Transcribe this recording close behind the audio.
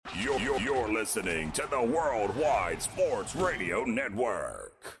You're listening to the Worldwide Sports Radio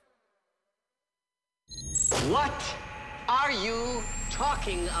Network. What are you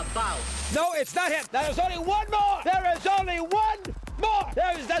talking about? No, it's not him. There is only one more. There is only one more.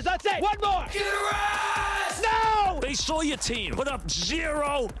 That's it. One more. Get a rest! No! They saw your team put up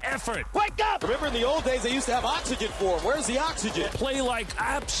zero effort. Wake up! Remember in the old days they used to have oxygen for them. Where's the oxygen? Play like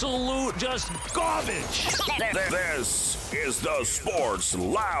absolute just garbage. This is the Sports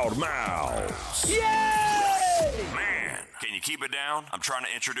Loudmouths. Yay! Man, Can you keep it down? I'm trying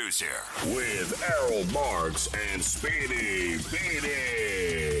to introduce here. with Errol Marks and Speedy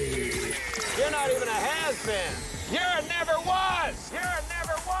Beatty. You're not even a has-been. You're a never was. You're a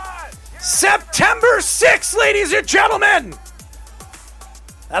never was. September 6th, ladies and gentlemen.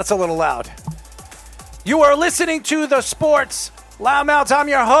 That's a little loud. You are listening to the Sports Loudmouths. I'm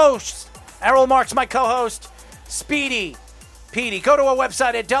your host, Errol Marks, my co-host, Speedy Petey. Go to our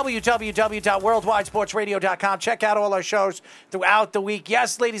website at www.worldwidesportsradio.com. Check out all our shows throughout the week.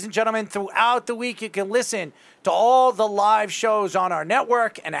 Yes, ladies and gentlemen, throughout the week you can listen to all the live shows on our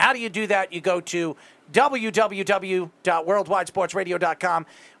network. And how do you do that? You go to www.worldwidesportsradio.com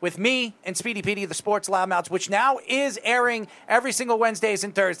with me and Speedy Petey, the Sports Loudmouths, which now is airing every single Wednesdays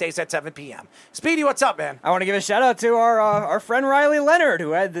and Thursdays at 7 p.m. Speedy, what's up, man? I want to give a shout out to our friend Riley Leonard,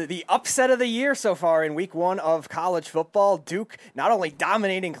 who had the upset of the year so far in week one of college football. Duke not only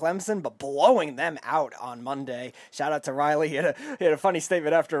dominating Clemson, but blowing them out on Monday. Shout out to Riley. He had a funny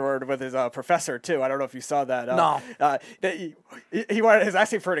statement afterward with his professor, too. I don't know if you saw that. No. He was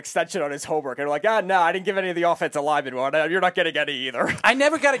asking for an extension on his homework. And they're like, no, I didn't give any of the offensive linemen one. You're not getting any either. I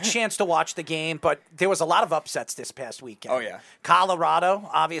never got a chance to watch the game, but there was a lot of upsets this past weekend. Oh, yeah. Colorado,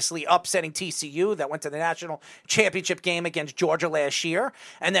 obviously upsetting TCU, that went to the national championship game against Georgia last year.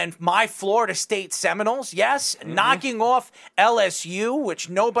 And then my Florida State Seminoles, yes, knocking off LSU, which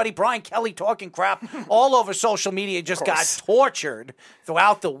Brian Kelly talking crap all over social media, just got tortured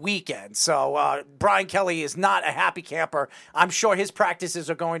throughout the weekend. So Brian Kelly is not a happy camper. I'm sure his practices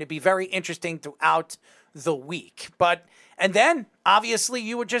are going to be very interesting throughout the week. And then, obviously,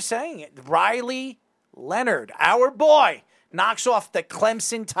 you were just saying it. Riley Leonard, our boy, knocks off the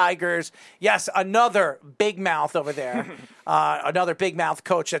Clemson Tigers. Yes, another big mouth over there. Another big mouth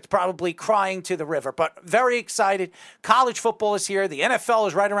coach that's probably crying to the river. But very excited. College football is here. The NFL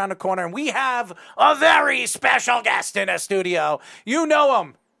is right around the corner. And we have a very special guest in the studio. You know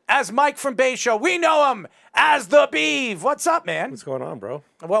him as Mike from Bay Show. We know him as the Beeve. What's up, man? What's going on, bro?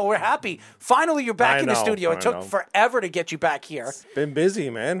 Well, we're happy. Finally, you're back in the studio. It took know. forever to get you back here. It's been busy,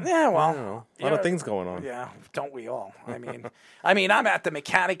 man. Yeah, well, a lot of things going on. Yeah, don't we all? I mean, I'm at the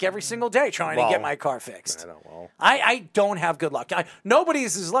mechanic every single day trying to get my car fixed. I know. Well, I don't have good luck.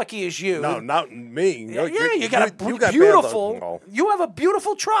 Nobody's as lucky as you. no, not me. You got a you got beautiful. bad luck. You have a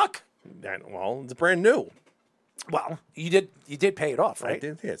beautiful truck. Well, it's brand new. Well, you did pay it off, right? I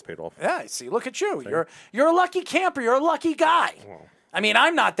did. Yeah, it's paid off. Yeah, see, look at you. You're a lucky camper. You're a lucky guy. Well, I mean,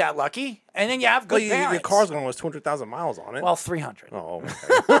 I'm not that lucky. And then you have good parents. Your car's going almost 200,000 miles on it. Well, 300. Oh,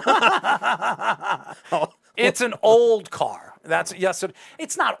 okay. It's an old car.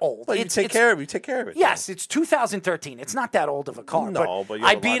 It's not old. Well, you take care of it. Yes, it's 2013. It's not that old of a car. No, but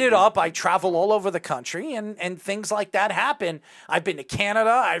I beat it up. I travel all over the country, and things like that happen. I've been to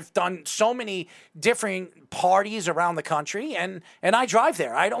Canada. I've done so many different parties around the country, and I drive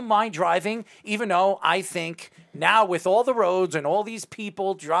there. I don't mind driving, even though I think now with all the roads and all these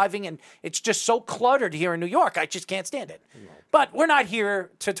people driving, and it's just so cluttered here in New York, I just can't stand it. No. But we're not here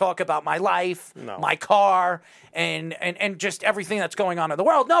to talk about my life, my car, and just everything that's going on in the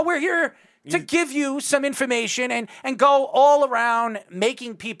world. No, we're here to give you some information and go all around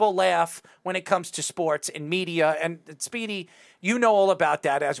making people laugh when it comes to sports and media. And Speedy, you know all about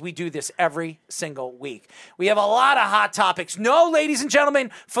that as we do this every single week. We have a lot of hot topics. No, ladies and gentlemen,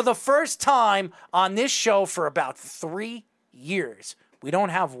 for the first time on this show for about 3 years, we don't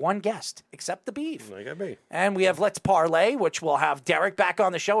have one guest except the Beef. Like I be. And we have Let's Parlay, which we'll have Derek back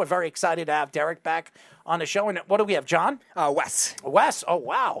on the show. We're very excited to have Derek back on the show. And what do we have, John? Wes. Wes, oh,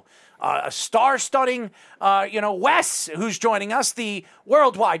 wow. A star-studding, Wes, who's joining us, the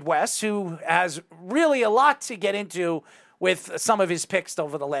worldwide Wes, who has really a lot to get into with some of his picks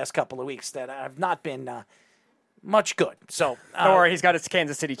over the last couple of weeks that have not been much good. So Don't worry, he's got his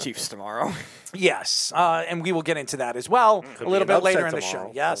Kansas City Chiefs tomorrow. yes, and we will get into that as well a little bit later in the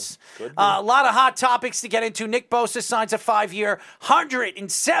show. Yes. A lot of hot topics to get into. Nick Bosa signs a 5-year,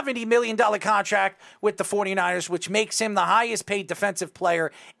 $170 million contract with the 49ers, which makes him the highest paid defensive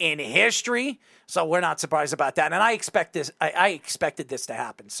player in history. So we're not surprised about that. And I expect this. I expected this to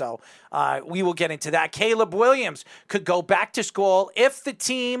happen. So we will get into that. Caleb Williams could go back to school if the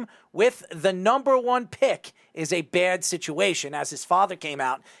team with the number 1 pick is a bad situation, as his father came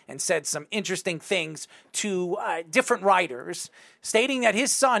out and said some interesting things to different writers, stating that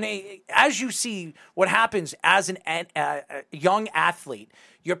his son, as you see what happens as a young athlete,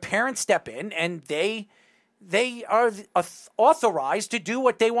 your parents step in and they are authorized to do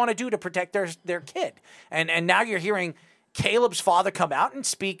what they want to do to protect their kid. And now you're hearing Caleb's father come out and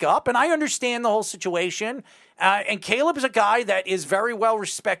speak up, and I understand the whole situation. And Caleb is a guy that is very well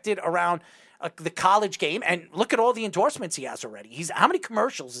respected around the college game, and look at all the endorsements he has already. How many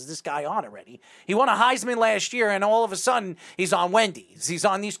commercials is this guy on already? He won a Heisman last year, and all of a sudden he's on Wendy's. He's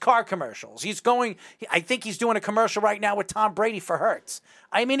on these car commercials. I think he's doing a commercial right now with Tom Brady for Hertz.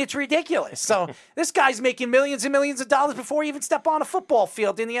 I mean, it's ridiculous. So this guy's making millions and millions of dollars before he even step on a football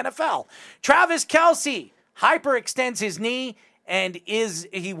field in the NFL. Travis Kelce hyperextends his knee and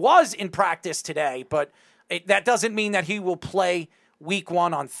he was in practice today, but that doesn't mean that he will play Week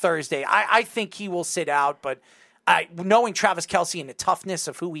 1 on Thursday. I think he will sit out, but knowing Travis Kelce and the toughness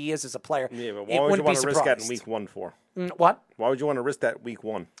of who he is as a player, yeah, but why would you want to risk that in Week 1 for? What? Why would you want to risk that Week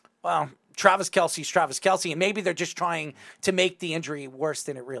 1? Well, Travis Kelce, and maybe they're just trying to make the injury worse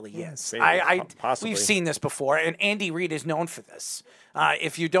than it really is. Possibly. We've seen this before, and Andy Reid is known for this.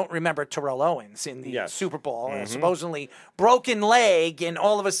 If you don't remember Terrell Owens in the Super Bowl, supposedly broken leg, and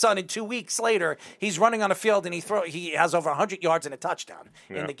all of a sudden 2 weeks later, he's running on a field and he has over 100 yards and a touchdown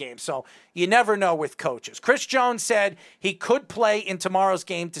in the game. So you never know with coaches. Chris Jones said he could play in tomorrow's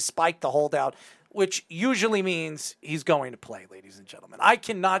game despite the holdout, which usually means he's going to play, ladies and gentlemen. I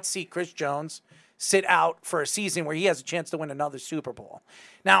cannot see Chris Jones sit out for a season where he has a chance to win another Super Bowl.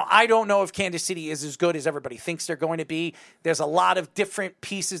 Now, I don't know if Kansas City is as good as everybody thinks they're going to be. There's a lot of different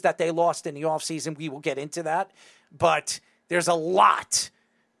pieces that they lost in the offseason. We will get into that. But there's a lot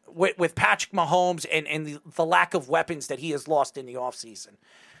with Patrick Mahomes and the lack of weapons that he has lost in the offseason.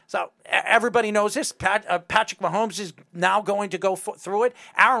 So everybody knows this. Patrick Mahomes is now going to go through it.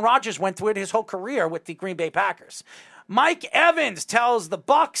 Aaron Rodgers went through it his whole career with the Green Bay Packers. Mike Evans tells the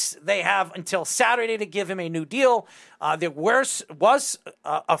Bucs they have until Saturday to give him a new deal. There was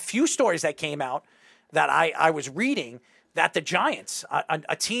a few stories that came out that I was reading that the Giants,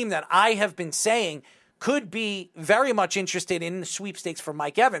 a team that I have been saying could be very much interested in the sweepstakes for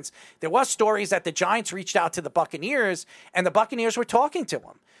Mike Evans. There was stories that the Giants reached out to the Buccaneers, and the Buccaneers were talking to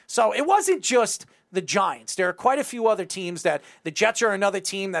him. So it wasn't just the Giants. There are quite a few other teams that the Jets are another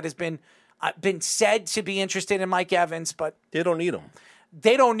team that has been said to be interested in Mike Evans, but they don't need him.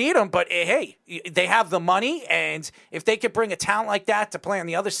 They don't need him, but hey, they have the money, and if they could bring a talent like that to play on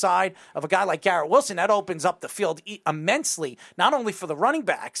the other side of a guy like Garrett Wilson, that opens up the field immensely, not only for the running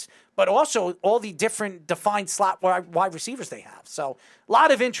backs, but also all the different defined slot wide receivers they have. So a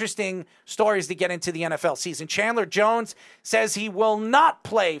lot of interesting stories to get into the NFL season. Chandler Jones says he will not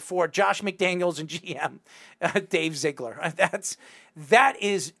play for Josh McDaniels and GM Dave Ziegler. That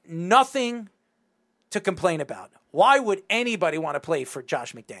is nothing to complain about. Why would anybody want to play for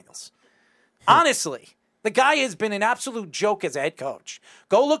Josh McDaniels? Honestly, the guy has been an absolute joke as a head coach.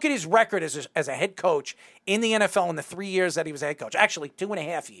 Go look at his record as a head coach in the NFL in the 3 years that he was a head coach. Actually,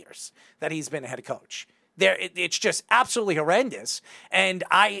 2.5 years that he's been a head coach. It's just absolutely horrendous. And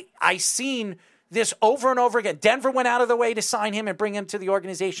I seen this over and over again. Denver went out of the way to sign him and bring him to the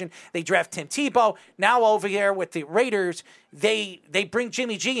organization. They draft Tim Tebow. Now over here with the Raiders, they bring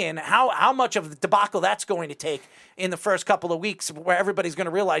Jimmy G in. How much of the debacle that's going to take in the first couple of weeks where everybody's going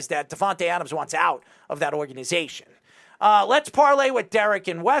to realize that Devontae Adams wants out of that organization. Let's parlay with Derek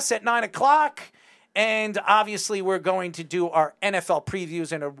and Wes at 9 o'clock. And obviously we're going to do our NFL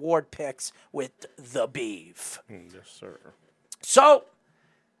previews and award picks with the Beeve. Yes, sir. So,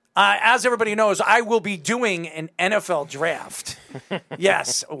 as everybody knows, I will be doing an NFL draft.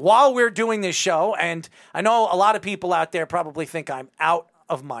 Yes, while we're doing this show, and I know a lot of people out there probably think I'm out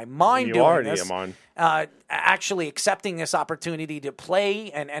of my mind doing this. Actually accepting this opportunity to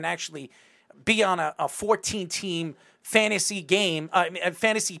play and actually be on a 14-team fantasy game,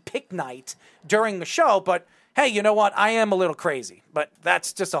 fantasy pick night during the show, but hey, you know what? I am a little crazy, but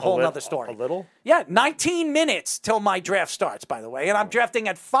that's just a whole other story. A little? Yeah, 19 minutes till my draft starts, by the way, and I'm drafting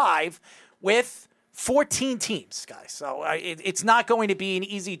at 5 with 14 teams, guys. So it's not going to be an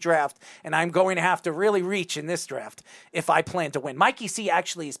easy draft, and I'm going to have to really reach in this draft if I plan to win. Mikey C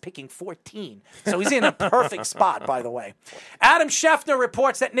actually is picking 14, so he's in a perfect spot, by the way. Adam Schefter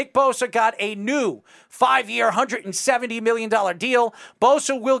reports that Nick Bosa got a new 5-year, $170 million deal.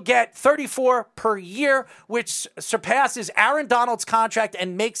 Bosa will get $34 per year, which surpasses Aaron Donald's contract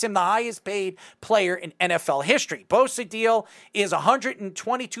and makes him the highest paid player in NFL history. Bosa deal is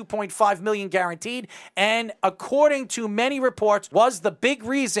 $122.5 million guaranteed, and according to many reports, was the big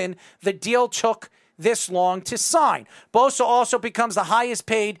reason the deal took this long to sign. Bosa also becomes the highest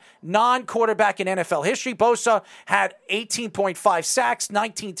paid non-quarterback in NFL history. Bosa had 18.5 sacks,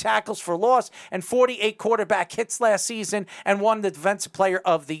 19 tackles for loss, and 48 quarterback hits last season and won the Defensive Player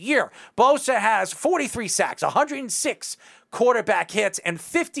of the Year. Bosa has 43 sacks, 106 quarterback hits, and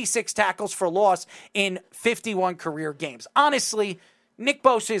 56 tackles for loss in 51 career games. Honestly, Nick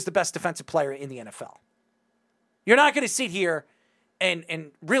Bosa is the best defensive player in the NFL. You're not going to sit here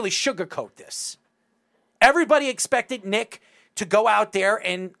and really sugarcoat this. Everybody expected Nick to go out there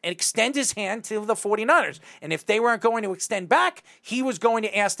and extend his hand to the 49ers. And if they weren't going to extend back, he was going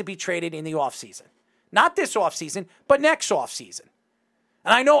to ask to be traded in the offseason. Not this offseason, but next offseason.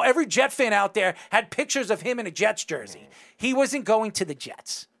 And I know every Jet fan out there had pictures of him in a Jets jersey. He wasn't going to the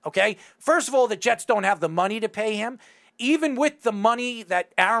Jets, okay? First of all, the Jets don't have the money to pay him. Even with the money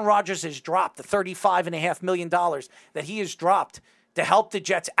that Aaron Rodgers has dropped, the $35.5 million that he has dropped to help the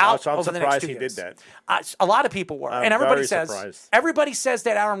Jets out over the next 2 years. I'm surprised he did that. A lot of people were. And everybody says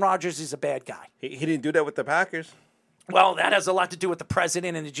that Aaron Rodgers is a bad guy. He didn't do that with the Packers. Well, that has a lot to do with the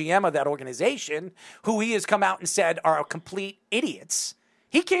president and the GM of that organization, who he has come out and said are complete idiots.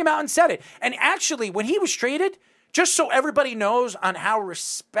 He came out and said it. And actually, when he was traded, just so everybody knows on how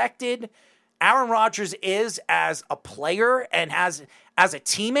respected Aaron Rodgers is as a player and as a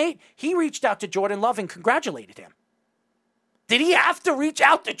teammate, he reached out to Jordan Love and congratulated him. Did he have to reach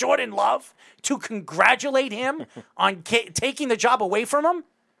out to Jordan Love to congratulate him on taking the job away from him?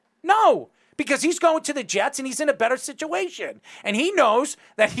 No, because he's going to the Jets and he's in a better situation. And he knows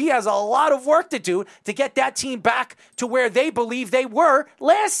that he has a lot of work to do to get that team back to where they believe they were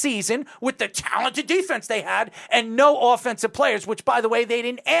last season with the talented defense they had and no offensive players, which, by the way, they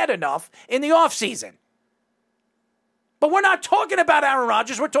didn't add enough in the offseason. But we're not talking about Aaron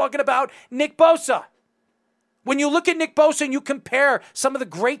Rodgers. We're talking about Nick Bosa. When you look at Nick Bosa and you compare some of the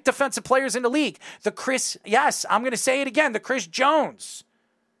great defensive players in the league, the Chris Jones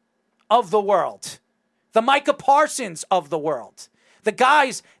of the world, the Micah Parsons of the world, the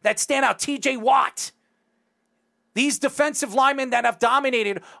guys that stand out, TJ Watt, these defensive linemen that have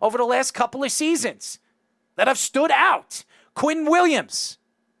dominated over the last couple of seasons, that have stood out, Quinn Williams,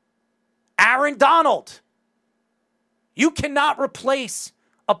 Aaron Donald. You cannot replace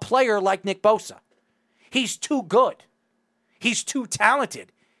a player like Nick Bosa. He's too good. He's too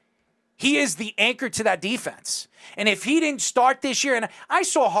talented. He is the anchor to that defense. And if he didn't start this year, and I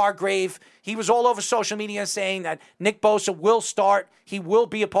saw Hargrave, he was all over social media saying that Nick Bosa will start. He will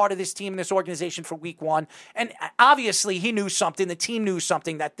be a part of this team and this organization for week 1. And obviously he knew something. The team knew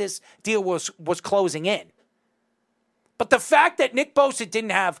something, that this deal was closing in. But the fact that Nick Bosa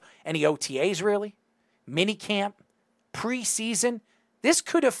didn't have any OTAs really, minicamp, preseason, this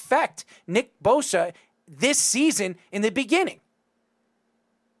could affect Nick Bosa this season in the beginning.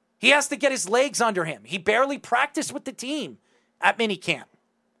 He has to get his legs under him. He barely practiced with the team at minicamp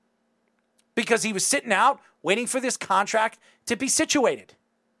because he was sitting out waiting for this contract to be situated.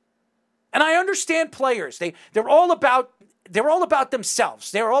 And I understand players. They're all about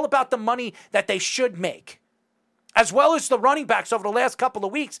themselves. They're all about the money that they should make. As well as the running backs over the last couple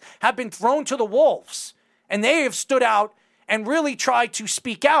of weeks have been thrown to the wolves. And they have stood out and really try to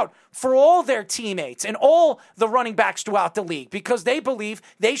speak out for all their teammates and all the running backs throughout the league because they believe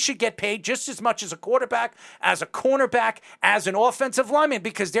they should get paid just as much as a quarterback, as a cornerback, as an offensive lineman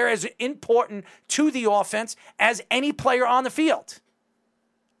because they're as important to the offense as any player on the field.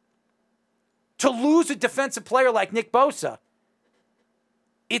 To lose a defensive player like Nick Bosa,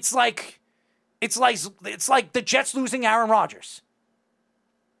 it's like the Jets losing Aaron Rodgers.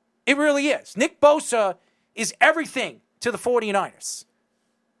 It really is. Nick Bosa is everything to the 49ers.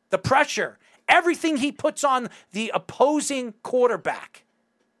 The pressure, everything he puts on the opposing quarterback.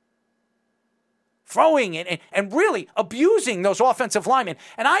 Throwing it and really abusing those offensive linemen.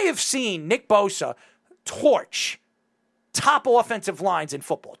 And I have seen Nick Bosa torch top offensive lines in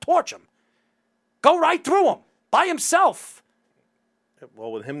football. Torch them. Go right through them by himself.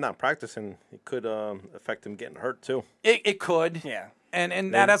 Well, with him not practicing, it could affect him getting hurt too. It could. Yeah.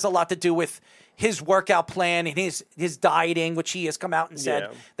 And that has a lot to do with his workout plan and his dieting, which he has come out and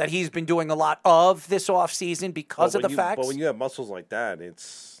said that he's been doing a lot of this offseason because of the fact. But when you have muscles like that,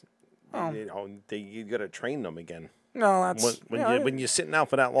 it's you got to train them again. No, that's when you're sitting out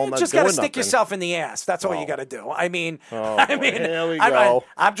for that long. You just got to stick yourself in the ass. That's all you got to do. I mean, here we go.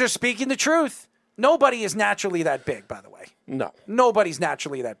 I'm just speaking the truth. Nobody is naturally that big, by the way. No. Nobody's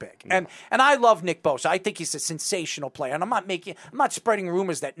naturally that big. No. And I love Nick Bosa. I think he's a sensational player. And I'm not spreading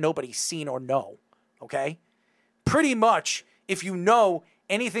rumors that nobody's seen or know. Okay? Pretty much, if you know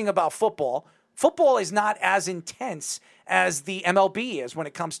anything about football is not as intense as the MLB is when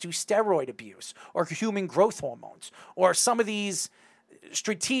it comes to steroid abuse or human growth hormones or some of these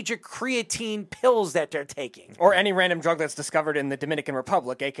strategic creatine pills that they're taking. Or any random drug that's discovered in the Dominican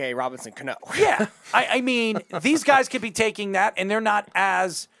Republic, a.k.a. Robinson Cano. Yeah. I mean, these guys could be taking that, and they're not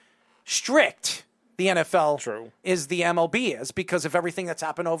as strict, the NFL is the MLB is, because of everything that's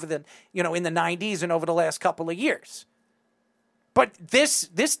happened over the, in the 90s and over the last couple of years. But this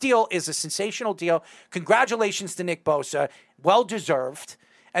deal is a sensational deal. Congratulations to Nick Bosa. Well-deserved.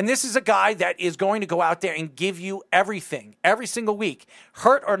 And this is a guy that is going to go out there and give you everything, every single week.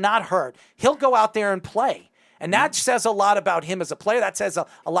 Hurt or not hurt, he'll go out there and play. And that says a lot about him as a player. That says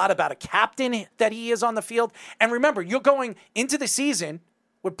a lot about a captain that he is on the field. And remember, you're going into the season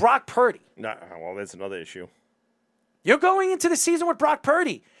with Brock Purdy. Well, that's another issue. You're going into the season with Brock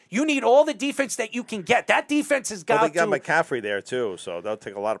Purdy. You need all the defense that you can get. That defense has got they got McCaffrey there, too, so they'll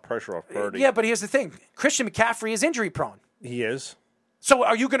take a lot of pressure off Purdy. Yeah, but here's the thing. Christian McCaffrey is injury-prone. He is. So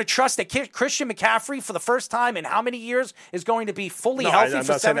are you going to trust that Christian McCaffrey, for the first time in how many years, is going to be fully healthy for 17 games?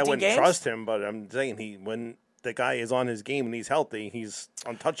 I'm not saying I wouldn't trust him, but I'm saying when the guy is on his game and he's healthy, he's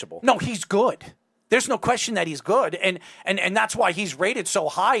untouchable. No, he's good. There's no question that he's good, and that's why he's rated so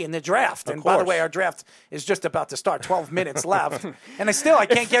high in the draft. And by the way, our draft is just about to start. 12 minutes left, and I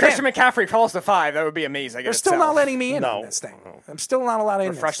can't get Christian in. McCaffrey falls to 5, that would be amazing. They're still not letting me in on this thing. I'm still not allowed in.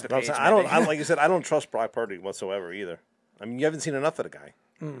 Refresh the page. Like you said, I don't trust Brock Purdy whatsoever either. I mean, you haven't seen enough of the guy.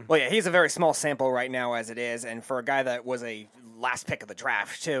 Well, yeah, he's a very small sample right now as it is, and for a guy that was a last pick of the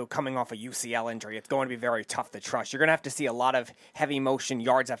draft, too, coming off a UCL injury, it's going to be very tough to trust. You're going to have to see a lot of heavy motion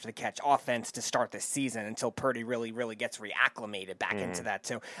yards after the catch offense to start this season until Purdy really, really gets reacclimated back into that,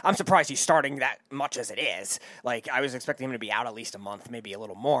 too. I'm surprised he's starting that much as it is. Like, I was expecting him to be out at least a month, maybe a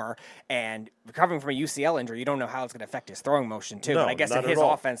little more, and recovering from a UCL injury, you don't know how it's going to affect his throwing motion, too. No, but I guess in his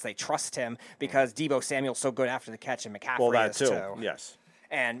all. Offense, they trust him because Deebo Samuel's so good after the catch and McCaffrey that is, too. Yes.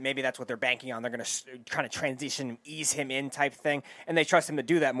 And maybe that's what they're banking on. They're going to kind of transition, ease him in type thing. And they trust him to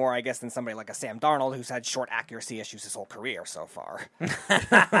do that more, I guess, than somebody like a Sam Darnold, who's had short accuracy issues his whole career so far.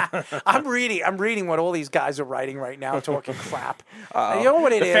 I'm reading what all these guys are writing right now, talking crap. You know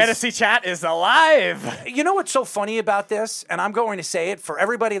what it is? The fantasy chat is alive. You know what's so funny about this? And I'm going to say it for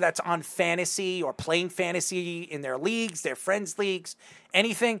everybody that's on fantasy or playing fantasy in their leagues, their friends' leagues,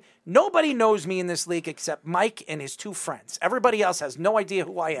 anything. Nobody knows me in this league except Mike and his 2 friends. Everybody else has no idea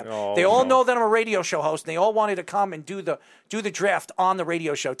who I am. They all know that I'm a radio show host, and they all wanted to come and do the draft on the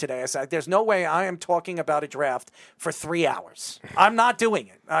radio show today. I said, there's no way I am talking about a draft for 3 hours. I'm not doing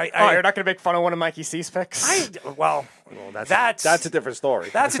it. You're not going to make fun of one of Mikey C's picks? That's a different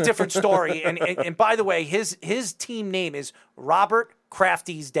story. That's a different story. And by the way, his team name is Robert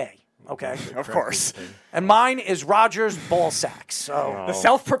Crafty's Day. Okay, of course. And mine is Rogers Ballsacks. So the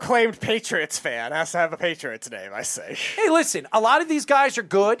self-proclaimed Patriots fan has to have a Patriots name, I say. Hey, listen, a lot of these guys are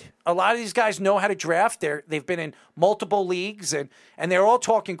good. A lot of these guys know how to draft. They've been in multiple leagues, and they're all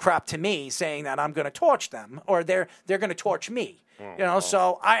talking crap to me, saying that I'm going to torch them or they're going to torch me.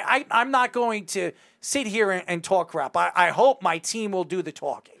 So I'm not going to sit here and talk crap. I hope my team will do the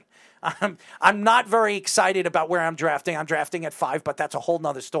talking. I'm not very excited about where I'm drafting. I'm drafting at 5, but that's a whole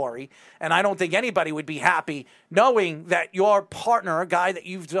nother story. And I don't think anybody would be happy knowing that your partner, a guy that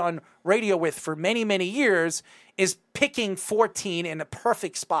you've done radio with for many, many years, is picking 14 in a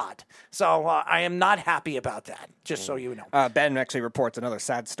perfect spot. So I am not happy about that, just so you know. Ben actually reports another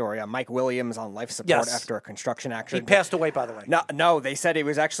sad story. Mike Williams on life support after a construction accident. He passed away, by the way. No, they said he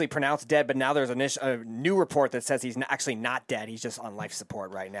was actually pronounced dead, but now there's a new report that says he's actually not dead. He's just on life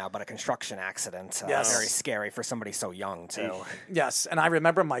support right now, but a construction accident. Yes. Very scary for somebody so young, too. Yes, and I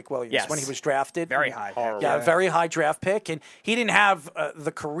remember Mike Williams when he was drafted. Very high. Very high draft pick, and he didn't have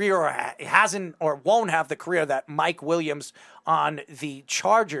the career, or hasn't, or won't have the career that Mike Williams on the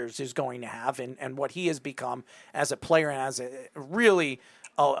Chargers is going to have, and what he has become as a player and as a really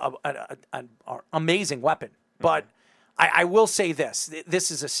an amazing weapon. But I will say this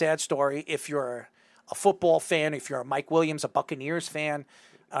is a sad story. If you're a football fan, if you're a Mike Williams, a Buccaneers fan,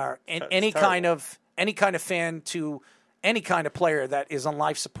 or any kind of fan to any kind of player that is on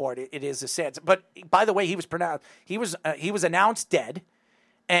life support, it is a sad. But by the way, he was announced dead,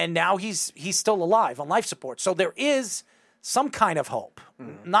 and now he's still alive on life support. So there is some kind of hope.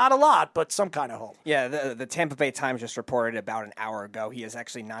 Not a lot, but some kind of hope. Yeah, the Tampa Bay Times just reported about an hour ago. He is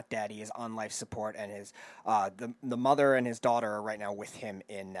actually not dead. He is on life support, and his the mother and his daughter are right now with him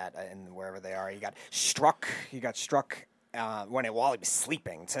in wherever they are. He got struck. While he was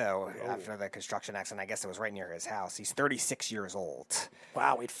sleeping too after the construction accident. I guess it was right near his house. He's 36 years old.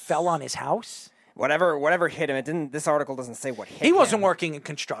 Wow, it fell on his house. Whatever hit him. It didn't. This article doesn't say what hit him. He wasn't working in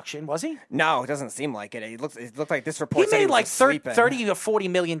construction, was he? No, it doesn't seem like it. It looked like this report. He said made was like sleeping. $30 to $40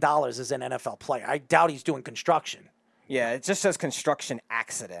 million as an NFL player. I doubt he's doing construction. Yeah, it just says construction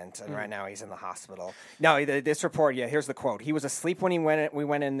accident, and right now he's in the hospital. No, this report. Yeah, here's the quote. He was asleep when we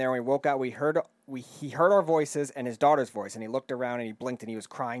went in there. We woke up. He heard our voices and his daughter's voice, and he looked around and he blinked and he was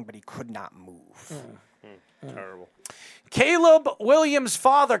crying, but he could not move. Terrible. Caleb Williams'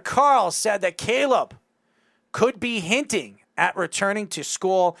 father, Carl, said that Caleb could be hinting at returning to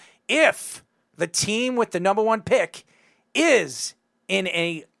school if the team with the number 1 pick is in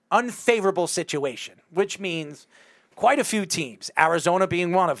an unfavorable situation, which means quite a few teams, Arizona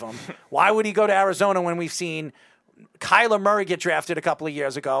being one of them. Why would he go to Arizona when we've seen Kyler Murray get drafted a couple of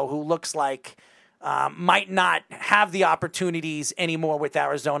years ago, who looks like might not have the opportunities anymore with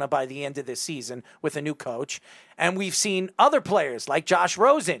Arizona by the end of this season with a new coach. And we've seen other players like Josh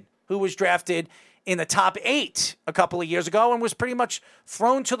Rosen, who was drafted in the top 8 a couple of years ago and was pretty much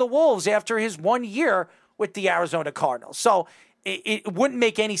thrown to the wolves after his 1 year with the Arizona Cardinals. So it wouldn't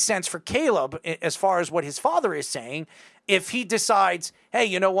make any sense for Caleb, as far as what his father is saying, if he decides, hey,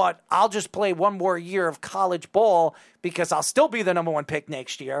 you know what, I'll just play 1 more year of college ball because I'll still be the number 1 pick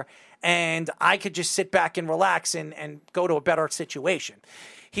next year, and I could just sit back and relax and go to a better situation.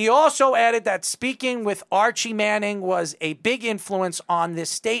 He also added that speaking with Archie Manning was a big influence on this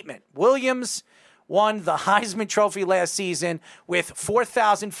statement. Williams won the Heisman Trophy last season with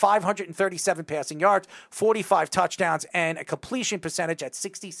 4,537 passing yards, 45 touchdowns, and a completion percentage at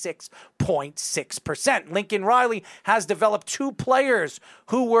 66.6%. Lincoln Riley has developed 2 players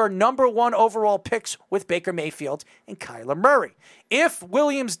who were number 1 overall picks with Baker Mayfield and Kyler Murray. If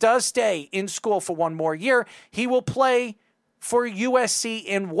Williams does stay in school for 1 more year, he will play for USC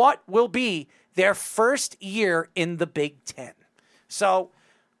in what will be their first year in the Big Ten. So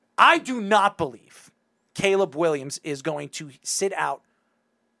I do not believe Caleb Williams is going to sit out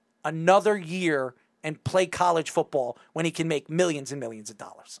another year and play college football when he can make millions and millions of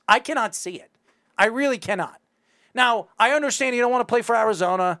dollars. I cannot see it. I really cannot. Now, I understand he don't want to play for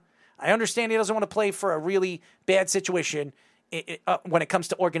Arizona. I understand he doesn't want to play for a really bad situation when it comes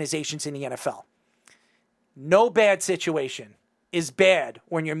to organizations in the NFL. No bad situation is bad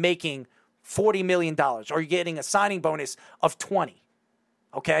when you're making $40 million or you're getting a signing bonus of $20.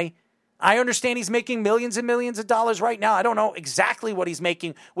 Okay? I understand he's making millions and millions of dollars right now. I don't know exactly what he's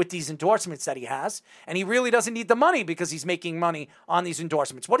making with these endorsements that he has. And he really doesn't need the money because he's making money on these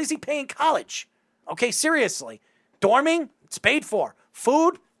endorsements. What is he paying college? Okay, seriously. Dorming? It's paid for.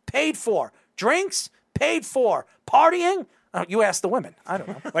 Food? Paid for. Drinks? Paid for. Partying? You ask the women. I don't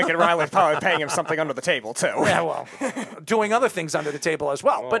know. Lincoln Riley's probably paying him something under the table, too. Yeah, well, doing other things under the table as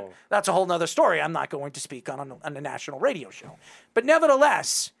well. But that's a whole nother story I'm not going to speak on a national radio show. But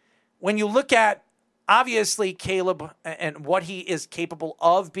nevertheless, when you look at, obviously, Caleb and what he is capable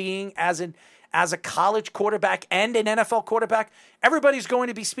of being as a college quarterback and an NFL quarterback, everybody's going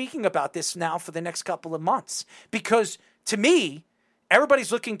to be speaking about this now for the next couple of months. Because, to me,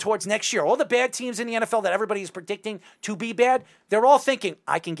 everybody's looking towards next year. All the bad teams in the NFL that everybody is predicting to be bad, they're all thinking,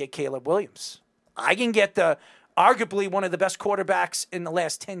 I can get Caleb Williams. I can get arguably one of the best quarterbacks in the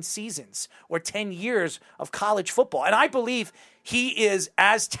last 10 seasons or 10 years of college football. And I believe he is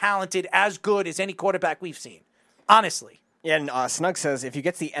as talented, as good as any quarterback we've seen. Honestly. Yeah, and Snug says, if you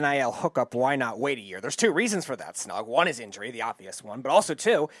get the NIL hookup, why not wait a year? There's 2 reasons for that, Snug. One is injury, the obvious one, but also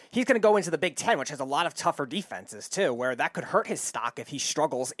 2, he's going to go into the Big Ten, which has a lot of tougher defenses, too, where that could hurt his stock if he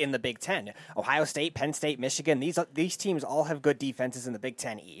struggles in the Big Ten. Ohio State, Penn State, Michigan, these teams all have good defenses in the Big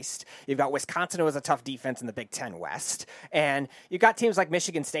Ten East. You've got Wisconsin, who has a tough defense in the Big Ten West. And you've got teams like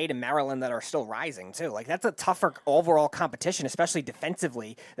Michigan State and Maryland that are still rising, too. Like, that's a tougher overall competition, especially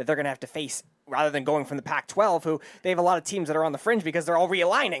defensively, that they're going to have to face rather than going from the Pac-12, who they have a lot of teams that are on the fringe because they're all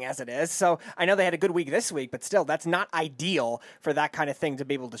realigning as it is. So I know they had a good week this week, but still, that's not ideal for that kind of thing to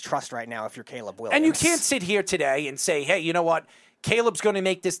be able to trust right now if you're Caleb Williams. And you can't sit here today and say, hey, you know what? Caleb's going to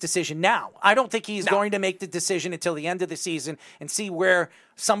make this decision now. I don't think he's going to make the decision until the end of the season and see where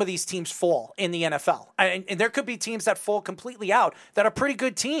some of these teams fall in the NFL. And there could be teams that fall completely out that are pretty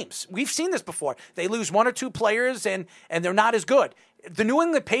good teams. We've seen this before. They lose one or two players and they're not as good. The New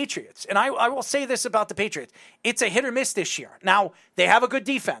England Patriots, and I will say this about the Patriots, it's a hit or miss this year. Now, they have a good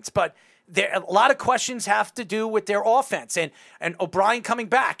defense, but a lot of questions have to do with their offense and O'Brien coming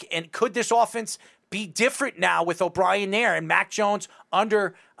back. And could this offense be different now with O'Brien there and Mac Jones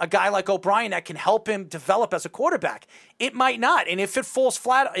under a guy like O'Brien that can help him develop as a quarterback? It might not. And if Bill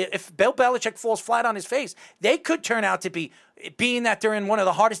Belichick falls flat on his face, they could turn out to be, being that they're in one of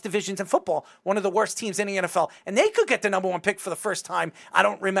the hardest divisions in football, one of the worst teams in the NFL, and they could get the number 1 pick for the first time. I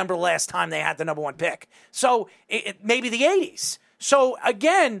don't remember last time they had the number 1 pick. So maybe the 80s. So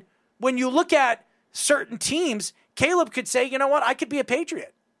again, when you look at certain teams, Caleb could say, you know what, I could be a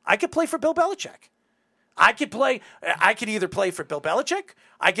Patriot. I could play for Bill Belichick. I could either play for Bill Belichick,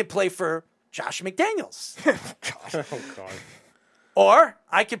 I could play for Josh McDaniels. God. Or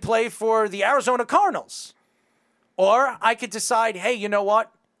I could play for the Arizona Cardinals. Or I could decide, hey, you know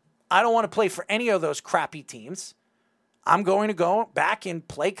what? I don't want to play for any of those crappy teams. I'm going to go back and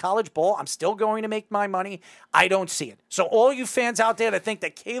play college ball. I'm still going to make my money. I don't see it. So all you fans out there that think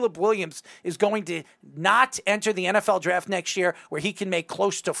that Caleb Williams is going to not enter the NFL draft next year where he can make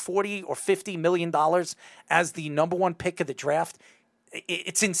close to $40 or $50 million as the number 1 pick of the draft,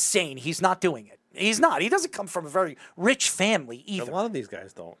 it's insane. He's not doing it. He's not. He doesn't come from a very rich family either. A lot of these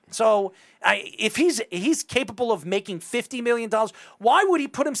guys don't. So if he's capable of making $50 million, why would he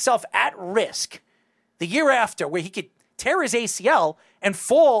put himself at risk the year after where he could tear his ACL and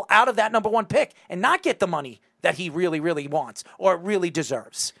fall out of that number 1 pick and not get the money that he really, really wants or really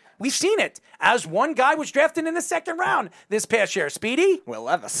deserves? We've seen it. As one guy was drafted in the 2nd round this past year, Speedy. Will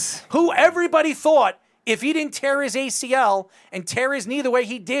Levis. Who everybody thought, if he didn't tear his ACL and tear his knee the way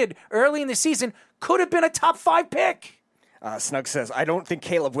he did early in the season, could have been a top 5 pick. Snug says, I don't think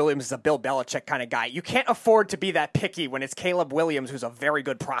Caleb Williams is a Bill Belichick kind of guy. You can't afford to be that picky when it's Caleb Williams, who's a very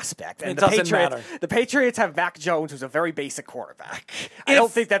good prospect. And it doesn't matter. The Patriots have Mac Jones, who's a very basic quarterback. I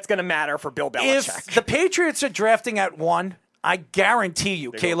don't think that's going to matter for Bill Belichick. If the Patriots are drafting at 1, I guarantee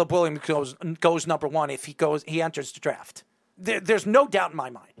you Caleb Williams goes number 1 if he enters the draft. There's no doubt in my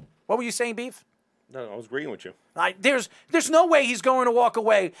mind. What were you saying, Beef? No, I was agreeing with you. There's no way he's going to walk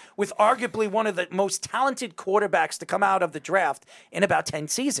away with arguably one of the most talented quarterbacks to come out of the draft in about 10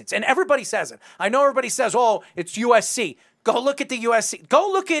 seasons. And everybody says it. I know everybody says, oh, it's USC. Go look at the USC. Go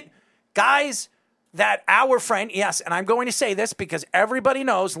look at guys that our friend, yes, and I'm going to say this because everybody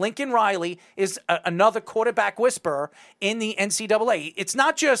knows Lincoln Riley is another quarterback whisperer in the NCAA. It's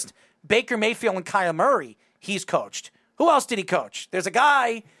not just Baker Mayfield and Kyler Murray he's coached. Who else did he coach? There's a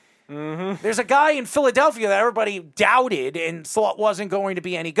guy in Philadelphia that everybody doubted and thought wasn't going to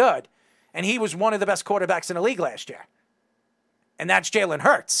be any good. And he was one of the best quarterbacks in the league last year. And that's Jalen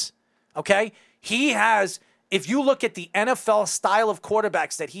Hurts. Okay? He has, if you look at the NFL style of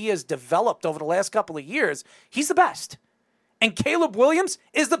quarterbacks that he has developed over the last couple of years, he's the best. And Caleb Williams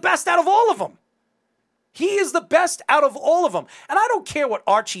is the best out of all of them. He is the best out of all of them. And I don't care what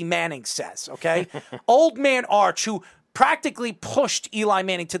Archie Manning says, okay? Old man Arch, who practically pushed Eli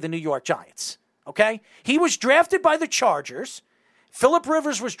Manning to the New York Giants, okay? He was drafted by the Chargers. Phillip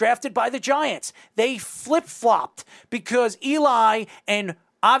Rivers was drafted by the Giants. They flip-flopped because Eli and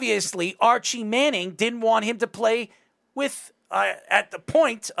obviously Archie Manning didn't want him to play with, at the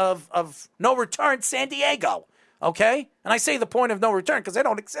point of no return, San Diego, okay? And I say the point of no return because they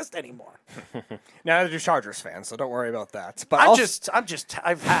don't exist anymore. Now they're Chargers fans, so don't worry about that. But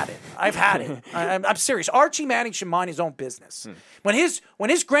I've had it. I'm serious. Archie Manning should mind his own business. When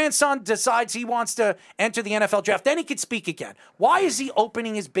his grandson decides he wants to enter the NFL draft, then he can speak again. Why is he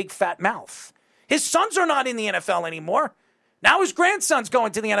opening his big fat mouth? His sons are not in the NFL anymore. Now his grandson's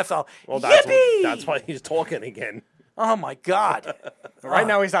going to the NFL. Well, that's why he's talking again. Oh, my God. Right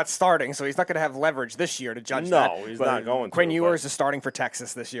now he's not starting, so he's not going to have leverage this year to judge that. No, he's not going to. Quinn Ewers is starting for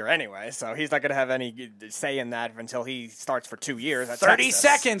Texas this year anyway, so he's not going to have any say in that until he starts for 2 years at 30 Texas.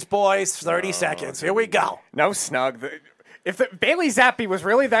 seconds, boys. 30 seconds. Here we go. No, Snug. If Bailey Zappi was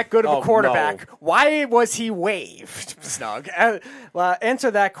really that good of a quarterback, why was he waived, Snug?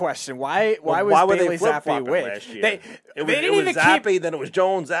 Answer that question. Why was Bailey Zappi waived? It was Zappi, then it was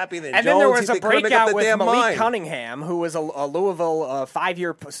Jones, Zappi, then and Jones. then there was a breakout with Malik mind. Cunningham, who was a Louisville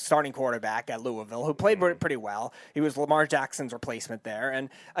 5-year starting quarterback at Louisville, who played pretty well. He was Lamar Jackson's replacement there. And,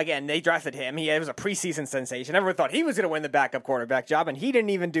 again, they drafted him. He was a preseason sensation. Everyone thought he was going to win the backup quarterback job, and he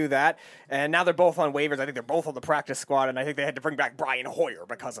didn't even do that. And now they're both on waivers. I think they're both on the practice squad, and I think think they had to bring back Brian Hoyer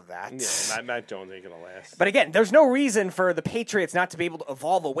because of that. Yeah, Mac Jones ain't going to last. But again, there's no reason for the Patriots not to be able to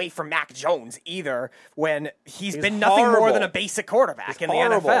evolve away from Mac Jones either when he's been nothing more than a basic quarterback in the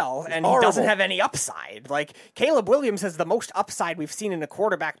NFL, and he doesn't have any upside. Like, Caleb Williams has the most upside we've seen in a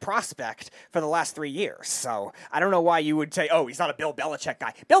quarterback prospect for the last 3 years. So I don't know why you would say, oh, he's not a Bill Belichick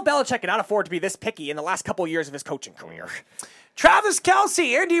guy. Bill Belichick cannot afford to be this picky in the last couple of years of his coaching career. Travis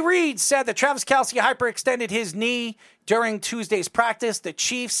Kelce. Andy Reid said that Travis Kelce hyperextended his knee during Tuesday's practice. The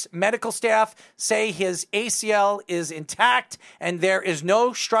Chiefs' medical staff say his ACL is intact and there is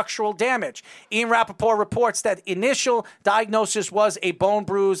no structural damage. Ian Rappaport reports that initial diagnosis was a bone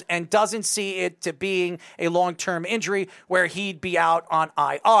bruise and doesn't see it to being a long-term injury where he'd be out on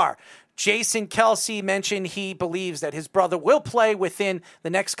IR. Jason Kelce mentioned he believes that his brother will play within the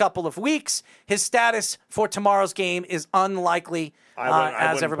next couple of weeks. His status for tomorrow's game is unlikely,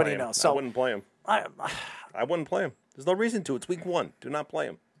 as everybody knows. So I wouldn't play him. I wouldn't play him. There's no reason to. It's week 1. Do not play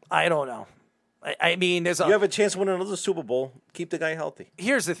him. I don't know. I mean, you have a chance to win another Super Bowl. Keep the guy healthy.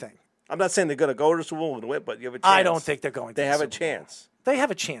 Here's the thing. I'm not saying they're going to go to the Super Bowl and win, but you have a chance. I don't think they're going to. They have a chance. They have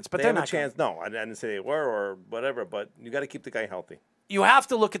a chance, but they're not. They have a chance. No, I didn't say they were or whatever, but you got to keep the guy healthy. You have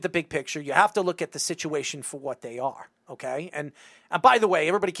to look at the big picture. You have to look at the situation for what they are, okay? And by the way,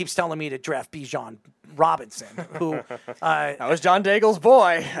 everybody keeps telling me to draft Bijan Robinson, who that was John Daigle's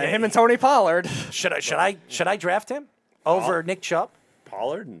boy, him and Tony Pollard. Should I draft him over Nick Chubb?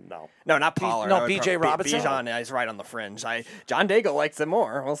 Pollard? No, not Pollard. No, B.J. Robinson? Bijan is right on the fringe. John Daigle likes him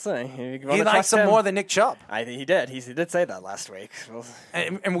more. We'll see. He likes him more than Nick Chubb. He did. He did say that last week.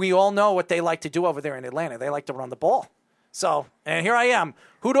 And we all know what they like to do over there in Atlanta. They like to run the ball. So, and here I am.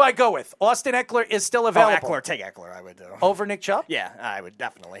 Who do I go with? Austin Eckler is still available. Take Eckler, I would do. Over Nick Chubb? Yeah, I would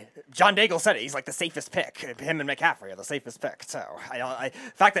definitely. John Daigle said it. He's like the safest pick. Him and McCaffrey are the safest pick. So, the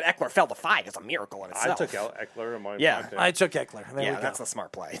fact that Eckler fell to 5 is a miracle in itself. I took Eckler in my I took Eckler. That's a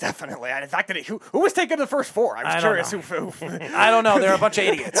smart play, definitely. The fact that who was taking the first 4? I was curious who. I don't know. They're a bunch of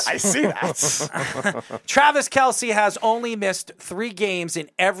idiots. I see that. Travis Kelce has only missed 3 games in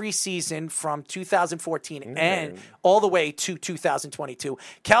every season from 2014 and all the way to 2022.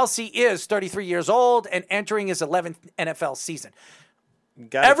 Kelce is 33 years old and entering his 11th NFL season.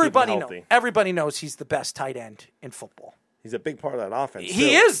 Everybody knows he's the best tight end in football. He's a big part of that offense.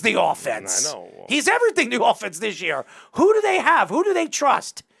 He is the offense. I know. He's everything the offense this year. Who do they have? Who do they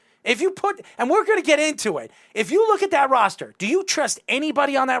trust? And we're going to get into it. If you look at that roster, do you trust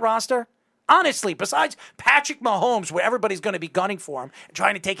anybody on that roster? Honestly, besides Patrick Mahomes, where everybody's going to be gunning for him and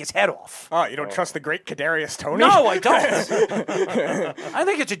trying to take his head off. Oh, you don't trust the great Kadarius Toney? No, I don't. I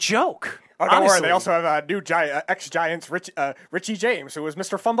think it's a joke. Oh, don't worry. They also have a new ex-Giants, Richie James, who was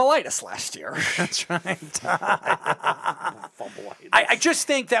Mr. Fumbleitis last year. That's right. I just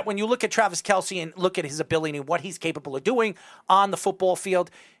think that when you look at Travis Kelce and look at his ability and what he's capable of doing on the football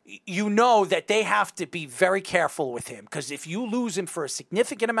field, you know that they have to be very careful with him, because if you lose him for a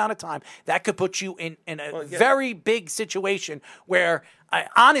significant amount of time, that could put you in a very big situation where,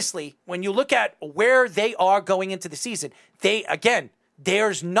 honestly, when you look at where they are going into the season,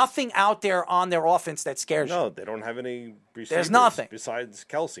 there's nothing out there on their offense that scares you. No, they don't have any receivers. There's nothing. Besides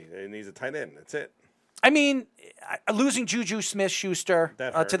Kelce. They need a tight end. That's it. I mean, losing Juju Smith-Schuster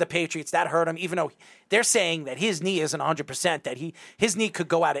to the Patriots, that hurt him, even though they're saying that his knee isn't 100%, that his knee could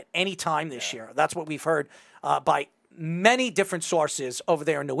go out at any time this year. That's what we've heard by many different sources over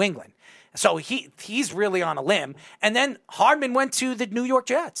there in New England. So he's really on a limb. And then Hardman went to the New York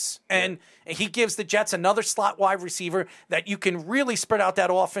Jets, and he gives the Jets another slot wide receiver that you can really spread out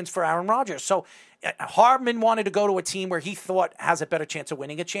that offense for Aaron Rodgers. So Hardman wanted to go to a team where he thought has a better chance of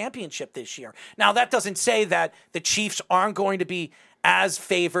winning a championship this year. Now, that doesn't say that the Chiefs aren't going to be as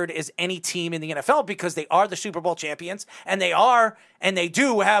favored as any team in the NFL, because they are the Super Bowl champions, and they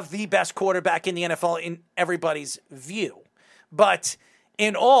do have the best quarterback in the NFL in everybody's view. But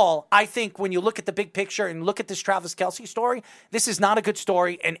in all, I think when you look at the big picture and look at this Travis Kelce story, this is not a good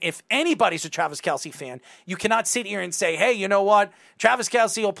story. And if anybody's a Travis Kelce fan, you cannot sit here and say, hey, you know what? Travis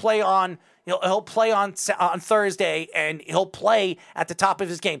Kelce will play on Thursday, and he'll play at the top of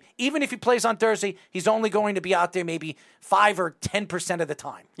his game. Even if he plays on Thursday, he's only going to be out there maybe 5 or 10% of the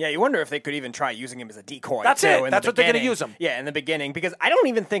time. Yeah, you wonder if they could even try using him as a decoy. That's it. That's what they're going to use him. Yeah, in the beginning, because I don't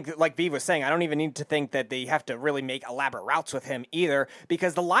even think, like Vive was saying, I don't even need to think that they have to really make elaborate routes with him either,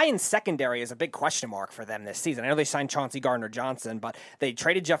 because the Lions secondary is a big question mark for them this season. I know they signed Chauncey Gardner-Johnson, but they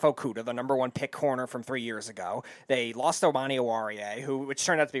traded Jeff Okudah, the number 1 pick corner from 3 years ago. They lost Omani Oruwariye, which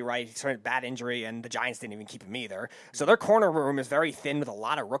turned out to be right. He turned that injury, and the Giants didn't even keep him either. So their corner room is very thin with a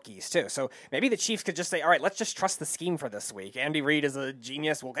lot of rookies, too. So maybe the Chiefs could just say, all right, let's just trust the scheme for this week. Andy Reid is a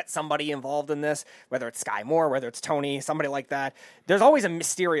genius. We'll get somebody involved in this, whether it's Sky Moore, whether it's Tony, somebody like that. There's always a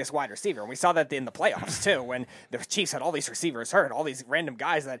mysterious wide receiver, and we saw that in the playoffs, too, when the Chiefs had all these receivers hurt, all these random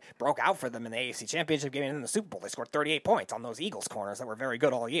guys that broke out for them in the AFC Championship game and in the Super Bowl. They scored 38 points on those Eagles corners that were very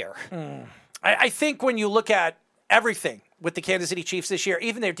good all year. I think when you look at everything with the Kansas City Chiefs this year,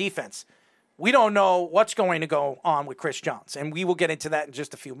 even their defense, we don't know what's going to go on with Chris Jones, and we will get into that in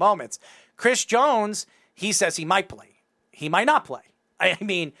just a few moments. Chris Jones, he says he might play. He might not play. I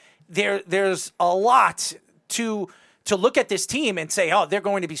mean, there's a lot to look at this team and say, oh, they're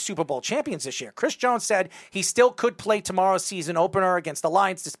going to be Super Bowl champions this year. Chris Jones said he still could play tomorrow's season opener against the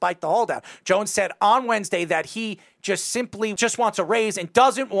Lions despite the holdout. Jones said on Wednesday that he just wants a raise and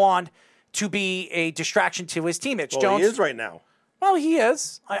doesn't want to be a distraction to his teammates. Well, Jones he is right now. Well, he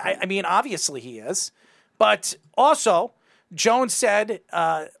is. I mean, obviously he is. But also, Jones said,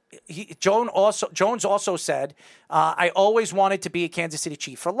 Jones also said, I always wanted to be a Kansas City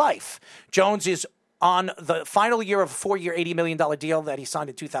Chief for life. Jones is on the final year of a 4-year, $80 million deal that he signed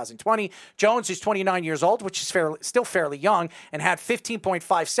in 2020. Jones is 29 years old, which is still fairly young, and had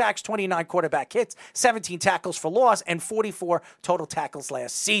 15.5 sacks, 29 quarterback hits, 17 tackles for loss, and 44 total tackles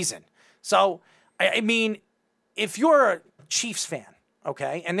last season. So, I mean, if you're a Chiefs fan,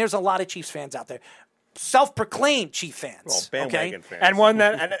 okay, and there's a lot of Chiefs fans out there, self-proclaimed Chief fans, bandwagon fans,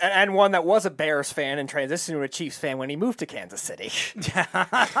 and one that was a Bears fan and transitioned to a Chiefs fan when he moved to Kansas City.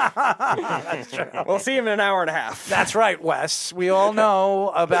 That's true. We'll see him in an hour and a half. That's right, Wes. We all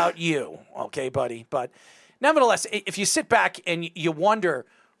know about you, okay, buddy. But nevertheless, if you sit back and you wonder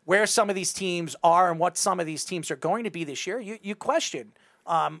where some of these teams are and what some of these teams are going to be this year, you question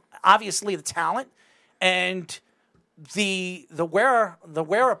obviously the talent and the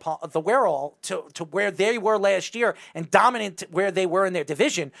wherewithal to where they were last year and dominant where they were in their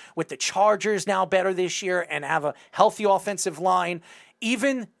division, with the Chargers now better this year and have a healthy offensive line.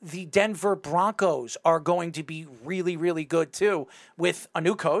 Even the Denver Broncos are going to be really, really good too, with a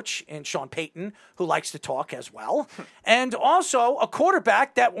new coach in Sean Payton, who likes to talk as well, and also a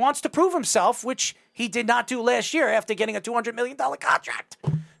quarterback that wants to prove himself, which he did not do last year after getting a $200 million contract.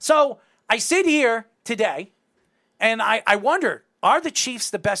 So I sit here today and I wonder, are the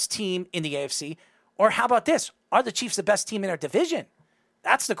Chiefs the best team in the AFC? Or how about this? Are the Chiefs the best team in our division?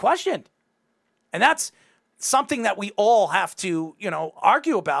 That's the question. And that's something that we all have to,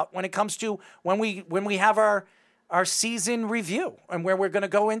 argue about when it comes to when we have our season review and where we're going to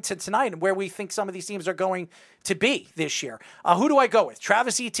go into tonight and where we think some of these teams are going to be this year. Who do I go with?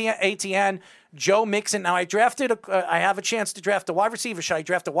 Travis Etienne, Joe Mixon. Now I have a chance to draft a wide receiver. Should I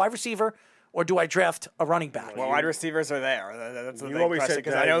draft a wide receiver? Or do I draft a running back? Well, wide receivers are there. That's the big question,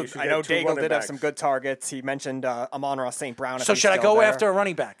 because I know Daigle did have some good targets. He mentioned Amon-Ra St. Brown. So should I go after a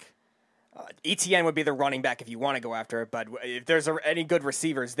running back? ETN would be the running back if you want to go after it, but if there's any good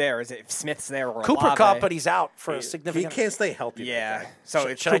receivers there, is it if Smith's there or Cooper Olave? Kupp, but he's out for a significant. He can't stay healthy. Yeah.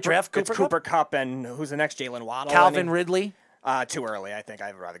 So should I draft Cooper? It's Cooper Kupp and who's the next? Jalen Waddle. Calvin Ridley. Too early. I think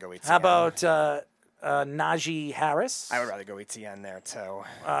I'd rather go ETN. How about Najee Harris? I would rather go ETN there too.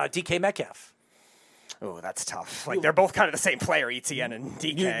 DK Metcalf. Oh, that's tough. Like, they're both kind of the same player, ETN and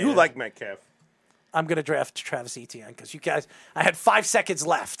DK. You like Metcalf. I'm going to draft Travis Etienne because you guys, I had 5 seconds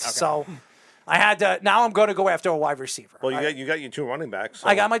left. Okay. So I had to, now I'm going to go after a wide receiver. Well, you got your 2 running backs. So.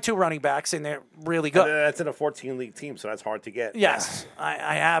 I got my 2 running backs, and they're really good. That's in a 14-league team, so that's hard to get. Yes.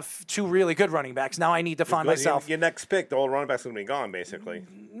 I have 2 really good running backs. Now I need to find myself. Your next pick, the old running back's going to be gone, basically.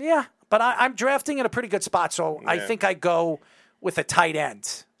 Yeah, but I'm drafting in a pretty good spot, so I think I go with a tight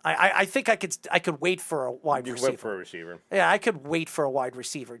end. I think I could wait for a wide receiver. You could wait for a receiver. Yeah, I could wait for a wide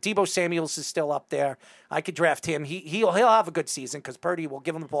receiver. Deebo Samuels is still up there. I could draft him. He'll have a good season because Purdy will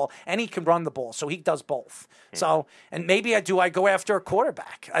give him the ball and he can run the ball, so he does both. So, and maybe I go after a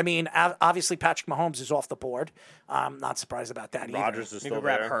quarterback. I mean, obviously Patrick Mahomes is off the board. I'm not surprised about that either. Rodgers is still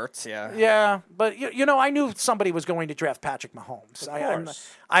there. grab Hurts, yeah. Yeah, but I knew somebody was going to draft Patrick Mahomes.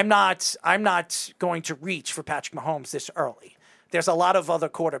 I'm not going to reach for Patrick Mahomes this early. There's a lot of other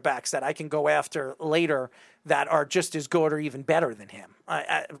quarterbacks that I can go after later that are just as good or even better than him.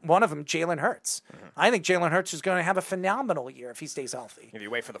 One of them, Jalen Hurts. Mm-hmm. I think Jalen Hurts is going to have a phenomenal year if he stays healthy. If you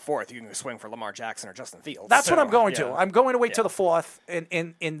wait for the 4th, you can swing for Lamar Jackson or Justin Fields. That's what I'm going to. I'm going to wait till the 4th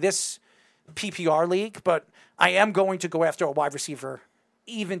in this PPR league, but I am going to go after a wide receiver,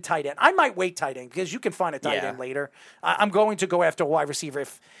 even tight end. I might wait tight end because you can find a tight end later. I'm going to go after a wide receiver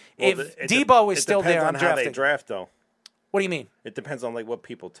if Debo is still there. I'm drafting. How drafting. they draft, though. What do you mean? It depends on like what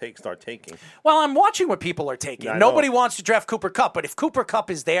people start taking. Well, I'm watching what people are taking. I Nobody know. wants to draft Cooper Kupp, but if Cooper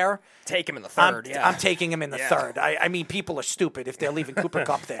Kupp is there, Take him in the third. I'm taking him in the third. I mean, people are stupid if they're leaving Cooper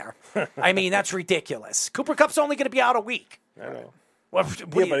Kupp there. I mean, that's ridiculous. Cooper Kupp's only going to be out a week. I know.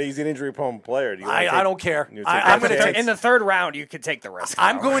 But he's an injury-prone player. I don't care. I'm going to in the third round. You could take the risk.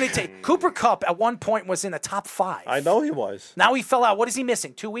 I'm going to take Cooper Kupp. At one point, was in the top 5. I know he was. Now he fell out. What is he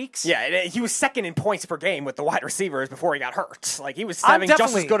missing? 2 weeks? Yeah, he was second in points per game with the wide receivers before he got hurt. Like he was having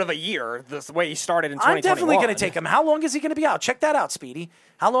just as good of a year the way he started in 2021. I'm definitely going to take him. How long is he going to be out? Check that out, Speedy.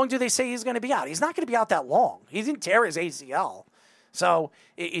 How long do they say he's going to be out? He's not going to be out that long. He didn't tear his ACL. So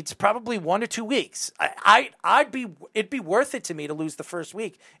it's probably 1 to 2 weeks. It'd be worth it to me to lose the first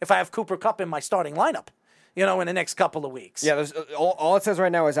week if I have Cooper Kupp in my starting lineup, in the next couple of weeks. Yeah, there's all it says right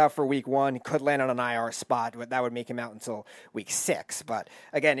now is out for week 1. He could land on an IR spot. That would make him out until week 6. But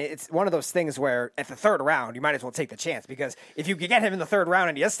again, it's one of those things where at the third round, you might as well take the chance because if you can get him in the third round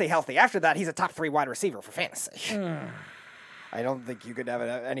and he does stay healthy after that, he's a top 3 wide receiver for fantasy. I don't think you could have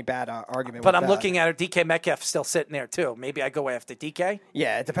any bad argument But with I'm that. looking at it. DK Metcalf still sitting there, too. Maybe I go after DK.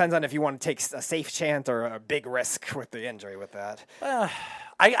 Yeah, it depends on if you want to take a safe chance or a big risk with the injury with that.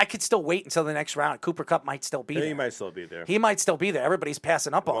 I could still wait until the next round. Cooper Kupp might still be there. He might still be there. He might still be there. Everybody's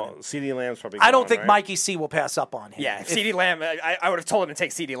passing up on him. CeeDee Lamb's probably I don't gone, think right? Mikey C will pass up on him. Yeah, if CeeDee Lamb, I would have told him to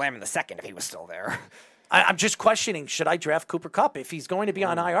take CeeDee Lamb in the second if he was still there. I'm just questioning, should I draft Cooper Kupp? If he's going to be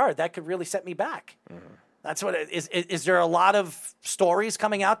on IR, that could really set me back. That's what it is. Is there a lot of stories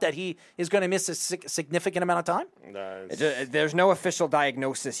coming out that he is going to miss a significant amount of time? There's no official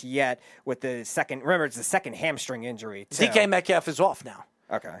diagnosis yet with the second. Remember, it's the second hamstring injury. Too. DK Metcalf is off now.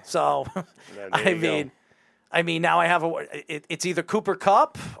 Okay. So, I mean, now I have it's either Cooper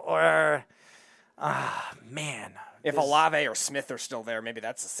Kupp or, man. If Olave or Smith are still there, maybe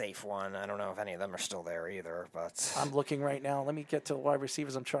that's a safe one. I don't know if any of them are still there either. But I'm looking right now. Let me get to the wide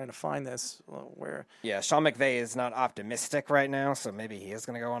receivers. I'm trying to find this. Where? Yeah, Sean McVay is not optimistic right now, so maybe he is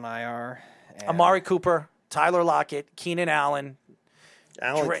going to go on IR. Amari Cooper, Tyler Lockett, Keenan Allen.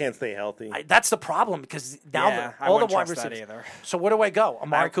 Allen can't stay healthy. That's the problem because now I all the wouldn't wide trust that receivers. either. So where do I go?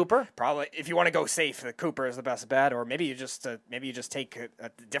 Amari Cooper? Probably, if you want to go safe, Cooper is the best bet, or maybe you just take a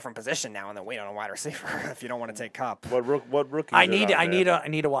different position now and then wait on a wide receiver if you don't want to take Kupp. What rookies? I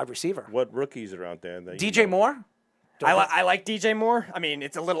need a wide receiver. What rookies are out there? DJ Moore. I like DJ Moore. I mean,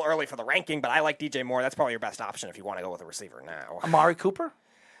 it's a little early for the ranking, but I like DJ Moore. That's probably your best option if you want to go with a receiver now. Amari Cooper.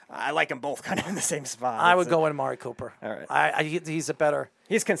 I like them both kind of in the same spot. I would go with Amari Cooper. All right. He's a better.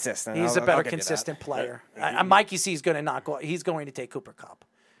 He's consistent. He's a better consistent player. Mikey C is going to not go. He's going to take Cooper Kupp.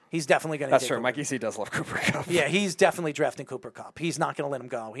 He's definitely going to. That's take true. Cooper. Mikey C does love Cooper Kupp. Yeah, he's definitely drafting Cooper Kupp. He's not going to let him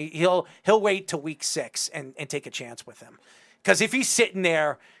go. He'll wait till week 6 and take a chance with him. Because if he's sitting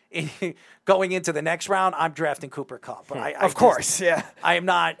there going into the next round, I'm drafting Cooper Kupp. But of course, yeah. I am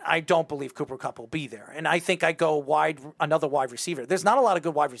not. I don't believe Cooper Kupp will be there, and I think I go another wide receiver. There's not a lot of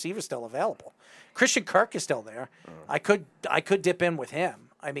good wide receivers still available. Christian Kirk is still there. I could dip in with him.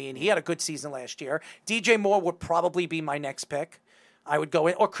 I mean, he had a good season last year. DJ Moore would probably be my next pick. I would go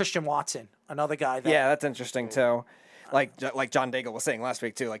in, or Christian Watson, another guy. Yeah, that's interesting too. Like John Daigle was saying last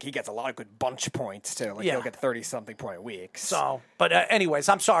week too. Like he gets a lot of good bunch points too. Like he'll get 30-something point weeks. So, but anyways,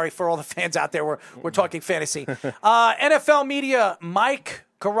 I'm sorry for all the fans out there. We're talking fantasy. NFL media, Mike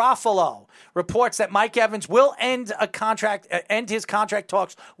Garofalo reports that Mike Evans will end his contract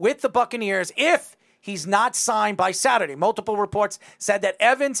talks with the Buccaneers if he's not signed by Saturday. Multiple reports said that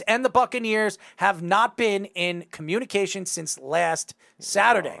Evans and the Buccaneers have not been in communication since last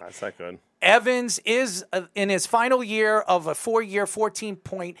Saturday. Oh, that's not good. Evans is in his final year of a 4-year,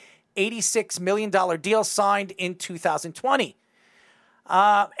 $14.86 million deal signed in 2020.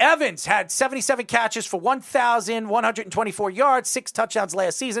 Evans had 77 catches for 1,124 yards, 6 touchdowns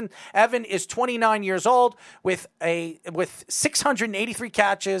last season. Evan is 29 years old with 683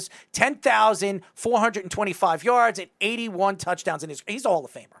 catches, 10,425 yards, and 81 touchdowns. He's a Hall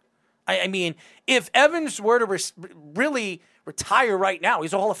of Famer. I mean, if Evans were to really retire right now,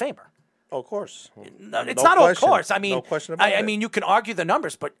 he's a Hall of Famer. Oh, of course. No, it's not of course. I mean, no question about it. I mean, you can argue the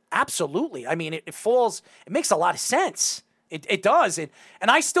numbers, but absolutely. I mean, it falls. It makes a lot of sense. It does. And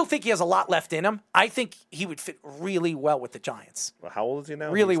I still think he has a lot left in him. I think he would fit really well with the Giants. Well, how old is he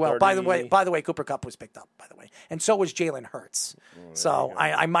now? Really He's well. 30... By the way, Cooper Kupp was picked up, by the way. And so was Jalen Hurts. So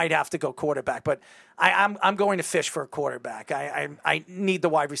I might have to go quarterback. But I'm going to fish for a quarterback. I need the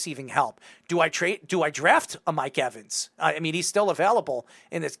wide receiving help. Do I draft a Mike Evans? I mean, he's still available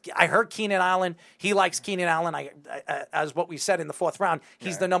in this. I heard Keenan Allen. He likes Keenan Allen. As what we said in the 4th round,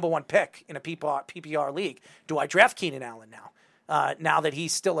 he's the number 1 pick in a PPR league. Do I draft Keenan Allen now? Now that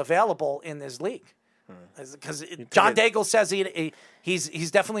he's still available in this league? Because John Daigle says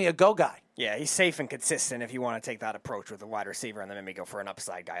he's definitely a go guy. Yeah, he's safe and consistent if you want to take that approach with a wide receiver and then maybe go for an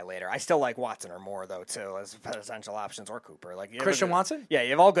upside guy later. I still like Watson or Moore, though, too, as potential options, or Cooper. Like Christian Watson? Yeah,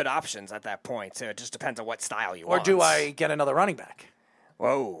 you have all good options at that point, too. It just depends on what style you want. Or do I get another running back?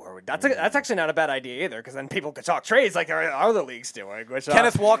 Whoa, that's actually not a bad idea either, because then people could talk trades like our other league's doing. Which,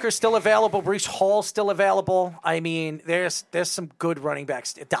 Kenneth Walker's still available. Breece Hall's still available. I mean, there's some good running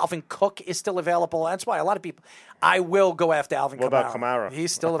backs. Dalvin Cook is still available. That's why a lot of people. I will go after Alvin Kamara. What about Kamara?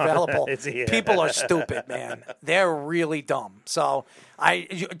 He's still available. People are stupid, man. They're really dumb. So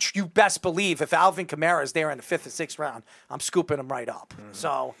you best believe if Alvin Kamara is there in the 5th or 6th round, I'm scooping him right up.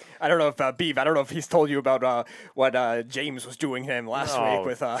 So I don't know if Beav. I don't know if he's told you about what James was doing to him last week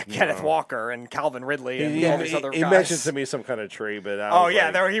with Kenneth Walker and Calvin Ridley and all these other guys. He mentioned to me some kind of trade,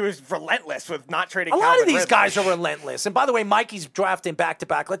 but he was relentless with not trading. A lot Calvin of these Ridley. guys are relentless. And by the way, Mikey's drafting back to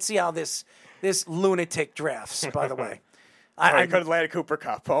back. Let's see how this lunatic drafts. By the way, I could have landed Cooper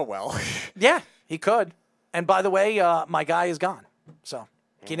Kupp. Oh well. Yeah, he could. And by the way, my guy is gone. So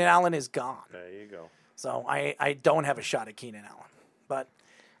Keenan Allen is gone. There you go. So I don't have a shot at Keenan Allen.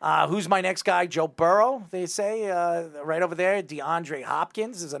 But who's my next guy? Joe Burrow, they say, right over there. DeAndre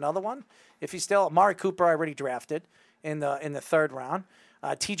Hopkins is another one. If he's still Amari Cooper, I already drafted in the 3rd round.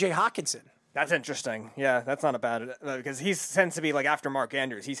 TJ Hawkinson. That's interesting. Yeah, that's not a bad because he tends to be like after Mark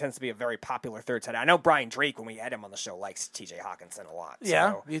Andrews. He tends to be a very popular third tight end. I know Brian Drake when we had him on the show likes T.J. Hawkinson a lot.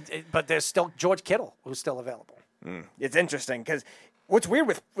 Yeah, but there's still George Kittle who's still available. It's interesting because what's weird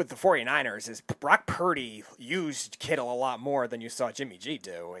with the 49ers is Brock Purdy used Kittle a lot more than you saw Jimmy G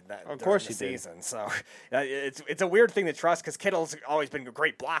do of course he season. did. So it's a weird thing to trust because Kittle's always been a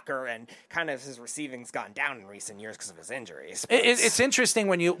great blocker and kind of his receiving's gone down in recent years because of his injuries. It's interesting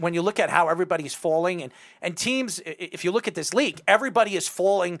when you look at how everybody's falling and teams. If you look at this league, everybody is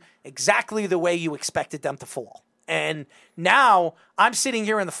falling exactly the way you expected them to fall. And now I'm sitting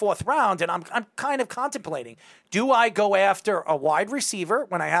here in the 4th round, and I'm kind of contemplating: do I go after a wide receiver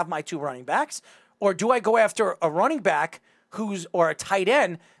when I have my 2 running backs, or do I go after a running back or a tight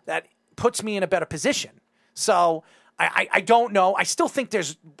end that puts me in a better position? So I don't know. I still think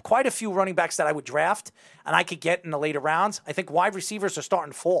there's quite a few running backs that I would draft and I could get in the later rounds. I think wide receivers are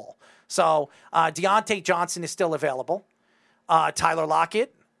starting to fall. So Deontay Johnson is still available. Tyler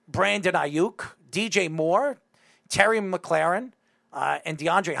Lockett, Brandon Ayuk, DJ Moore, Terry McLaurin, and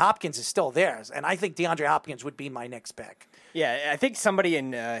DeAndre Hopkins is still theirs. And I think DeAndre Hopkins would be my next pick. Yeah, I think somebody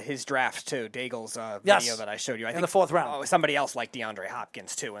in his draft, too, Daigle's video that I showed you. I think in the 4th round. Somebody else liked DeAndre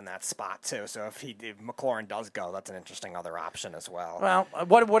Hopkins, too, in that spot, too. So if McLaurin does go, that's an interesting other option as well.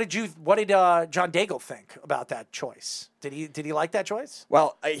 Well, what did John Daigle think about that choice? Did he like that choice?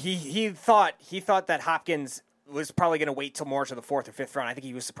 Well, he thought that Hopkins was probably going to wait till more to the 4th or 5th round. I think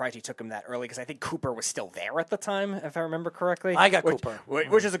he was surprised he took him that early because I think Cooper was still there at the time, if I remember correctly. I got Cooper,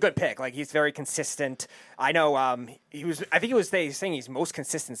 which is a good pick. Like he's very consistent. I know he was. I think he was saying he's most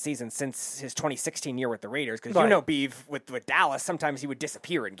consistent season since his 2016 year with the Raiders because Beav with Dallas sometimes he would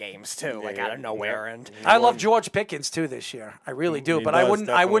disappear in games too, out of nowhere. Yeah. And I love George Pickens too this year. I really do, but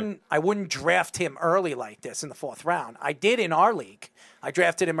I wouldn't draft him early like this in the 4th round. I did in our league. I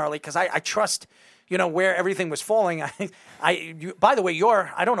drafted him early because I trust. Where everything was falling. By the way,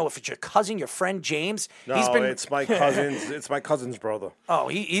 I don't know if it's your cousin, your friend James. No, it's my cousin's. It's my cousin's brother. Oh,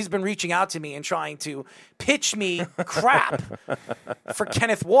 he's been reaching out to me and trying to pitch me crap for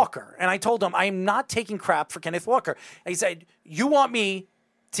Kenneth Walker. And I told him I'm not taking crap for Kenneth Walker. And he said, You want me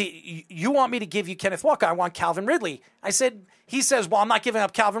to give you Kenneth Walker? I want Calvin Ridley. He says, well, I'm not giving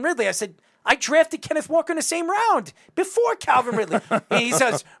up Calvin Ridley. I said, I drafted Kenneth Walker in the same round before Calvin Ridley. And he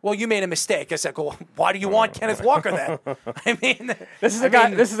says, well, you made a mistake. I said, well, why do you want Kenneth Walker then? I mean, this is a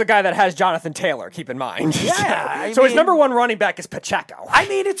guy that has Jonathan Taylor, keep in mind. Yeah. So his number 1 running back is Pacheco. I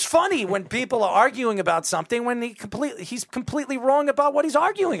mean, it's funny when people are arguing about something when he's completely wrong about what he's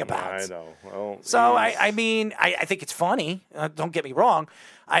arguing about. I know. Well, so, I think it's funny. Don't get me wrong.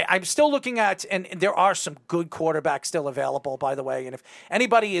 I'm still looking at, and there are some good quarterbacks still available, by the way. And if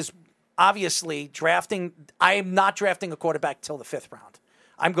anybody is obviously drafting, I am not drafting a quarterback till the 5th round.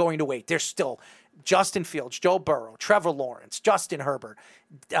 I'm going to wait. There's still Justin Fields, Joe Burrow, Trevor Lawrence, Justin Herbert,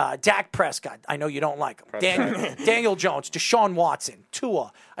 Dak Prescott. I know you don't like him. Daniel Jones, Deshaun Watson,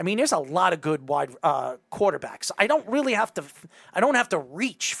 Tua. I mean, there's a lot of good wide quarterbacks. I don't have to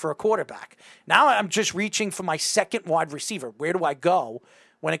reach for a quarterback. Now I'm just reaching for my 2nd wide receiver. Where do I go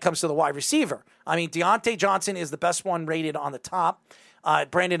when it comes to the wide receiver? I mean, Deontay Johnson is the best one rated on the top.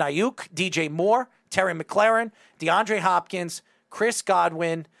 Brandon Ayuk, DJ Moore, Terry McLaurin, DeAndre Hopkins, Chris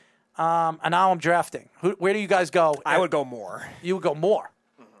Godwin, and now I'm drafting. Where do you guys go? I would go Moore. You would go Moore.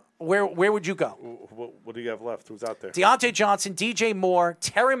 Where would you go? What do you have left? Who's out there? Deontay Johnson, DJ Moore,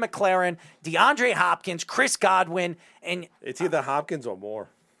 Terry McLaurin, DeAndre Hopkins, Chris Godwin, and It's either Hopkins or Moore.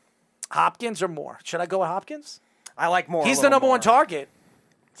 Hopkins or Moore. Should I go with Hopkins? I like Moore. He's the number one target.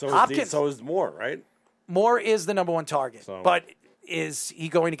 So is Moore, right? Moore is the number one target. But is he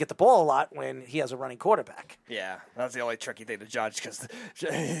going to get the ball a lot when he has a running quarterback? Yeah, that's the only tricky thing to judge because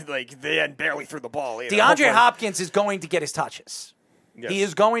they had barely threw the ball either. DeAndre Hopkins is going to get his touches. Yes. He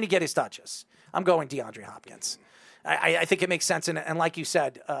is going to get his touches. I'm going DeAndre Hopkins. I think it makes sense. And like you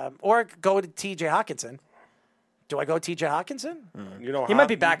said, or go to T.J. Hawkinson. Do I go T.J. Hawkinson? You know, he might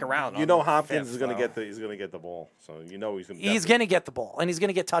be back around. You know, Hopkins is going to get the ball, so you know he's going to get the ball and he's going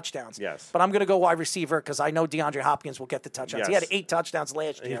to get touchdowns. Yes, but I'm going to go wide receiver because I know DeAndre Hopkins will get the touchdowns. Yes. He had 8 touchdowns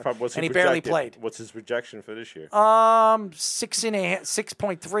last year, and he barely played. What's his projection for this year?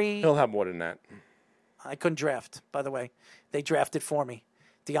 6.3. He'll have more than that. I couldn't draft, by the way. They drafted for me,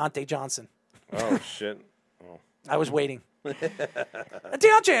 Deontay Johnson. Oh shit! I was waiting.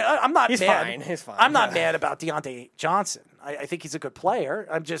 DeAndre, I'm not mad. He's fine. I'm not mad about Deontay Johnson. I think he's a good player.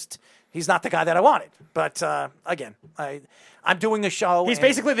 He's not the guy that I wanted. But again, I'm doing a show. He's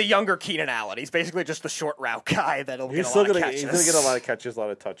basically the younger Keenan Allen. He's basically just the short route guy that'll get a lot of catches. He's going to get a lot of catches, a lot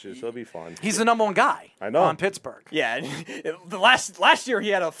of touches. He'll be fun. He's the number one guy. I know. On Pittsburgh. Yeah, the last year he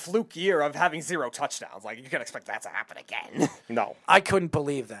had a fluke year of having 0 touchdowns. Like you can expect that to happen again. No, I couldn't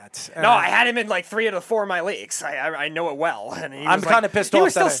believe that. No, I had him in like 3 out of 4 of my leagues. I know it well. And I'm kind of pissed off. He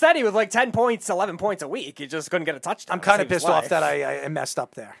was still steady with like 10 points, 11 points a week. He just couldn't get a touchdown. I'm kind of pissed off that I messed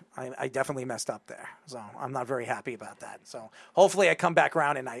up there. I definitely messed up there. So I'm not very happy about that. So hopefully I come back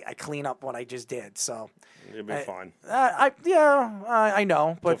around and I clean up what I just did. So you'll be fine. I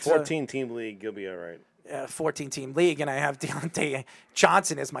know. But it's a 14-team league. You'll be all right. 14-team league, and I have Deontay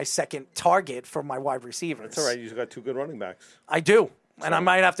Johnson as my second target for my wide receivers. That's all right. You've got 2 good running backs. I do. And I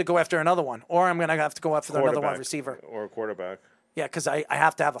might have to go after another one. Or I'm going to have to go after another wide receiver. Or a quarterback. Yeah, because I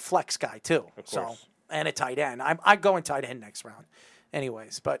have to have a flex guy, too. Of course. And a tight end. I'm going tight end next round.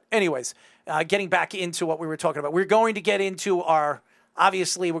 Anyways, getting back into what we were talking about. We're going to get into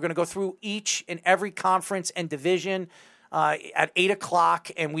obviously, we're going to go through each and every conference and division at 8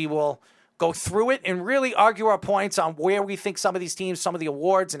 o'clock, and we will go through it and really argue our points on where we think some of these teams, some of the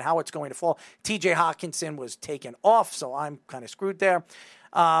awards, and how it's going to fall. T.J. Hawkinson was taken off, so I'm kind of screwed there.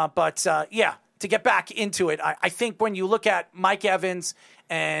 To get back into it, I think when you look at Mike Evans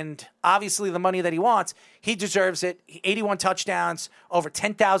and obviously the money that he wants, he deserves it. 81 touchdowns, over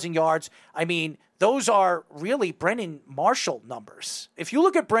 10,000 yards. I mean, those are really Brandon Marshall numbers. If you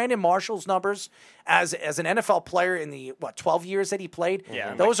look at Brandon Marshall's numbers as an NFL player in the 12 years that he played,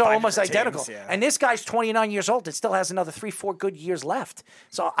 those are almost identical. Teams, and this guy's 29 years old and still has another 3-4 good years left.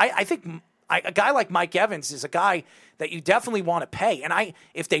 So I think a guy like Mike Evans is a guy that you definitely want to pay. And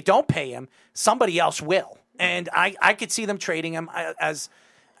if they don't pay him, somebody else will. And I could see them trading him as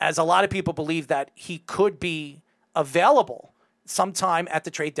a lot of people believe that he could be available sometime at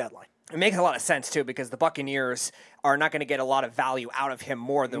the trade deadline. It makes a lot of sense, too, because the Buccaneers are not going to get a lot of value out of him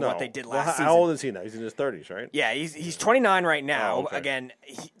more than what they did last season. How old is he now? He's in his 30s, right? Yeah, he's 29 right now. Oh, okay. Again,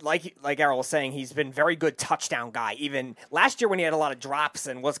 like Errol was saying, he's been very good touchdown guy. Even last year when he had a lot of drops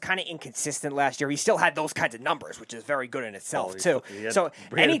and was kind of inconsistent last year, he still had those kinds of numbers, which is very good in itself, too. So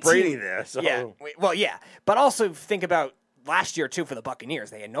any Brady there. So. Yeah, but also think about last year, too, for the Buccaneers.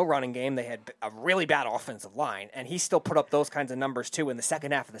 They had no running game. They had a really bad offensive line, and he still put up those kinds of numbers, too, in the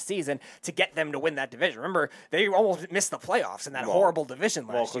second half of the season to get them to win that division. Remember, they almost missed the playoffs in that horrible division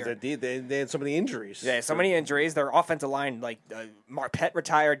last year. Well, because they had so many injuries. Yeah, so many injuries. Their offensive line, Marpet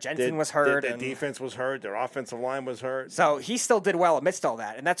retired, Jensen was hurt. Their defense was hurt. Their offensive line was hurt. So he still did well amidst all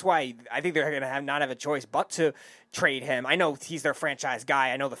that, and that's why I think they're going to not have a choice but to trade him. I know he's their franchise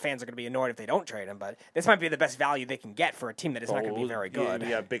guy. I know the fans are going to be annoyed if they don't trade him, but this might be the best value they can get for a team that is not going to be very good.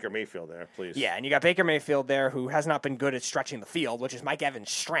 You have Baker Mayfield there, please. Yeah, and you got Baker Mayfield there, who has not been good at stretching the field, which is Mike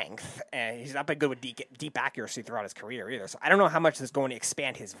Evans' strength, and he's not been good with deep accuracy throughout his career either. So I don't know how much this is going to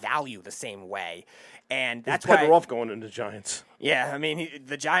expand his value the same way, and that's why better off going into the Giants. Yeah, I mean,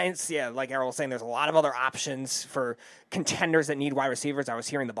 the Giants, like Errol was saying, there's a lot of other options for contenders that need wide receivers. I was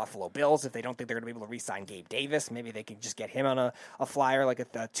hearing the Buffalo Bills, if they don't think they're going to be able to re-sign Gabe Davis, maybe they can just get him on a flyer, like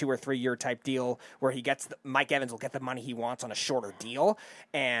a 2 or 3 year type deal where Mike Evans will get the money he wants on a shorter deal,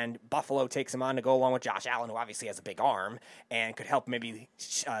 and Buffalo takes him on to go along with Josh Allen, who obviously has a big arm and could help maybe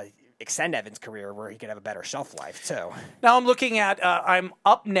extend Evans' career where he could have a better shelf life, too. Now I'm looking at, I'm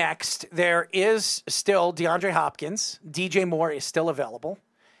up next. There is still DeAndre Hopkins. DJ Moore is still available.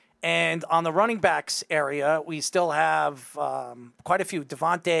 And on the running backs area, we still have quite a few.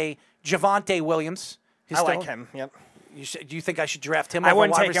 Javonte Williams. I like him, yep. Do you think I should draft him? I over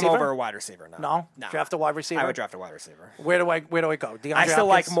wouldn't a wide take receiver? him over a wide receiver. No? Draft a wide receiver? I would draft a wide receiver. Where do I go? DeAndre I still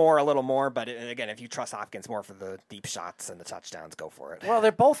like Hopkins? Moore a little more, but again, if you trust Hopkins more for the deep shots and the touchdowns, go for it. Well,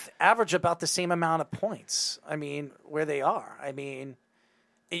 they're both average about the same amount of points. I mean, where they are. I mean,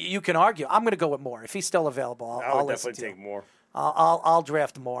 you can argue. I'm going to go with Moore if he's still available. I I'll would listen definitely to take him. more. I'll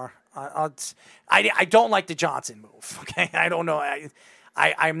draft Moore. I don't like the Johnson move. Okay, I don't know.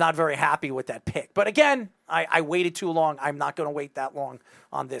 I'm not very happy with that pick. But again, I waited too long. I'm not going to wait that long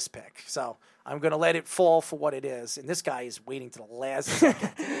on this pick. So I'm going to let it fall for what it is. And this guy is waiting to the last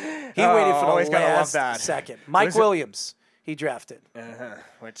second. He waited for always the gotta love last that. second. Mike Williams, he drafted.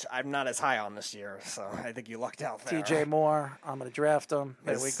 Which I'm not as high on this year, so I think you lucked out there. TJ Moore, I'm going to draft him.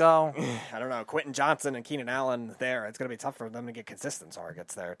 There we go. I don't know. Quentin Johnson and Keenan Allen there. It's going to be tough for them to get consistent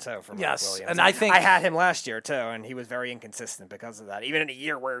targets there, too, from Mike Yes, Williams. and I think- I had him last year, too, and he was very inconsistent because of that, even in a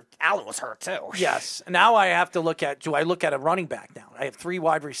year where Allen was hurt, too. Yes. Now I have to look at, do I look at a running back now? I have 3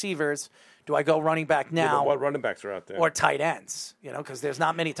 wide receivers. Do I go running back Yeah, now but what running backs are out there? or tight ends? Because there's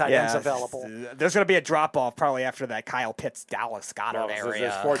not many tight ends available. There's going to be a drop-off probably after that Kyle Pitts, Dallas Goddard Well, area.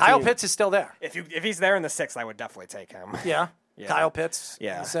 there's 14. Kyle Pitts is still there. If he's there in the 6th, I would definitely take him. Yeah. Yeah. Kyle Pitts,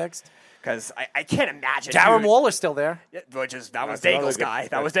 Yeah. the 6th. Because I can't imagine. Darren dude, Waller's still there. that was That's another Daigle's good guy. pick.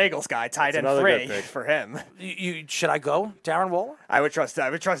 That was Daigle's guy. Tight end another good 3 pick. for him. Should I go Darren Waller? I would trust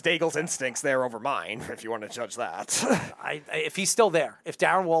Daigle's instincts there over mine, if you want to judge that. If he's still there. If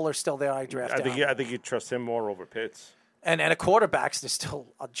Darren Waller's still there, I draft him. I think you trust him more over Pitts. And a quarterbacks, there's still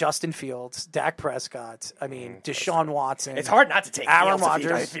Justin Fields, Dak Prescott. I mean, Deshaun Watson. It's hard not to take Aaron Fields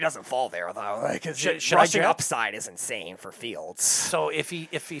Rodgers. if he doesn't fall there, though. Because Should I rushing draft? upside is insane for Fields. So if he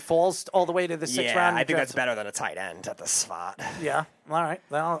falls all the way to the 6th Yeah, round, I you think that's draft better than a tight end at the spot. him? Yeah. All right.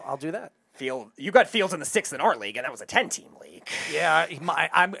 Well, I'll do that. You got Fields in the 6th in our league, and that was a 10-team league. Yeah,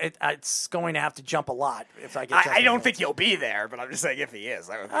 it's going to have to jump a lot if I get. I Justin don't Fields. think he'll be there, but I'm just saying if he is,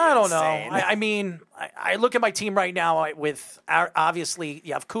 that would be I don't insane. know. I mean, I look at my team right now with obviously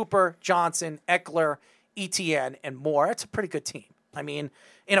you have Cooper, Johnson, Eckler, ETN, and Moore. That's a pretty good team. I mean,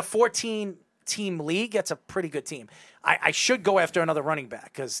 in a 14-team league, that's a pretty good team. I should go after another running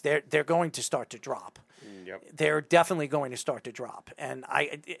back because they're going to start to drop. Yep. They're definitely going to start to drop. And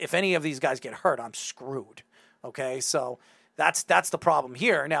if any of these guys get hurt, I'm screwed. Okay, so that's the problem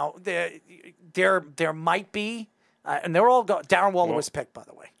here. Now there might be, and they're all Darren Waller was picked, by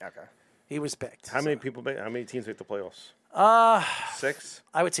the way. Okay. He was picked. How many teams make the playoffs? 6?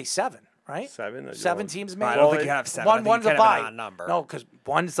 I would say 7. Right? 7? 7 teams made. I don't think you have 7. I think One's you a can have an bye. odd number. No, because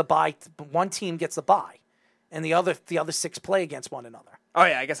one's the bye. One team gets the bye, and the other 6 play against one another. Oh,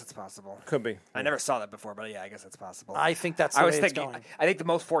 yeah, I guess it's possible. Could be. I never saw that before, but yeah, I guess it's possible. I think that's the I way was it's thinking. going. I think the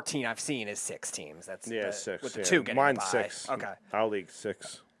most 14 I've seen is 6 teams. That's 6. with the yeah. 2 getting Mine's by. 6. Okay. Our league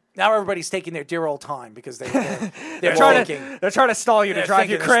 6. Now everybody's taking their dear old time because they're They're thinking. trying to stall you to They're drive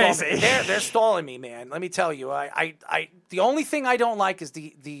you thinking they're crazy. stalling me. They're stalling me, man. Let me tell you. The only thing I don't like is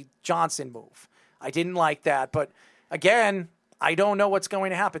the Johnson move. I didn't like that, but again, I don't know what's going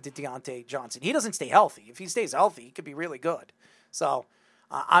to happen to Deontay Johnson. He doesn't stay healthy. If he stays healthy, he could be really good. So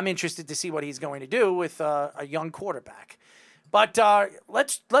I'm interested to see what he's going to do with a young quarterback. But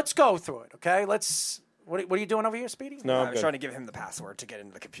let's go through it, okay? What are you doing over here, Speedy? No, I I'm was good. trying to give him the password to get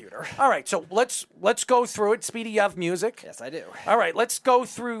into the computer. All right, so let's go through it. Speedy, you have music. Yes, I do. All right, let's go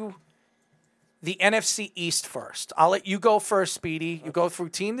through the NFC East first. I'll let you go first, Speedy. You go through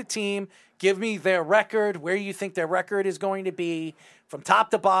team to team. Give me their record, where you think their record is going to be, from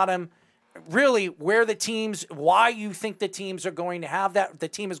top to bottom. Really, where the teams, why you think the teams are going to have that, the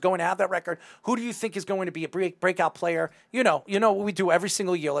team is going to have that record. Who do you think is going to be a breakout player? You know what we do every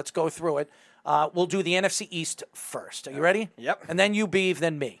single year. Let's go through it. We'll do the NFC East first. Are you ready? Yep. And then you, Beeve,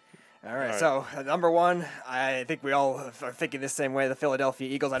 then me. All right, so number 1, I think we all are thinking the same way, the Philadelphia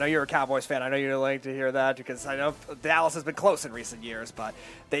Eagles. I know you're a Cowboys fan. I know you'd like to hear that because I know Dallas has been close in recent years, but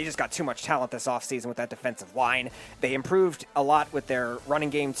they just got too much talent this offseason with that defensive line. They improved a lot with their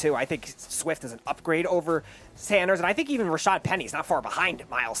running game, too. I think Swift is an upgrade over Sanders, and I think even Rashad Penny's not far behind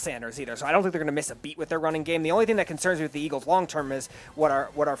Miles Sanders either, so I don't think they're going to miss a beat with their running game. The only thing that concerns me with the Eagles long-term is what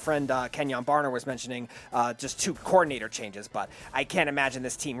our friend Kenyon Barner was mentioning, just 2 coordinator changes, but I can't imagine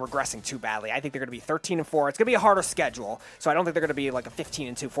this team regressing too badly. I think they're going to be 13-4. It's going to be a harder schedule, so I don't think they're going to be like a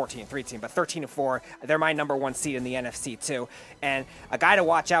 15-2, 14-3 team, but 13-4. They're my number 1 seed in the NFC, too. And a guy to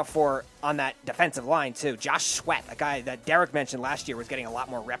watch out for on that defensive line, too, Josh Sweat, a guy that Derek mentioned last year was getting a lot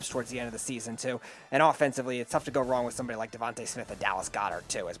more reps towards the end of the season, too. And offensively, it's tough to go wrong with somebody like Devontae Smith and Dallas Goedert,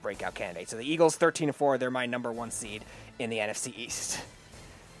 too, as breakout candidates. So the Eagles, 13-4, they're my number 1 seed in the NFC East.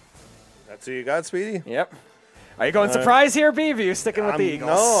 That's who you got, Speedy? Yep. Are you going surprise here, Beav? Are you sticking with the Eagles?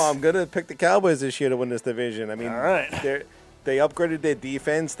 No, I'm going to pick the Cowboys this year to win this division. I mean, All right. they upgraded their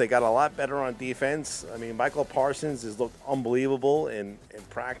defense. They got a lot better on defense. I mean, Michael Parsons has looked unbelievable in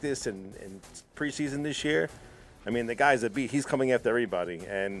practice and in preseason this year. I mean, the guy's a beat. He's coming after everybody.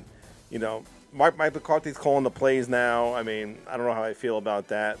 And, you know, Mike McCarthy's calling the plays now. I mean, I don't know how I feel about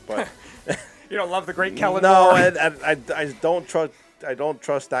that, but You don't love the great Kellen no, Moore? I don't trust. I don't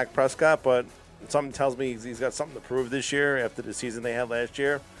trust Dak Prescott, but something tells me he's got something to prove this year after the season they had last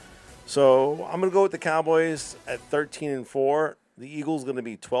year. So I'm going to go with the Cowboys at 13-4. The Eagles going to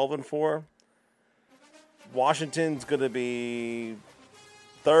be 12-4. Washington's going to be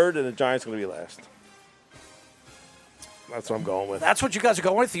third, and the Giants going to be last. That's what I'm going with. That's what you guys are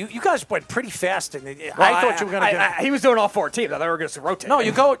going with. You guys went pretty fast, and I thought you were going to. He was doing all 4 teams. I thought we were going to rotate. No,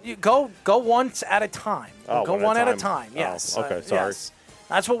 you go once at a time. Oh, go one at a time. Yes. Oh, okay, sorry. Yes.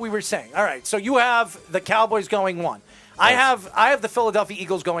 That's what we were saying. All right. So you have the Cowboys going 1. I have the Philadelphia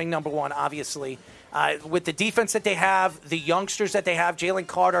Eagles going number 1, obviously. With the defense that they have, the youngsters that they have, Jalen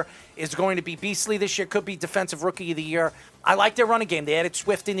Carter is going to be beastly this year, could be Defensive Rookie of the Year. I like their running game. They added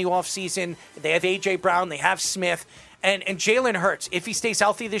Swift in the offseason. They have A.J. Brown. They have Smith. And Jalen Hurts, if he stays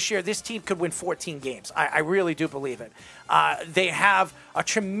healthy this year, this team could win 14 games. I really do believe it. They have a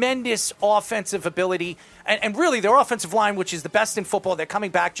tremendous offensive ability. And really, their offensive line, which is the best in football, they're coming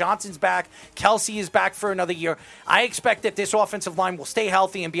back. Johnson's back. Kelsey is back for another year. I expect that this offensive line will stay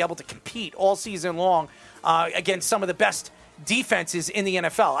healthy and be able to compete all season long against some of the best defenses in the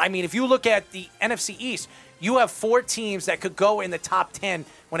NFL. I mean, if you look at the NFC East, you have 4 teams that could go in the top 10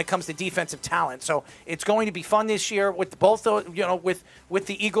 when it comes to defensive talent. So it's going to be fun this year with both, with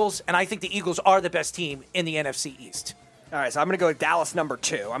the Eagles, and I think the Eagles are the best team in the NFC East. All right, so I'm going to go with Dallas number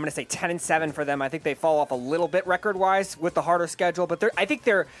 2. I'm going to say 10-7 for them. I think they fall off a little bit record-wise with the harder schedule, but I think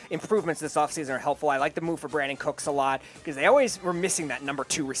their improvements this offseason are helpful. I like the move for Brandon Cooks a lot because they always were missing that number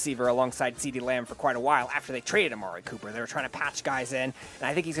 2 receiver alongside CeeDee Lamb for quite a while after they traded Amari Cooper. They were trying to patch guys in, and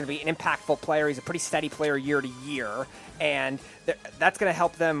I think he's going to be an impactful player. He's a pretty steady player year to year, and that's going to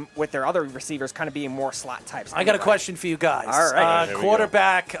help them with their other receivers kind of being more slot types. I got a question for you guys. All right.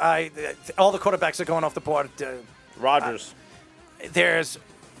 Quarterback, all the quarterbacks are going off the board. Rodgers. There's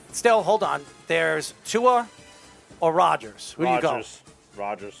still, hold on. There's Tua or Rodgers. Who do you go?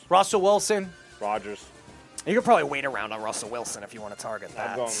 Rodgers. Russell Wilson. Rodgers. You could probably wait around on Russell Wilson if you want to target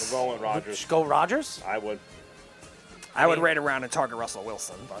that. I'm going with Rodgers. Go Rodgers? I would. I would wait around and target Russell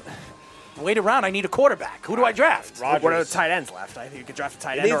Wilson, but wait around. I need a quarterback. Who do I draft? Rodgers. What are the tight ends left? I think you could draft a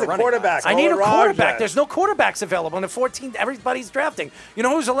tight end. He needs or a quarterback. I need a quarterback. Rodgers. There's no quarterbacks available in the 14th. Everybody's drafting. You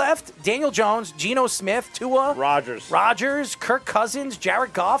know who's left? Daniel Jones, Geno Smith, Tua, Rodgers, Kirk Cousins,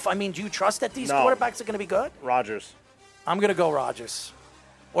 Jared Goff. I mean, do you trust that these quarterbacks are going to be good? Rodgers. I'm going to go Rodgers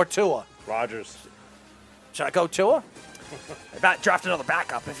or Tua. Rodgers. Should I go Tua? Draft another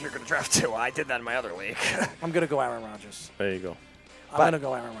backup if you're going to draft Tua. I did that in my other league. I'm going to go Aaron Rodgers. There you go. I'm going to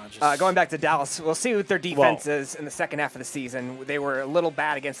go Aaron Rodgers. Going back to Dallas, we'll see what their defense is in the second half of the season. They were a little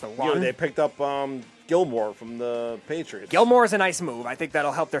bad against the run. They picked up Gilmore from the Patriots. Gilmore is a nice move. I think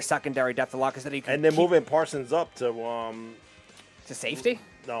that'll help their secondary depth a lot because and they're moving Parsons up to safety.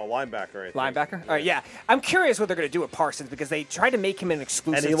 No, linebacker. I think. Linebacker. All right, yeah. I'm curious what they're going to do with Parsons because they tried to make him an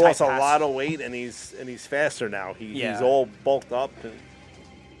exclusive. And he lost a lot of weight, and he's faster now. He's all bulked up.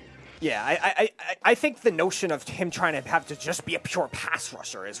 Yeah, I think the notion of him trying to have to just be a pure pass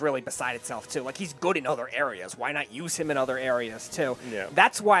rusher is really beside itself, too. Like, he's good in other areas. Why not use him in other areas, too? Yeah.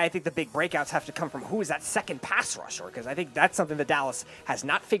 That's why I think the big breakouts have to come from who is that second pass rusher, because I think that's something that Dallas has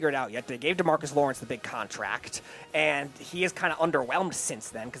not figured out yet. They gave DeMarcus Lawrence the big contract, and he is kind of underwhelmed since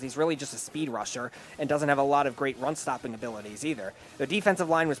then because he's really just a speed rusher and doesn't have a lot of great run-stopping abilities either. The defensive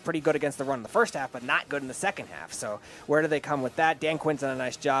line was pretty good against the run in the first half, but not good in the second half. So where do they come with that? Dan Quinn's done a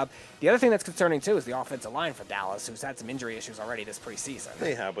nice job. The other thing that's concerning, too, is the offensive line for Dallas, who's had some injury issues already this preseason.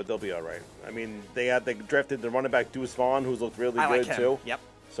 They have, but they'll be all right. I mean, they drafted the running back Deuce Vaughn, who's looked really like good, him. too. Yep.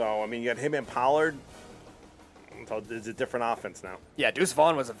 So, I mean, you got him and Pollard. So it's a different offense now. Yeah, Deuce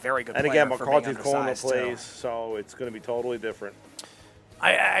Vaughn was a very good player. And again, McCarthy's calling the plays, too. so it's going to be totally different.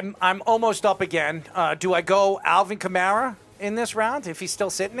 I'm almost up again. Do I go Alvin Kamara in this round if he's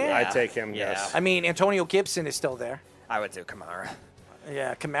still sitting there? I'd take him, yes. I mean, Antonio Gibson is still there. I would do Kamara.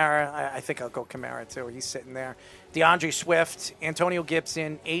 Yeah, Kamara. I think I'll go Kamara, too. He's sitting there. DeAndre Swift, Antonio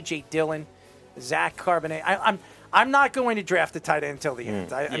Gibson, A.J. Dillon, Zach Carbonet. I'm not going to draft the tight end until the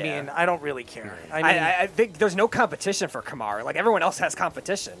end. I mean, I don't really care. I think there's no competition for Kamara. Like, everyone else has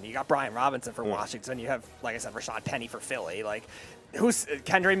competition. You got Brian Robinson for Washington. You have, like I said, Rashad Penny for Philly. Like,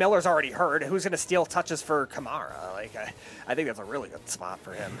 Kendry Miller's already hurt. Who's going to steal touches for Kamara? I think that's a really good spot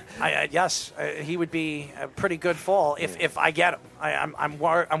for him. Yes, he would be a pretty good fall if I get him. I'm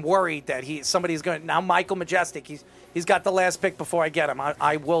worried that somebody's going now. Michael Majestic, he's got the last pick before I get him.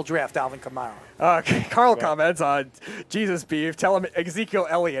 I will draft Alvin Kamara. Carl comments on Jesus beef. Tell him Ezekiel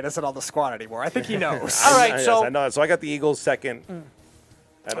Elliott isn't on the squad anymore. I think he knows. All right, I know. So I got the Eagles second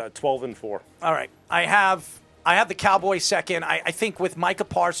at 12-4. All right, I have the Cowboys second. I think with Micah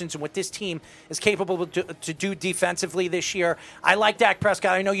Parsons and what this team is capable to do defensively this year, I like Dak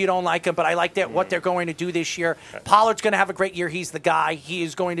Prescott. I know you don't like him, but I like what they're going to do this year. Pollard's going to have a great year. He's the guy. He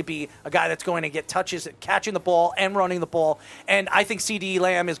is going to be a guy that's going to get touches at catching the ball and running the ball. And I think CeeDee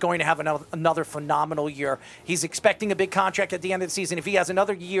Lamb is going to have another phenomenal year. He's expecting a big contract at the end of the season. If he has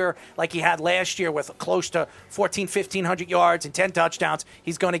another year like he had last year with close to 1,500 yards and 10 touchdowns,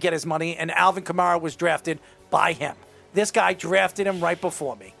 he's going to get his money. And Alvin Kamara was drafted by him. This guy drafted him right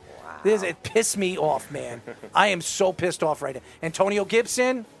before me. Wow. It pissed me off, man. I am so pissed off right now. Antonio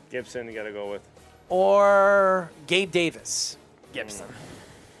Gibson? Gibson, you got to go with. Or Gabe Davis? Gibson.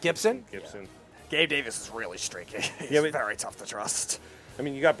 Gibson? Gibson. Yeah. Gabe Davis is really streaky. He's very tough to trust. I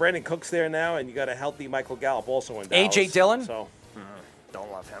mean, you got Brandon Cooks there now, and you got a healthy Michael Gallup also in Dallas. A.J. Dillon? So.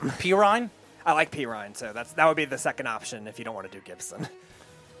 Don't love him. Pirine? I like Pirine, so that would be the second option if you don't want to do Gibson.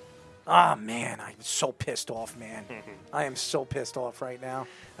 Oh, man, I'm so pissed off, man. I am so pissed off right now.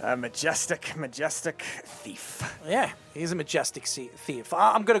 Majestic thief. Yeah, he's a majestic thief.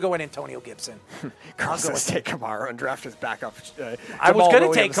 I'm going to go in Antonio Gibson. Carl says take Kamara and draft his backup. I was going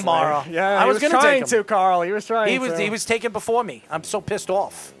to take Kamara. Yeah, I was going to take him. Carl. He was trying to. He was taken before me. I'm so pissed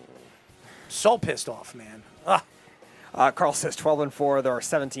off. So pissed off, man. Carl says 12-4. There are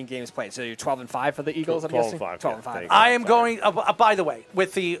 17 games played. So you're 12-5 for the Eagles, I'm guessing? 12-5. I am going, by the way,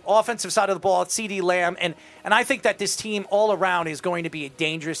 with the offensive side of the ball, CeeDee Lamb, and I think that this team all around is going to be a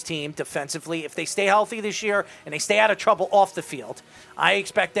dangerous team defensively. If they stay healthy this year and they stay out of trouble off the field, I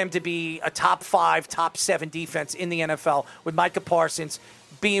expect them to be a top 5, top 7 defense in the NFL with Micah Parsons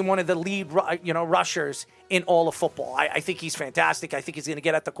being one of the lead rushers in all of football. I think he's fantastic. I think he's going to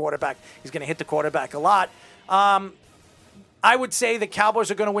get at the quarterback. He's going to hit the quarterback a lot. I would say the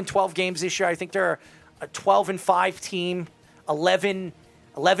Cowboys are going to win 12 games this year. I think they're a 12-5 team,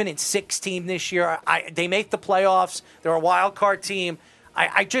 11-6 team this year. They make the playoffs. They're a wild card team.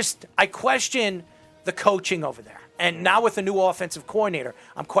 I question the coaching over there. And now with the new offensive coordinator,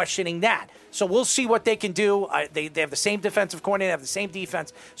 I'm questioning that. So we'll see what they can do. They have the same defensive coordinator, they have the same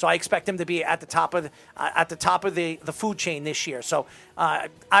defense. So I expect them to be at the top of the food chain this year. So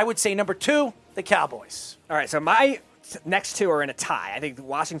I would say number 2, the Cowboys. All right. So my next two are in a tie. I think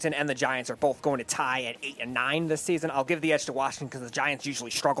Washington and the Giants are both going to tie at 8-9 this season. I'll give the edge to Washington because the Giants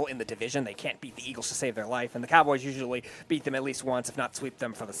usually struggle in the division. They can't beat the Eagles to save their life, and the Cowboys usually beat them at least once, if not sweep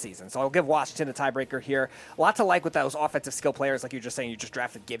them for the season. So I'll give Washington a tiebreaker here. A lot to like with those offensive skill players, like you're just saying. You just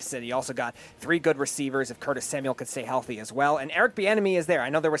drafted Gibson. You also got 3 good receivers if Curtis Samuel could stay healthy as well. And Eric Bieniemy is there. I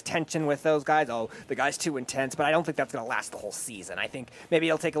know there was tension with those guys. Oh, the guy's too intense, but I don't think that's going to last the whole season. I think maybe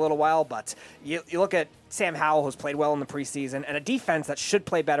it'll take a little while, but you look at Sam Howell, who's played well in the preseason, and a defense that should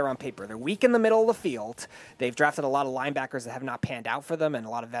play better on paper. They're weak in the middle of the field. They've drafted a lot of linebackers that have not panned out for them and a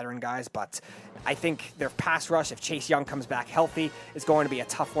lot of veteran guys, but I think their pass rush, if Chase Young comes back healthy, is going to be a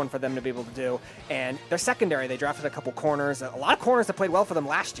tough one for them to be able to do. And their secondary, they drafted a couple corners, a lot of corners that played well for them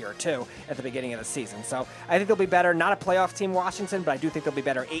last year, too, at the beginning of the season. So I think they'll be better. Not a playoff team, Washington, but I do think they'll be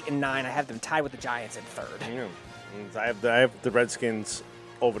better 8-9. I have them tied with the Giants in third. I have the Redskins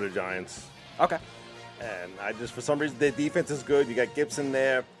over the Giants. Okay. And I just, for some reason, their defense is good. You got Gibson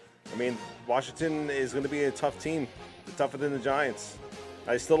there. I mean, Washington is going to be a tough team. They're tougher than the Giants.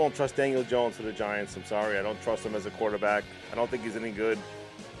 I still don't trust Daniel Jones for the Giants. I'm sorry. I don't trust him as a quarterback. I don't think he's any good.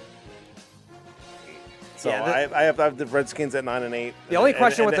 So yeah, I have the Redskins at 9-8. The only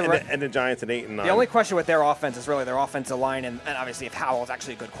question with the Giants at 8-9. The only question with their offense is really their offensive line, and obviously if Howell is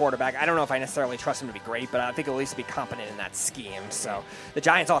actually a good quarterback, I don't know if I necessarily trust him to be great, but I think he'll at least be competent in that scheme. So the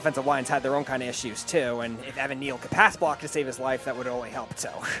Giants' offensive line's had their own kind of issues too, and if Evan Neal could pass block to save his life, that would only help too.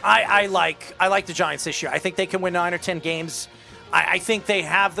 I like the Giants this year. I think they can win 9 or 10 games. I think they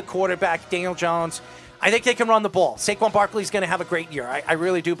have the quarterback, Daniel Jones. I think they can run the ball. Saquon Barkley's going to have a great year. I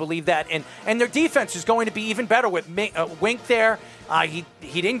really do believe that. And their defense is going to be even better with Wink there.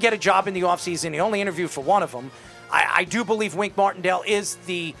 He didn't get a job in the offseason. He only interviewed for one of them. I do believe Wink Martindale is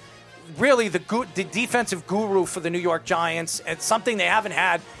really the defensive guru for the New York Giants. It's something they haven't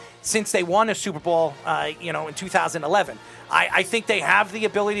had since they won a Super Bowl, in 2011. I think they have the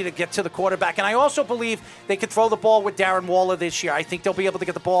ability to get to the quarterback, and I also believe they could throw the ball with Darren Waller this year. I think they'll be able to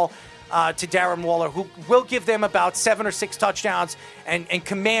get the ball to Darren Waller, who will give them about 7 or 6 touchdowns and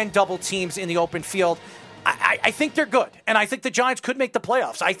command double teams in the open field. I think they're good, and I think the Giants could make the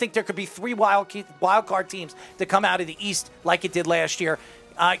playoffs. I think there could be 3 wild card teams that come out of the East like it did last year.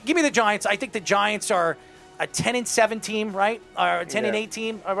 Give me the Giants. I think the Giants are a 10-7 team, right? Or a 10-8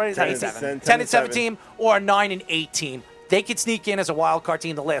 team? Or what is 10-7. 10-7 team or a 9-8 team. They could sneak in as a wild card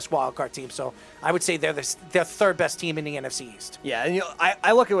team, the last wild card team. So I would say they're the third best team in the NFC East. Yeah, and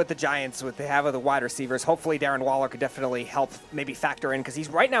I look at what the Giants, what they have of the wide receivers. Hopefully Darren Waller could definitely help maybe factor in because he's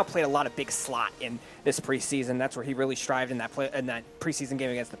right now played a lot of big slot in this preseason. That's where he really strived in that preseason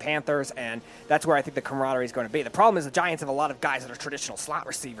game against the Panthers, and that's where I think the camaraderie is going to be. The problem is the Giants have a lot of guys that are traditional slot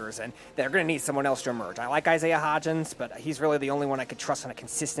receivers, and they're going to need someone else to emerge. I like Isaiah Hodgins, but he's really the only one I could trust on a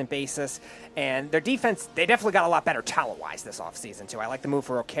consistent basis. And their defense, they definitely got a lot better talent-wise this offseason, too. I like the move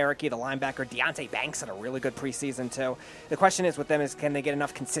for Okereke, the linebacker. Deontay Banks had a really good preseason, too. The question is with them is can they get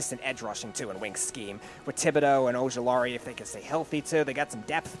enough consistent edge rushing, too, in Wink's scheme? With Thibodeau and Ojulari, if they can stay healthy, too, they got some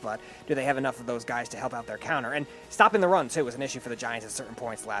depth, but do they have enough of those guys to help out their counter? And stopping the run, too, was an issue for the Giants at certain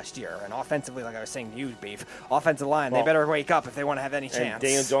points last year. And offensively, like I was saying to you, Beef, offensive line, they better wake up if they want to have any chance. And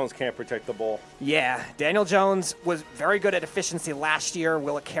Daniel Jones can't protect the ball. Yeah, Daniel Jones was very good at efficiency last year.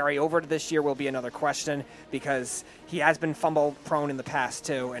 Will it carry over to this year will be another question because he has been fumble-prone in the past,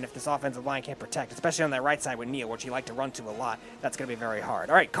 too, and if this offensive line can't protect, especially on that right side with Neal, which he liked to run to a lot, that's going to be very hard.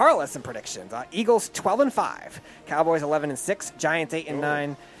 All right, Carl has some predictions. Eagles 12-5, Cowboys 11-6, Giants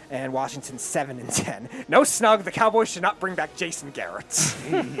 8-9, and Washington 7-10. No snug. The Cowboys should not bring back Jason Garrett.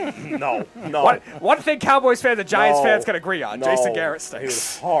 No. One thing Cowboys fans and Giants fans can agree on: Jason Garrett stinks. He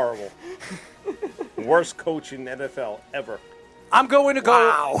was horrible. Worst coach in NFL ever. I'm going to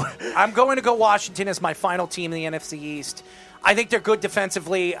go Washington as my final team in the NFC East. I think they're good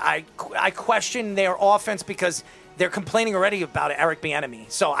defensively. I question their offense because they're complaining already about Eric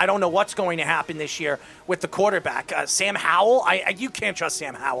Bieniemy. So I don't know what's going to happen this year with the quarterback. Sam Howell, you can't trust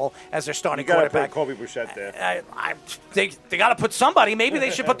Sam Howell as their starting quarterback. You got to put Kobe Bouchette there. They got to put somebody. Maybe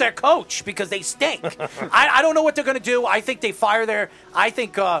they should put their coach because they stink. I don't know what they're going to do. I think they fire their – I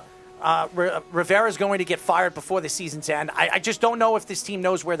think Rivera's going to get fired before the season's end. I just don't know if this team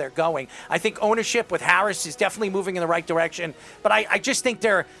knows where they're going. I think ownership with Harris is definitely moving in the right direction, but I just think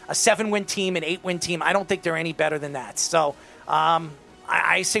they're a 7-win team, an 8-win team. I don't think they're any better than that. So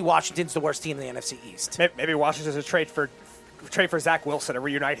I say Washington's the worst team in the NFC East. Maybe Washington's a trade for Zach Wilson and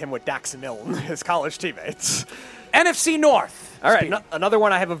reunite him with Dax and Milne, his college teammates. NFC North. All right, another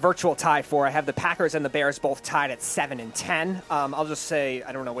one I have a virtual tie for. I have the Packers and the Bears both tied at 7-10. I'll just say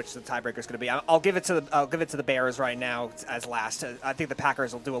I don't know which the tiebreaker is going to be. I'll give it to the Bears right now as last. I think the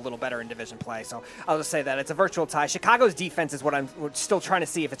Packers will do a little better in division play, so I'll just say that it's a virtual tie. Chicago's defense is what I'm still trying to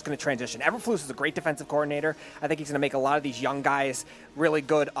see if it's going to transition. Eberflus is a great defensive coordinator. I think he's going to make a lot of these young guys really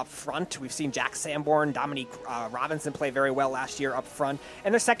good up front. We've seen Jack Sanborn, Dominique Robinson play very well last year up front,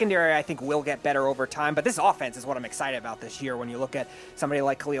 and their secondary I think will get better over time. But this offense is what I'm excited about this year. When you look at somebody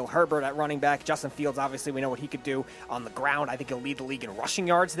like Khalil Herbert at running back, Justin Fields, obviously we know what he could do on the ground. I think he'll lead the league in rushing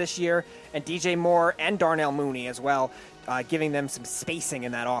yards this year, and DJ Moore and Darnell Mooney as well, giving them some spacing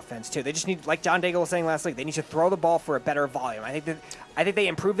in that offense too. They just need, like John Daigle was saying last week, they need to throw the ball for a better volume. I think they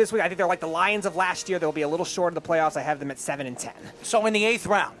improved this week. I think they're like the Lions of last year. They'll be a little short of the playoffs. I have them at 7-10. So in the 8th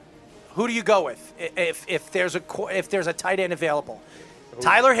round, who do you go with if there's a tight end available? Ooh.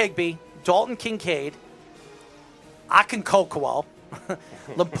 Tyler Higbee, Dalton Kincaid, Akinkokwal,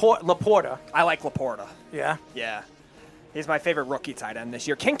 Laporta. I like Laporta. Yeah? Yeah. He's my favorite rookie tight end this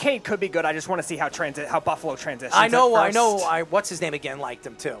year. Kincaid could be good. I just want to see how Buffalo transitions. I know. What's his name again? Liked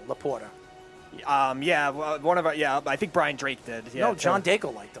him too. Laporta. I think Brian Drake did. Yeah, no, John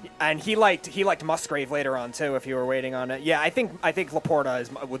Daigle liked him, and he liked Musgrave later on too. If you were waiting on it, yeah, I think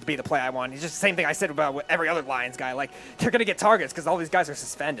Laporta would be the play I want. He's just the same thing I said about every other Lions guy. Like they're gonna get targets because all these guys are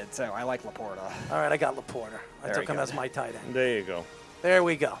suspended. So I like Laporta. All right, I got Laporta. I took him as my tight end. There you go. There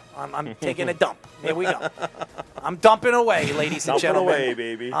we go. I'm taking a dump. Here we go. I'm dumping away, ladies and gentlemen. Dumping away,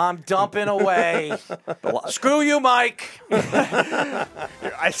 baby. I'm dumping away. Screw you, Mike.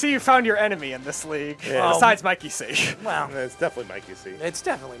 I see you found your enemy in this league. Yeah. Besides Mikey C. Well, it's definitely Mikey C. It's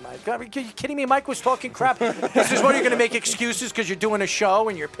definitely Mike. Are you kidding me? Mike was talking crap. This is what you're going to make excuses because you're doing a show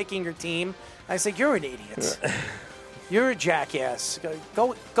and you're picking your team. I said, you're an idiot. You're a jackass.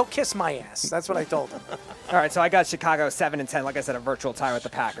 Go kiss my ass. That's what I told him. All right, so I got Chicago 7-10. Like I said, a virtual tie with the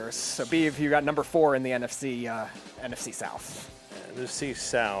Packers. So B, if you got number 4 in the NFC South. NFC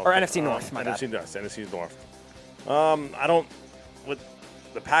South or NFC North. My bad. NFC North. NFC North. I don't.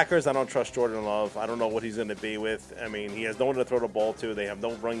 the Packers, I don't trust Jordan Love. I don't know what he's going to be with. I mean, he has no one to throw the ball to. They have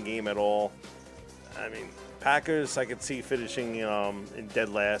no run game at all. I mean, Packers, I could see finishing in dead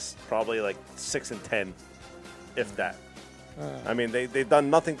last, probably like 6-10, if that. I mean, they've done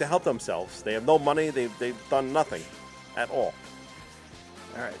nothing to help themselves. They have no money. They've done nothing at all.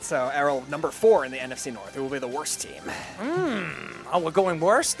 All right, so Errol, number 4 in the NFC North. Who will be the worst team? Oh, we're going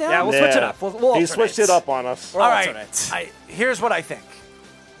worse now? Yeah, we'll switch it up. We'll He alternate. switched it up on us. We'll All right. alternate. Here's what I think.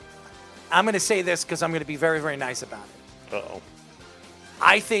 I'm going to say this because I'm going to be very, very nice about it. Uh-oh.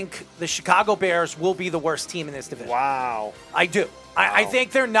 I think the Chicago Bears will be the worst team in this division. Wow. I do. I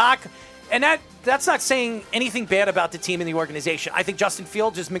think they're not. And that's not saying anything bad about the team and the organization. I think Justin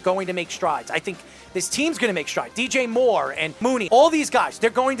Fields is going to make strides. I think this team's going to make strides. DJ Moore and Mooney, all these guys, they're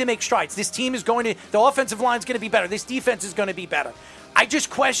going to make strides. This team is going to, the offensive line's going to be better. This defense is going to be better. I just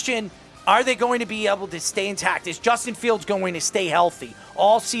question, are they going to be able to stay intact? Is Justin Fields going to stay healthy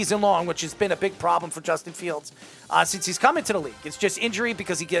all season long, which has been a big problem for Justin Fields since he's come into the league? It's just injury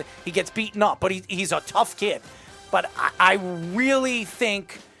because he gets beaten up, but he's a tough kid. But I really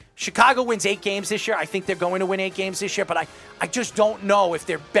think Chicago wins 8 games this year. I think they're going to win 8 games this year, but I just don't know if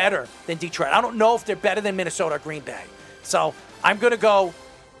they're better than Detroit. I don't know if they're better than Minnesota or Green Bay. So I'm going to go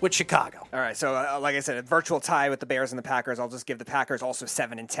with Chicago. All right, so like I said, a virtual tie with the Bears and the Packers. I'll just give the Packers also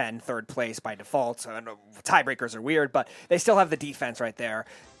 7-10, third place by default. So I know tiebreakers are weird, but they still have the defense right there.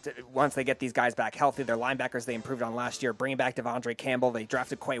 Once they get these guys back healthy, their linebackers they improved on last year, bringing back Devondre Campbell. They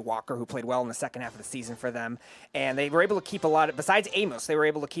drafted Quay Walker, who played well in the second half of the season for them. And they were able to keep a lot of, besides Amos, they were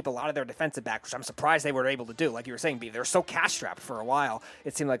able to keep a lot of their defensive backs, which I'm surprised they were able to do. Like you were saying, B, they were so cash-strapped for a while.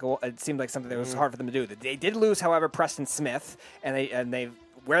 It seemed like something that was hard for them to do. They did lose, however, Preston Smith, and they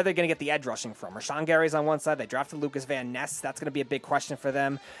where are they going to get the edge rushing from? Rashawn Gary's on one side. They drafted Lucas Van Ness. That's going to be a big question for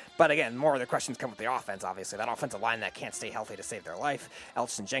them. But again, more of the questions come with the offense, obviously. That offensive line that can't stay healthy to save their life.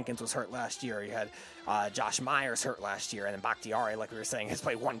 Elgton Jenkins was hurt last year. You had Josh Myers hurt last year. And then Bakhtiari, like we were saying, has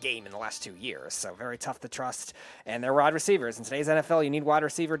played 1 game in the last 2 years. So very tough to trust. And they're wide receivers. In today's NFL, you need wide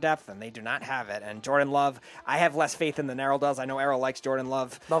receiver depth, and they do not have it. And Jordan Love, I have less faith in than Errol does. I know Errol likes Jordan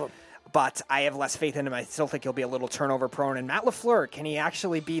Love. Love him. But I have less faith in him. I still think he'll be a little turnover prone. And Matt LaFleur, can he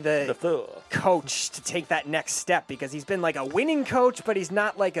actually be the coach to take that next step? Because he's been like a winning coach, but he's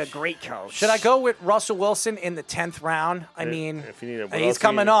not like a great coach. Should I go with Russell Wilson in the 10th round? I mean, if you need he's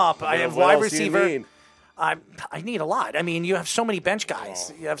coming up. I have wide receiver. Need? I need a lot. I mean, you have so many bench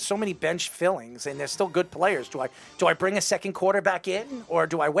guys. You have so many bench fillings, and they're still good players. Do I bring a second quarterback in, or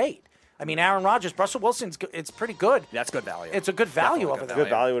do I wait? I mean, Aaron Rodgers, Russell Wilson's it's pretty good. That's good value. It's a good value over there. Good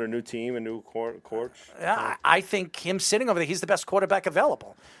value with a new team, a new coach. Yeah, I think him sitting over there, he's the best quarterback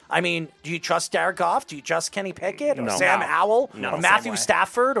available. I mean, do you trust Jared Goff? Do you trust Kenny Pickett or Sam Howell or Matthew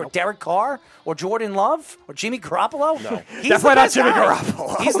Stafford or Derek Carr or Jordan Love or Jimmy Garoppolo? No. Definitely not Jimmy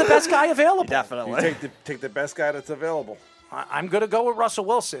Garoppolo. He's the best guy available. Definitely. You take the best guy that's available. I'm going to go with Russell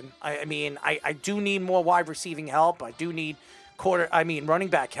Wilson. I mean, I do need more wide receiving help. I do need running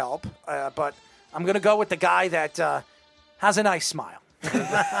back help. But I'm going to go with the guy that has a nice smile.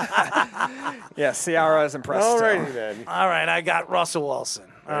 Yeah, Ciara is impressed. All righty then. All right, I got Russell Wilson.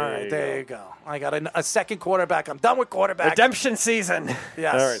 All right, there you go. I got a second quarterback. I'm done with quarterback. Redemption season.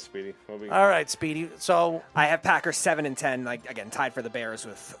 Yes. All right, Speedy. All right, Speedy. So I have Packers 7-10. Like again, tied for the Bears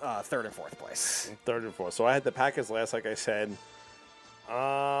with 3rd and 4th place. 3rd and 4th. So I had the Packers last, like I said.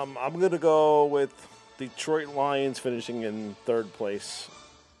 I'm going to go with Detroit Lions finishing in 3rd place.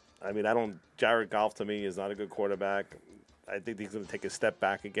 I mean, Jared Goff to me is not a good quarterback. I think he's going to take a step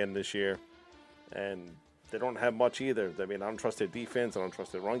back again this year. And they don't have much either. I mean, I don't trust their defense. I don't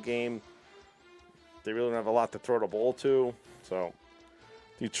trust their run game. They really don't have a lot to throw the ball to. So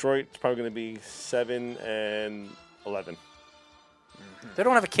Detroit's probably going to be 7-11. They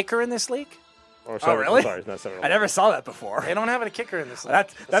don't have a kicker in this league? Or 7, really? Sorry, not 7-11. I never saw that before. They don't have a kicker in this league.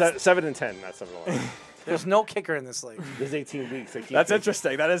 That's 7-10, not 7-11. There's no kicker in this league. There's 18 weeks. That's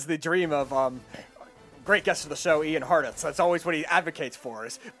interesting. That is the dream of great guest of the show, Ian Hartitz. That's always what he advocates for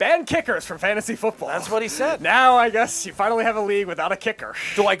is ban kickers from fantasy football. That's what he said. Now I guess you finally have a league without a kicker.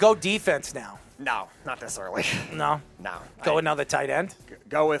 Do I go defense now? No, not this early. No? No. Go another tight end?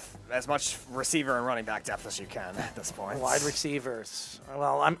 Go with as much receiver and running back depth as you can at this point. Wide receivers.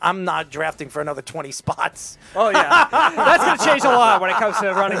 Well, I'm not drafting for another 20 spots. Oh, yeah. That's going to change a lot when it comes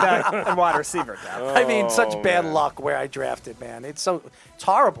to running back and wide receiver depth. I mean, such bad luck where I drafted, man. It's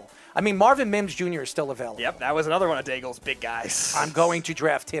horrible. I mean, Marvin Mims Jr. is still available. Yep, that was another one of Daigle's big guys. I'm going to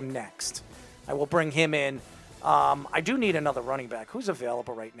draft him next. I will bring him in. I do need another running back. Who's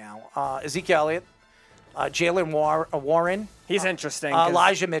available right now? Ezekiel Elliott, Jalen Warren. He's interesting.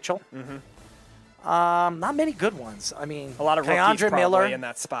 Elijah Mitchell. Mm-hmm. Not many good ones. I mean, A lot of rookies Keandre probably Miller, in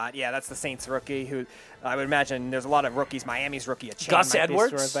that spot. Yeah, that's the Saints rookie who I would imagine there's a lot of rookies. Miami's rookie, a chain Gus might be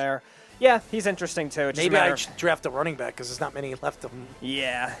Edwards? sort of there. Yeah, he's interesting too. It's just a maybe I matter of- should draft a running back because there's not many left of them.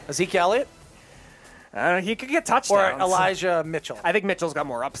 Yeah, Ezekiel Elliott he could get or touchdowns. Elijah Mitchell. I think Mitchell's got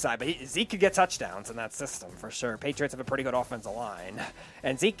more upside, but Zeke could get touchdowns in that system for sure. Patriots have a pretty good offensive line.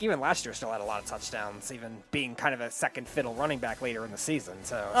 And Zeke, even last year, still had a lot of touchdowns, even being kind of a second fiddle running back later in the season.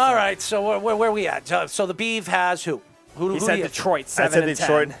 All right, so where are we at? So the Beeve has who? Who He do said you have? Detroit, I 7 said and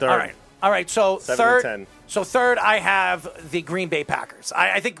Detroit 10. third. All right. So 7 third. and 10. So third, I have the Green Bay Packers.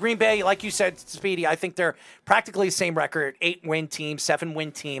 I think Green Bay, like you said, Speedy, I think they're practically the same record, 8-win team,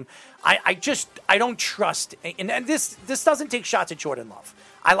 7-win team. I don't trust, and this doesn't take shots at Jordan Love.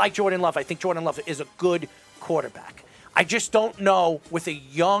 I like Jordan Love. I think Jordan Love is a good quarterback. I just don't know with a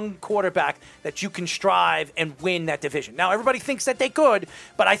young quarterback that you can strive and win that division. Now, everybody thinks that they could,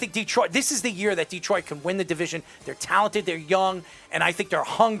 but I think Detroit, this is the year that Detroit can win the division. They're talented, they're young, and I think they're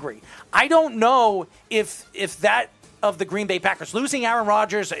hungry. I don't know if that of the Green Bay Packers. Losing Aaron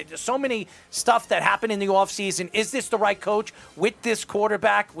Rodgers, so many stuff that happened in the offseason. Is this the right coach with this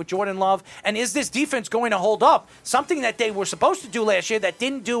quarterback, with Jordan Love? And is this defense going to hold up? Something that they were supposed to do last year that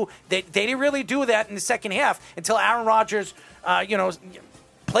didn't do, they didn't really do that in the second half until Aaron Rodgers,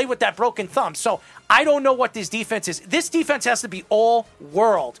 played with that broken thumb. So I don't know what this defense is. This defense has to be all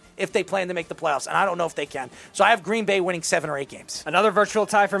world if they plan to make the playoffs, and I don't know if they can. So I have Green Bay winning 7 or 8 games. Another virtual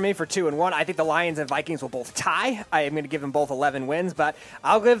tie for me for 2-1. I think the Lions and Vikings will both tie. I am going to give them both 11 wins, but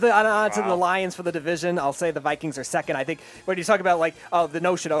I'll give the odds to the Lions for the division. I'll say the Vikings are second. I think when you talk about the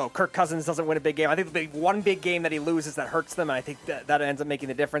notion, Kirk Cousins doesn't win a big game, I think the one big game that he loses that hurts them, and I think that ends up making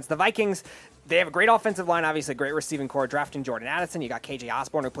the difference. The Vikings, they have a great offensive line, obviously a great receiving core, drafting Jordan Addison. You got KJ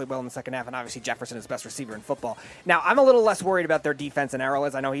Osborne, who played well in the second half, and obviously Jefferson is the best receiver in football. Now, I'm a little less worried about their defense than Arrow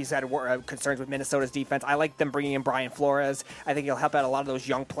is. I know he's had concerns with Minnesota's defense. I like them bringing in Brian Flores. I think he'll help out a lot of those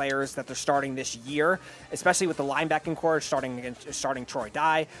young players that they're starting this year, especially with the linebacking core starting Troy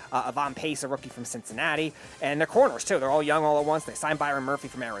Dye, Avon Pace, a rookie from Cincinnati, and their corners too. They're all young all at once. They signed Byron Murphy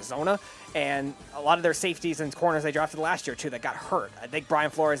from Arizona, and a lot of their safeties and corners they drafted last year too that got hurt. I think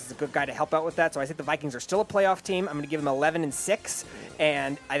Brian Flores is a good guy to help out with that. So I think the Vikings are still a playoff team. I'm going to give them 11-6,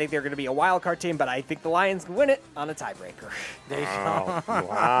 and I think they're going to be a wild card team. But I think the Lions can win it on a tiebreaker.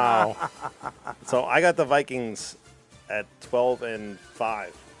 Wow. So I got the Vikings at 12-5.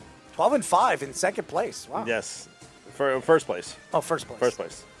 12-5 in second place. Wow. Yes. For first place. Oh, first place. First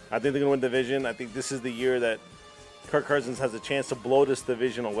place. I think they're going to win division. I think this is the year that Kirk Cousins has a chance to blow this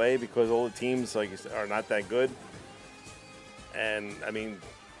division away because all the teams are not that good. And, I mean,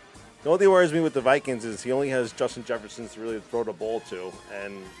 the only thing that worries me with the Vikings is he only has Justin Jefferson to really throw the ball to,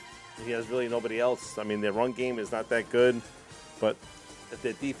 and he has really nobody else. I mean, their run game is not that good, but if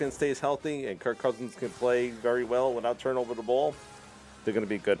their defense stays healthy and Kirk Cousins can play very well without turning over the ball, they're going to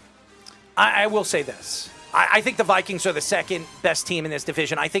be good. I will say this. I think the Vikings are the second best team in this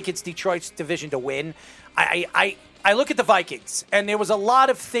division. I think it's Detroit's division to win. I look at the Vikings, and there was a lot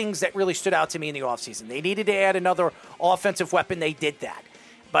of things that really stood out to me in the offseason. They needed to add another offensive weapon. They did that.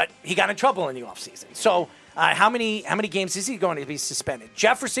 But he got in trouble in the offseason. So how many games is he going to be suspended?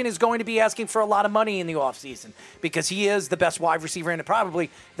 Jefferson is going to be asking for a lot of money in the offseason because he is the best wide receiver and probably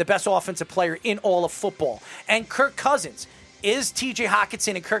the best offensive player in all of football. And Kirk Cousins. Is T.J.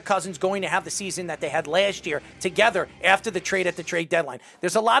 Hockenson and Kirk Cousins going to have the season that they had last year together after the trade at the trade deadline?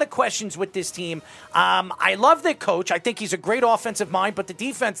 There's a lot of questions with this team. I love their coach. I think he's a great offensive mind, but the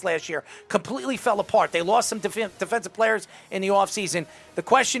defense last year completely fell apart. They lost some defensive players in the offseason. The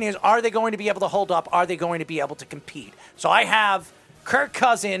question is, are they going to be able to hold up? Are they going to be able to compete? So I have Kirk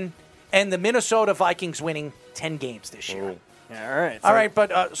Cousins and the Minnesota Vikings winning 10 games this year. Ooh. All right,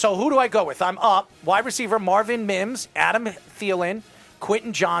 but so who do I go with? I'm up. Wide receiver Marvin Mims, Adam Thielen,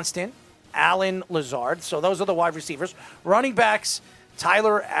 Quentin Johnston, Alan Lazard. So those are the wide receivers. Running backs,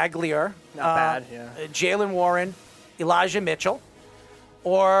 Tyler Aguilar. Not bad, yeah. Jalen Warren, Elijah Mitchell.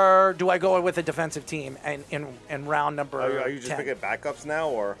 Or do I go with a defensive team in round number 10? Are you just picking backups now,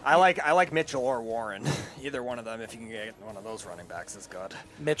 or? I like Mitchell or Warren. Either one of them, if you can get one of those running backs, is good.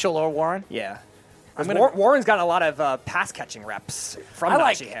 Mitchell or Warren? Yeah. Warren's got a lot of pass catching reps from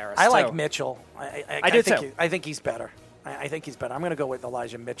Najee Harris. I like Mitchell. I do think too. I think he's better. I think he's better. I'm going to go with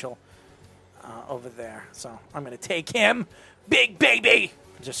Elijah Mitchell over there. So I'm going to take him. Big baby.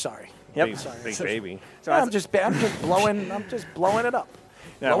 Just sorry. Yep. Big baby. So I'm just blowing it up.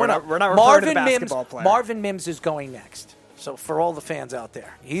 No, we're not referring Marvin to the basketball player. Marvin Mims is going next. So for all the fans out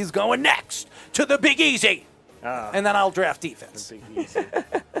there, he's going next to the Big Easy. and then I'll draft defense.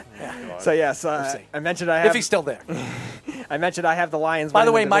 So yes, I mentioned I have. If he's still there. I mentioned I have the Lions. By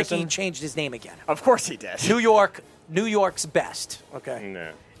the way, winning Mikey division. changed his name again. Of course he did. New York's best. Okay.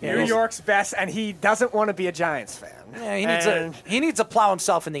 No. New York's best, and he doesn't want to be a Giants fan. Yeah, he needs to plow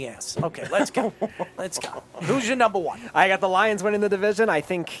himself in the ass. Okay, let's go. Let's go. Who's your number one? I got the Lions winning the division. I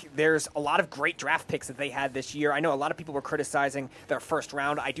think there's a lot of great draft picks that they had this year. I know a lot of people were criticizing their first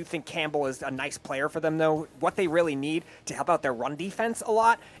round. I do think Campbell is a nice player for them, though. What they really need to help out their run defense a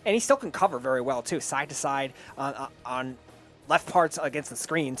lot, and he still can cover very well, too, side to side on left parts against the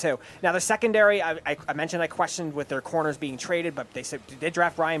screen, too. Now, their secondary, I mentioned I questioned with their corners being traded, but they said they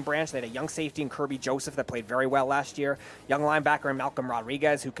draft Ryan Branch. They had a young safety in Kirby Joseph that played very well last year. Young linebacker in Malcolm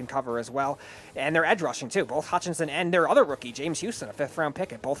Rodriguez, who can cover as well. And their edge rushing, too. Both Hutchinson and their other rookie, James Houston, a fifth-round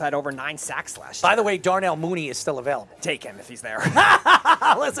pick. Both had over 9 sacks last year. By the way, Darnell Mooney is still available. Take him if he's there.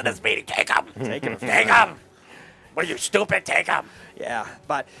 Listen to this meeting. Take him. Take him. Take him. What are you, stupid? Take him. Yeah,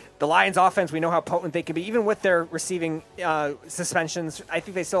 but the Lions offense, we know how potent they can be. Even with their receiving suspensions, I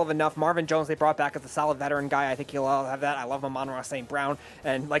think they still have enough. Marvin Jones they brought back as a solid veteran guy. I think he'll have that. I love Amon-Ra St. Brown.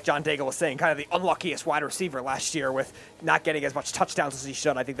 And like John Daigle was saying, kind of the unluckiest wide receiver last year with not getting as much touchdowns as he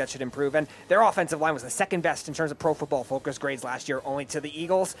should. I think that should improve. And their offensive line was the second best in terms of Pro Football Focus grades last year, only to the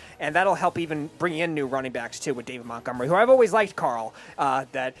Eagles. And that'll help even bring in new running backs, too, with David Montgomery, who I've always liked, Carl,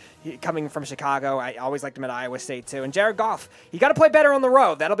 coming from Chicago. I always liked him at Iowa State, too. And Jared Goff, you got to play better on the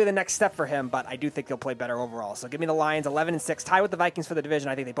road. That'll be the next step for him, but I do think he'll play better overall. So give me the Lions 11-6, tie with the Vikings for the division.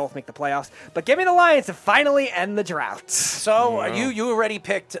 I think they both make the playoffs, but give me the Lions to finally end the drought. So you already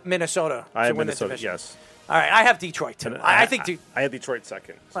picked Minnesota I to have win Minnesota, the division. yes. All right, I have Detroit too. I think I have Detroit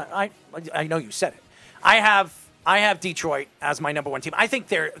second. I know you said it. I have Detroit as my number one team. I think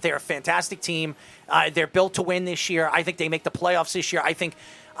they're a fantastic team. They're built to win this year. I think they make the playoffs this year. I think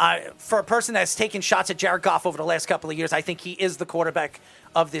for a person that's taken shots at Jared Goff over the last couple of years, I think he is the quarterback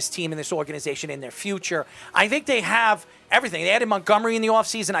of this team and this organization in their future. I think they have everything. They added Montgomery in the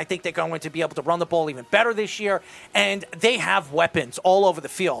offseason. I think they're going to be able to run the ball even better this year. And they have weapons all over the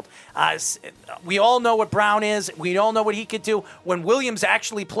field. We all know what Brown is. We all know what he could do. When Williams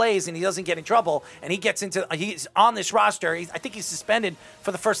actually plays and he doesn't get in trouble and he's on this roster, I think he's suspended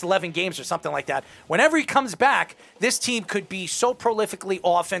for the first 11 games or something like that. Whenever he comes back, this team could be so prolifically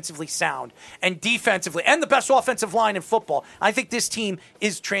offensively sound and defensively and the best offensive line in football. I think this team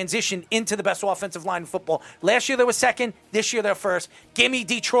is transitioned into the best offensive line in football. Last year they were second. This year they're first. Give me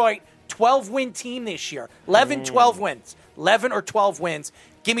Detroit. 12-win team this year. 12 wins. 11 or 12 wins.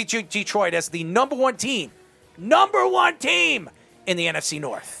 Give me Detroit as the number one team in the NFC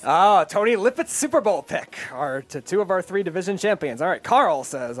North. Oh, Tony Lippett's Super Bowl pick are to two of our 3 division champions. All right, Carl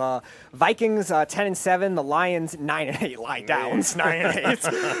says Vikings 10-7, the Lions 9-8, lie downs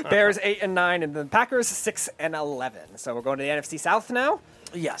 9-8, Bears 8-9, and the Packers 6-11. So we're going to the NFC South now.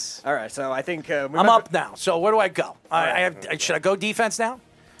 Yes. All right, so I think I'm up now. So where do I go? Should I go defense now?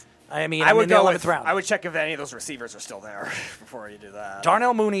 I mean, I would in the go 11th with, round. I would check if any of those receivers are still there before you do that.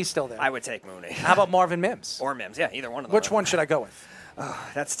 Darnell Mooney's still there. I would take Mooney. How about Marvin Mims? Or Mims, yeah, either one of them. Which one should I go with?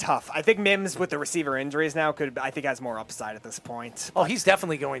 That's tough. I think Mims with the receiver injuries now has more upside at this point. Oh, he's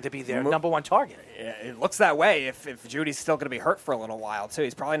definitely going to be their number one target. Yeah, it looks that way if Judy's still going to be hurt for a little while, too.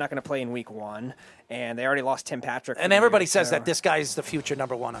 He's probably not going to play in week 1, and they already lost Tim Patrick. And everybody says that this guy is the future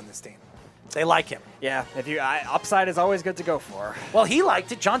number one on this team. They like him. Yeah, upside is always good to go for. Well, he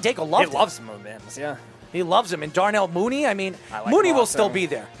liked it. John Daigle loved it. He loves Mims, yeah. He loves him. And Darnell Mooney, I mean, like Mooney will also. still be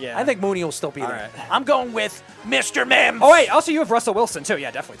there. Yeah. I think Mooney will still be there. right. I'm going with Mr. Mims. Oh, wait, also you have Russell Wilson, too.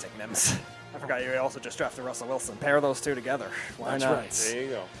 Yeah, definitely take Mims. I forgot you also just drafted Russell Wilson. Pair those two together. Why That's not? right. There you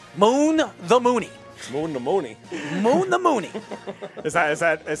go. Moon the Mooney. Moon the Mooney. Moon the Mooney. Is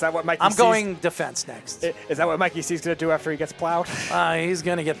that what Mikey I'm sees? going defense next. Is that what Mikey C's going to do after he gets plowed? He's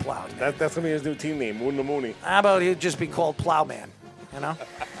going to get plowed. That's going to be his new team name, Moon the Mooney. How about he'd just be called Plowman? You know?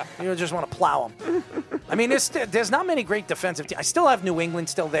 You just want to plow him. I mean, there's not many great defensive teams. I still have New England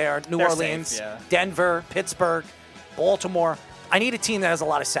still there, New They're Orleans, safe, yeah. Denver, Pittsburgh, Baltimore. I need a team that has a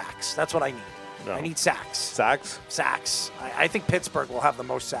lot of sacks. That's what I need. No. I need sacks. Sacks? Sacks. I think Pittsburgh will have the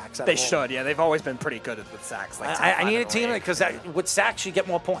most sacks. They should, yeah. They've always been pretty good with sacks. Like I need a team because with sacks you get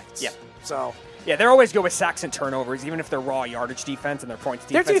more points. Yeah. So yeah, they're always good with sacks and turnovers, even if they're raw yardage defense and their points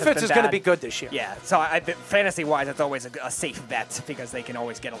defense. their defense has is been going to bad. be good this year. Yeah, so fantasy-wise, it's always a safe bet because they can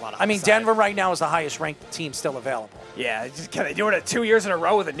always get a lot of I mean, upside. Denver right now is the highest-ranked team still available. Yeah, can they do it 2 years in a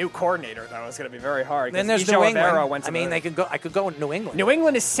row with a new coordinator, though? It's going to be very hard. Then there's New England. I mean, I could go with New England. New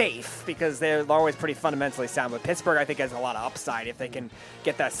England is safe because they're always pretty fundamentally sound, but Pittsburgh, I think, has a lot of upside if they can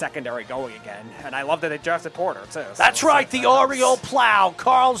get that secondary going again. And I love that they drafted Porter, too. That's right, the Oriole Plow.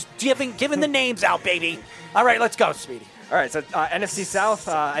 Carl's giving the name games out, baby. All right, let's go, Speedy. All right, so NFC South,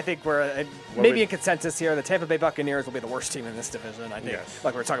 I think we're maybe in consensus here. The Tampa Bay Buccaneers will be the worst team in this division. I think,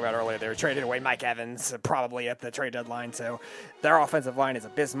 like we were talking about earlier, they were trading away Mike Evans probably at the trade deadline, so their offensive line is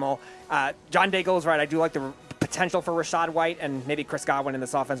abysmal. John Daigle is right. I do like the potential for Rashad White and maybe Chris Godwin in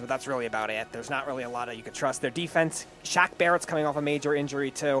this offense, but that's really about it. There's not really a lot that you can trust. Their defense, Shaq Barrett's coming off a major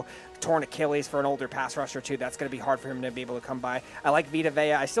injury too. Torn Achilles for an older pass rusher too. That's going to be hard for him to be able to come by. I like Vita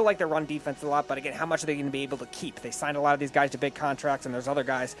Vea. I still like their run defense a lot, but again, how much are they going to be able to keep? They signed a lot of these guys to big contracts, and there's other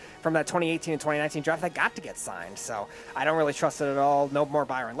guys from that 2018 and 2019 draft that got to get signed. So I don't really trust it at all. No more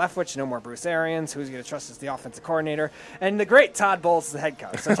Byron Leftwich, no more Bruce Arians. Who's going to trust as the offensive coordinator? And the great Todd Bowles is the head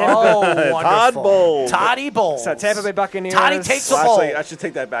coach. So wonderful. Todd Bowles. Toddy Bowles. So Tampa Bay Buccaneers. Toddy takes the Well, bowl. actually, I should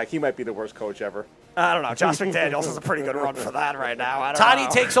take that back. He might be the worst coach ever. I don't know. Josh McDaniels has a pretty good run for that right now. I don't Toddy know.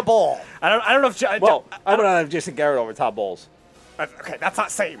 takes a ball. I don't know if. Well, I'm going to have Jason Garrett over Todd Bowles. Okay, that's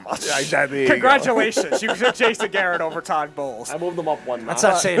not saying much. Yeah, there you go. Congratulations. You took Jason Garrett over Todd Bowles. I moved them up one notch. That's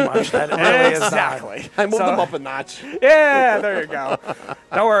not saying much. That really is Exactly. I moved them up a notch. Yeah, there you go.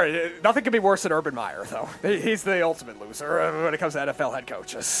 Don't worry. Nothing could be worse than Urban Meyer, though. He's the ultimate loser when it comes to NFL head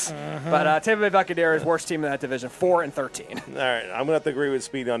coaches. But Tampa Bay Buccaneers, worst team in that division, 4-13. All right, I'm going to have to agree with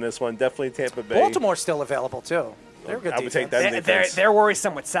Speedy on this one. Definitely Tampa Bay. Baltimore's still available, too. They're a good I would defense. take that defense. They're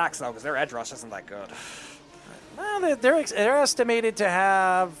worrisome with sacks, though, because their edge rush isn't that good. Well, they're estimated to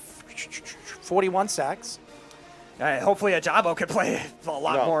have 41 sacks. Hopefully, Ajabo can play a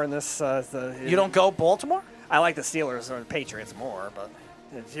lot more in this. You don't go Baltimore? I like the Steelers or the Patriots more, but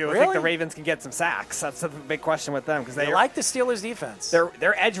if you think Really? the Ravens can get some sacks, that's a big question with them because They like the Steelers' defense.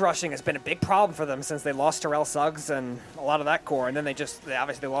 Their edge rushing has been a big problem for them since they lost Terrell Suggs and a lot of that core, and then they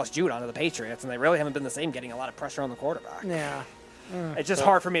obviously lost Judon to the Patriots, and they really haven't been the same, getting a lot of pressure on the quarterback. Yeah. It's just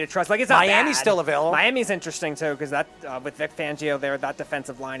hard for me to trust. Like, it's not Miami's bad. still available. Miami's interesting too because that with Vic Fangio there, that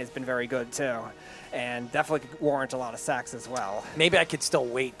defensive line has been very good too, and definitely could warrant a lot of sacks as well. Maybe I could still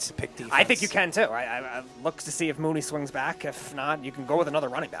wait to pick defense. I think you can too. I look to see if Mooney swings back. If not, you can go with another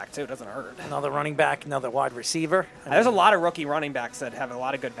running back too. It doesn't hurt. Another running back, another wide receiver. There's a lot of rookie running backs that have a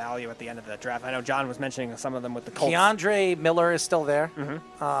lot of good value at the end of the draft. I know John was mentioning some of them with the Colts. Keandre Miller is still there.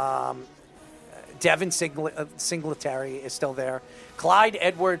 Devin Singletary is still there. Clyde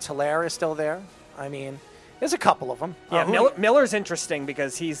Edwards-Helaire is still there. I mean, there's a couple of them. Yeah, Miller's interesting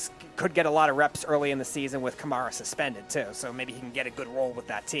because could get a lot of reps early in the season with Kamara suspended too. So maybe he can get a good role with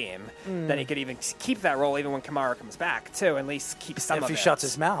that team. Then he could even keep that role even when Kamara comes back too, at least keep some of it. If he shuts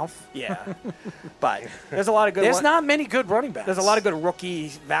his mouth. Yeah. But there's a lot of good There's not many good running backs. There's a lot of good rookie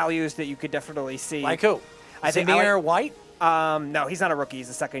values that you could definitely see. Like who? Zamir White? No, he's not a rookie. He's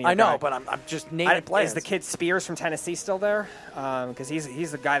a second-year I know, guy. but I'm just naming players. Is the kid Spears from Tennessee still there? Because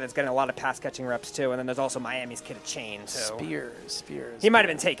he's the guy that's getting a lot of pass-catching reps, too. And then there's also Miami's kid Chain, too. Spears. He might have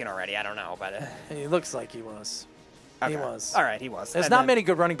been taken already. I don't know. But he looks like he was. Okay. He was. All right, he was. There's not many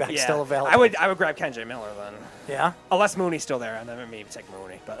good running backs still available. I would grab Kenji Miller then. Yeah? Unless Mooney's still there, and then maybe take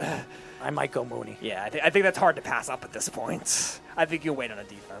Mooney. But I might go Mooney. Yeah, I think that's hard to pass up at this point. I think you'll wait on a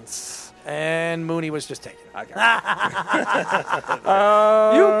defense. And Mooney was just taken. Okay.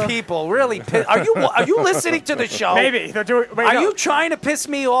 You people really are you listening to the show? Maybe they're doing. Are you trying to piss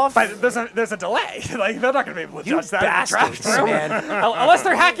me off? But there's a delay. Like they're not going to be able to judge that bastards, in the draft room. man. Unless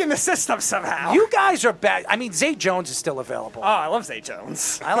they're hacking the system somehow. You guys are bad. I mean, Zay Jones is still available. Oh, I love Zay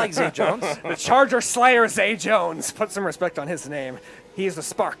Jones. I like Zay Jones. The Charger Slayer Zay Jones. Put some respect on his name. He's the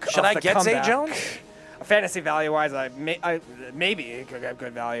spark. Should of I the get comeback. Zay Jones? Fantasy value-wise, maybe it could have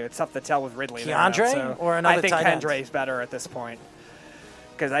good value. It's tough to tell with Ridley. Keandre or another I think tight end? Kendre's better at this point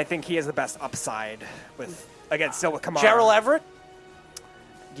because I think he has the best upside with, again, still with Kamara. Gerald Everett?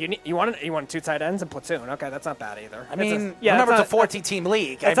 You want two tight ends and platoon? Okay, that's not bad either. I mean, remember it's a 14-team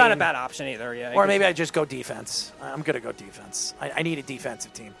league. It's not a bad option either. Yeah. Or maybe I just go defense. I'm going to go defense. I need a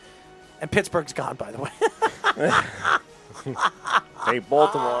defensive team. And Pittsburgh's gone, by the way. Hey,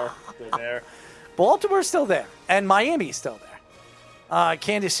 Baltimore, they're there. Baltimore's still there. And Miami's still there.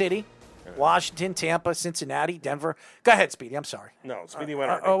 Kansas City, Washington, Tampa, Cincinnati, Denver. Go ahead, Speedy. I'm sorry. No, Speedy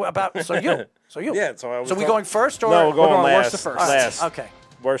went already. So you. Yeah, So we going first? Or No, we're going worst last. to first? Last. Okay.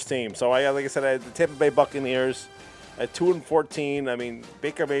 Worst team. So, like I said, I had the Tampa Bay Buccaneers at 2-14. I mean,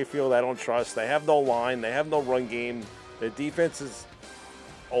 Baker Mayfield, I don't trust. They have no line. They have no run game. Their defense is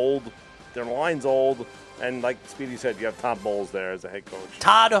old. Their line's old. And like Speedy said, you have Todd Bowles there as a head coach.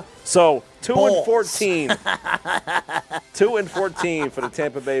 Todd. So 2-14. 2-14 for the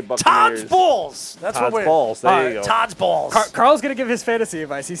Tampa Bay Buccaneers. Todd's Balls. That's Todd's what we're. Balls. There you go. Todd's Balls. Carl's going to give his fantasy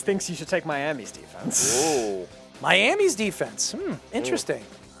advice. He thinks you should take Miami's defense. Ooh. Miami's defense. Interesting.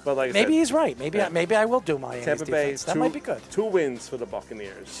 But like I Maybe said, he's right. Maybe I will do Miami's Tampa Bay, defense. That might be good. 2 wins for the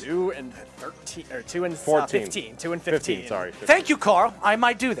Buccaneers. 2-13 or 2 and 14. 15. 2 and 15, sorry. 15. Thank you, Carl. I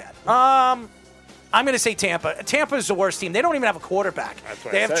might do that. I'm going to say Tampa. Tampa is the worst team. They don't even have a quarterback. That's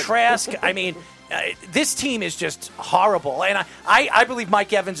what they I have said. Trask. I mean, this team is just horrible. And I believe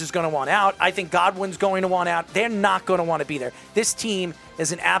Mike Evans is going to want out. I think Godwin's going to want out. They're not going to want to be there. This team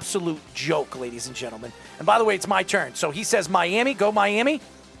is an absolute joke, ladies and gentlemen. And by the way, it's my turn. So he says Miami. Go Miami.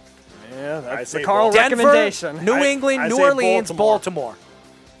 Yeah, that's say the Carl Denver, recommendation. New England, I New say Orleans, Baltimore.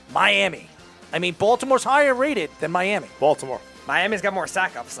 Miami. I mean, Baltimore's higher rated than Miami. Baltimore. Miami's got more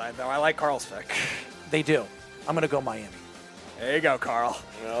sack upside, though. I like Carl's pick. They do. I'm going to go Miami. There you go, Carl.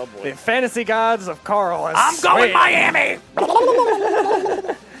 Oh, boy. The fantasy gods of Carl. I'm going Miami.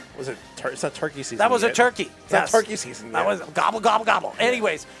 Was it? It's not turkey season. That was a yet. turkey. It's not turkey season. That yet. was gobble, gobble, gobble.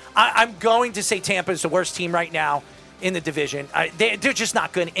 Anyways, I'm going to say Tampa is the worst team right now in the division. They're just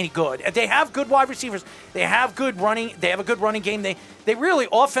not good, any good. They have good wide receivers. They have good running. They have a good running game. They really,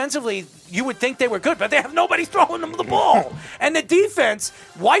 offensively, you would think they were good, but they have nobody throwing them the ball. And the defense,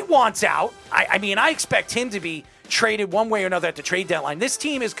 White wants out. I mean, I expect him to be traded one way or another at the trade deadline. This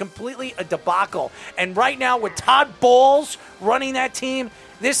team is completely a debacle. And right now, with Todd Bowles running that team,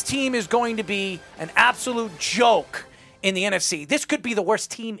 this team is going to be an absolute joke in the NFC. This could be the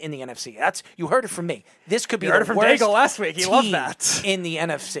worst team in the NFC. You heard it from me. This could be You heard the it from worst Daigle last week. He loved team that. in the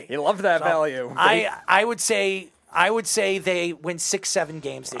NFC. He loved that value. I would say they win 6-7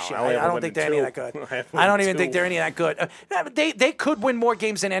 games this year. I only I don't won think two. they're any of that good. I have I don't won even think two. they're any of that good. They could win more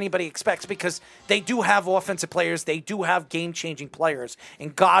games than anybody expects because they do have offensive players. They do have game-changing players in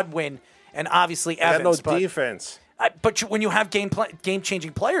Godwin and obviously They got Evans. no defense. But when you have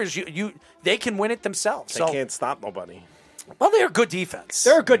game-changing players, they can win it themselves. They can't stop nobody. Well, they're a good defense.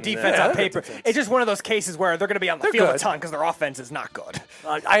 They're a good defense Yeah, on they're a good paper. defense. It's just one of those cases where they're going to be on the They're field a good. ton because their offense is not good.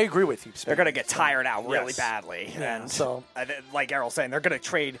 I agree with you. They're going to get tired out really Yes. badly. Yeah, And so- like Errol's saying, they're going to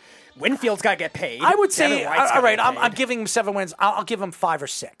trade. Winfield's got to get paid. I would say, Devin White's all gotta right, get I'm paid. giving them 7 wins. I'll give them 5 or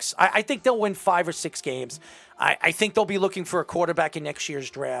 6. I think they'll win 5 or 6 games. I think they'll be looking for a quarterback in next year's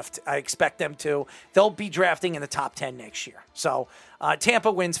draft. I expect them to. They'll be drafting in the top 10 next year. So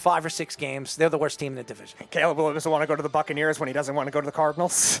Tampa wins 5 or 6 games. They're the worst team in the division. Caleb doesn't want to go to the Buccaneers when he doesn't want to go to the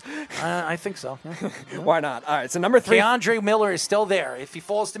Cardinals. I think so. Why not? All right, so number 3. DeAndre Miller is still there. If he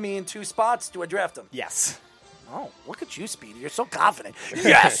falls to me in 2 spots, do I draft him? Yes. Oh, look at you, Speedy. You're so confident.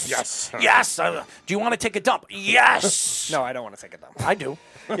 Yes. Yes. Yes. Do you want to take a dump? Yes. No, I don't want to take it down. I do.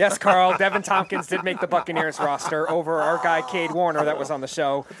 Yes, Carl. Devin Tompkins did make the Buccaneers roster over our guy Cade Warner that was on the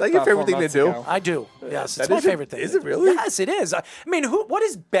show. Is that your favorite 4 thing to months do? ago. I do. Yes, That it's my is it? favorite thing. Is it really? Yes, it is. I mean, what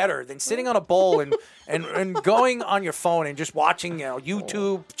is better than sitting on a bowl and going on your phone and just watching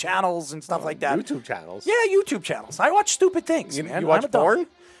YouTube channels and stuff like that? YouTube channels. Yeah, YouTube channels. I watch stupid things, You, man. you watch I'm a dog. porn?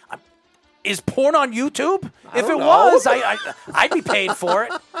 Is porn on YouTube? If it don't know. was, I'd be paid for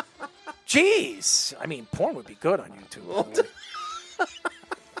it. Jeez. I mean, porn would be good on YouTube.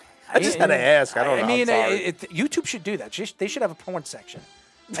 I just had to ask. I don't know. I mean, I'm sorry. YouTube should do that. They should have a porn section.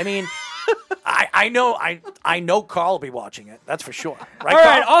 I mean, I know Carl will be watching it. That's for sure. Right, All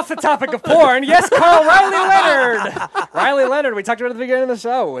right, Carl? off the topic of porn, yes, Carl, Riley Leonard. Riley Leonard, we talked about at the beginning of the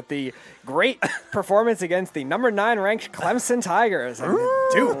show with the great performance against the number 9 ranked Clemson Tigers. And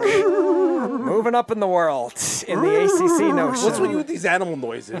Duke moving up in the world in the ACC notion. What's with you with these animal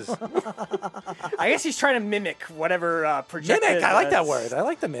noises? I guess he's trying to mimic whatever projected. Mimic. I like that word. I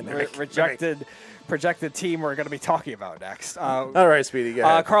like the mimic. Projected team we're going to be talking about next. All right, Speedy, go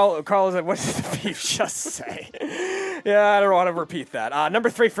ahead. Carl is like, what did the Beef just say? Yeah, I don't want to repeat that. Number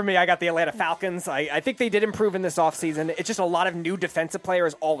 3 for me, I got the Atlanta Falcons. I think they did improve in this offseason. It's just a lot of new defensive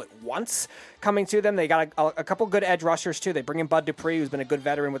players all at once coming to them. They got a couple good edge rushers, too. They bring in Bud Dupree, who's been a good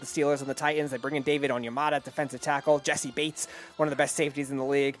veteran with the Steelers and the Titans. They bring in David Onyemata at defensive tackle. Jesse Bates, one of the best safeties in the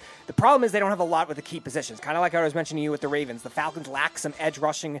league. The problem is they don't have a lot with the key positions. Kind of like I was mentioning to you with the Ravens. The Falcons lack some edge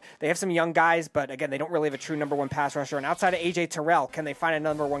rushing. They have some young guys, but again, they don't really have a true number 1 pass rusher. And outside of A.J. Terrell, can they find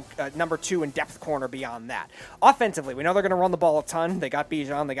a number 2 in depth corner beyond that? Offensively, we know they're going to run the ball a ton. They got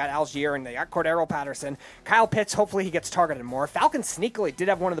Bijan, they got Algier, and they got Cordero Patterson. Kyle Pitts, hopefully he gets targeted more. Falcons sneakily did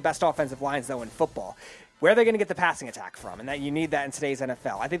have one of the best offensive lines, though, in football. Where are they going to get the passing attack from? And that you need that in today's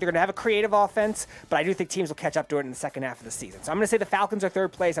NFL. I think they're going to have a creative offense, but I do think teams will catch up to it in the second half of the season. So I'm going to say the Falcons are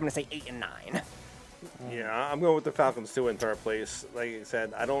 3rd place. I'm going to say 8 and 9. Yeah, I'm going with the Falcons, too, in 3rd place. Like I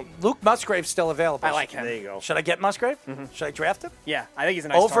said, I don't... Luke Musgrave's still available. I like him. There you go. Should I get Musgrave? Should I draft him? Yeah, I think he's a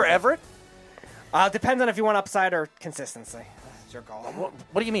nice Over target. Everett? Depends on if you want upside or consistency. That's your call.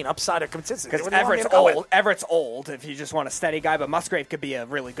 What do you mean, upside or consistency? Because What do you want me Everett's to go with? old. Everett's old if you just want a steady guy, but Musgrave could be a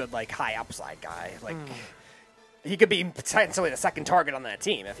really good, high upside guy. He could be potentially the second target on that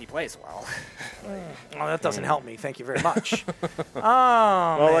team if he plays well. Well, that doesn't help me. Thank you very much.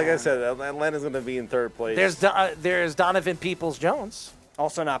 Well, like I said, Atlanta's going to be in third place. There's Donovan Peoples-Jones.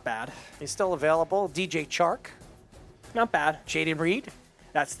 Also not bad. He's still available. DJ Chark. Not bad. Jaden Reed.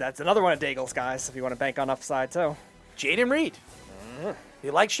 That's another one of Daigle's guys if you want to bank on upside too. Jaden Reed.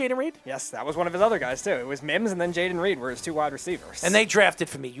 You like Jaden Reed? Yes, that was one of his other guys too. It was Mims and then Jaden Reed were his 2 wide receivers. And they drafted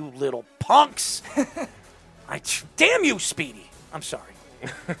for me, you little punks. Damn you, Speedy. I'm sorry.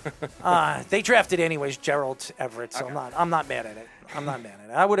 They drafted anyways, Gerald Everett, so okay. I'm not mad at it.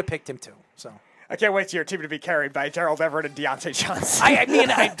 I would have picked him too. So I can't wait for your team to be carried by Gerald Everett and Deontay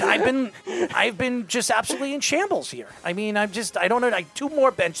Johnson. I've been just absolutely in shambles here. I don't know, like 2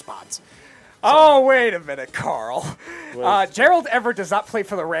 more bench spots. Oh, wait a minute, Carl. Gerald Everett does not play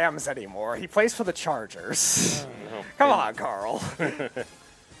for the Rams anymore. He plays for the Chargers. Come on, Carl. Man.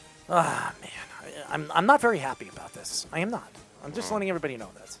 I'm not very happy about this. I am not. I'm just letting everybody know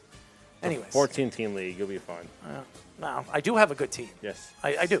this. Anyways. 14-team league. You'll be fine. No, I do have a good team. Yes.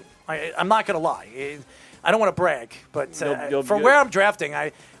 I do. I'm not going to lie. I don't want to brag, but from where I'm drafting,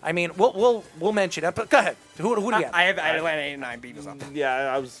 we'll mention it. But go ahead. Who do you have? I have Atlanta 8-9 beat us up.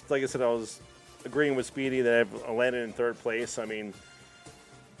 Yeah, I was agreeing with Speedy that I have Atlanta in third place. I mean,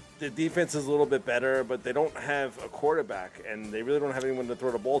 the defense is a little bit better, but they don't have a quarterback, and they really don't have anyone to throw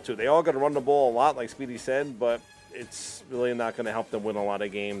the ball to. They all got to run the ball a lot, like Speedy said, but it's really not going to help them win a lot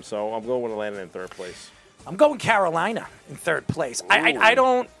of games. So I'm going with Atlanta in third place. I'm going Carolina in third place. I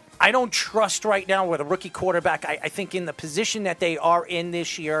don't trust right now with a rookie quarterback. I think in the position that they are in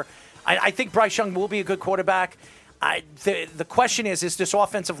this year, I think Bryce Young will be a good quarterback. The question is this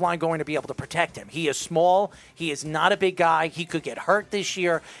offensive line going to be able to protect him? He is small. He is not a big guy. He could get hurt this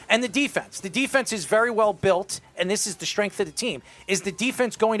year. And the defense is very well built, and this is the strength of the team. Is the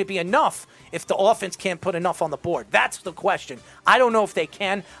defense going to be enough if the offense can't put enough on the board? That's the question. I don't know if they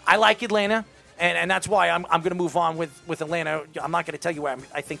can. I like Atlanta, and that's why I'm going to move on with Atlanta. I'm not going to tell you where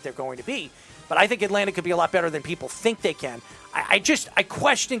I think they're going to be, but I think Atlanta could be a lot better than people think they can. I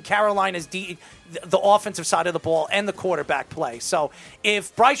question Carolina's the offensive side of the ball and the quarterback play. So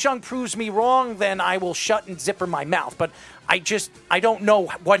if Bryce Young proves me wrong, then I will shut and zipper my mouth. But I don't know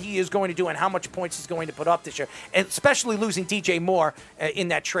what he is going to do and how much points he's going to put up this year, and especially losing DJ Moore in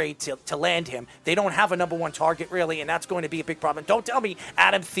that trade to land him. They don't have a number 1 target really, and that's going to be a big problem. Don't tell me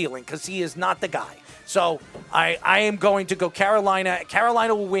Adam Thielen, because he is not the guy. So I am going to go Carolina.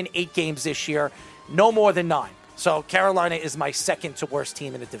 Carolina will win 8 games this year, no more than 9. So Carolina is my second to worst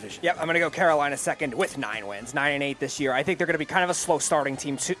team in the division. Yep, I'm going to go Carolina second with 9 wins, 9-8 this year. I think they're going to be kind of a slow starting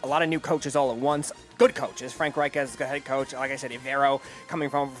team. A lot of new coaches all at once. Good coaches. Frank Reich as the head coach. Like I said, Ivero coming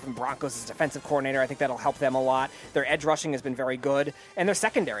from Broncos as defensive coordinator. I think that'll help them a lot. Their edge rushing has been very good. And their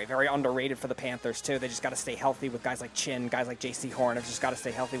secondary, very underrated for the Panthers, too. They just got to stay healthy with guys like Chin, guys like J.C. Horn. Have just got to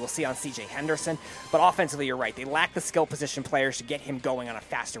stay healthy. We'll see on C.J. Henderson. But offensively, you're right. They lack the skill position players to get him going on a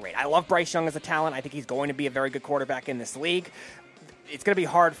faster rate. I love Bryce Young as a talent. I think he's going to be a very good quarterback in this league. It's going to be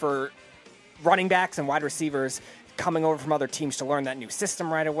hard for running backs and wide receivers coming over from other teams to learn that new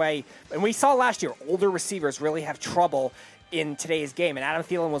system right away. And we saw last year, older receivers really have trouble in today's game, and Adam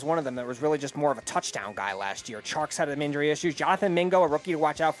Thielen was one of them that was really just more of a touchdown guy last year. Chark's had some injury issues. Jonathan Mingo, a rookie to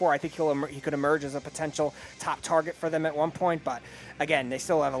watch out for. I think he could emerge as a potential top target for them at one point, but again, they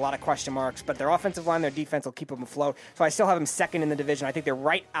still have a lot of question marks, but their offensive line, their defense will keep them afloat. So I still have them second in the division. I think they're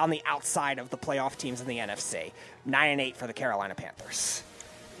right on the outside of the playoff teams in the NFC. 9-8 for the Carolina Panthers.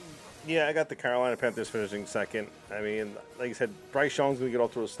 Yeah, I got the Carolina Panthers finishing second. I mean, like you said, Bryce Young's going to get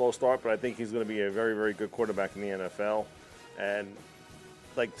off to a slow start, but I think he's going to be a very, very good quarterback in the NFL. And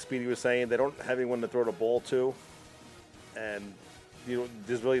like Speedy was saying, they don't have anyone to throw the ball to. And they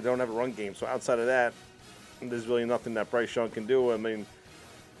don't have a run game. So outside of that, there's really nothing that Bryce Young can do. I mean,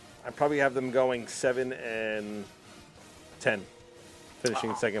 I probably have them going 7-10.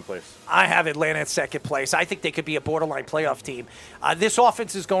 Finishing second place. I have Atlanta in second place. I think they could be a borderline playoff team. This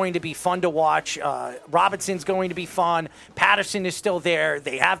offense is going to be fun to watch. Robinson's going to be fun. Patterson is still there.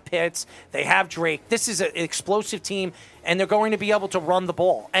 They have Pitts. They have Drake. This is an explosive team, and they're going to be able to run the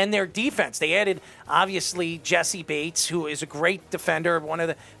ball. And their defense, they added, obviously, Jesse Bates, who is a great defender, one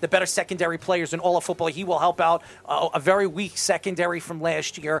of the better secondary players in all of football. He will help out a very weak secondary from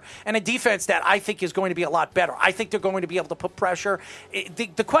last year, and a defense that I think is going to be a lot better. I think they're going to be able to put pressure.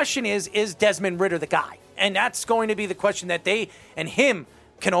 The question is Desmond Ridder the guy? And that's going to be the question that they and him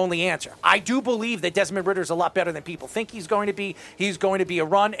can only answer. I do believe that Desmond Ridder is a lot better than people think he's going to be. He's going to be a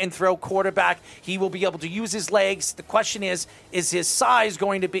run and throw quarterback. He will be able to use his legs. The question is his size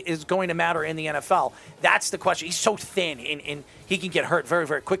going to matter in the NFL? That's the question. He's so thin and he can get hurt very,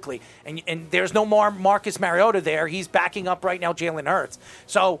 very quickly. And there's no more Marcus Mariota there. He's backing up right now Jalen Hurts.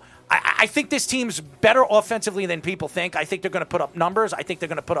 So I think this team's better offensively than people think. I think they're going to put up numbers. I think they're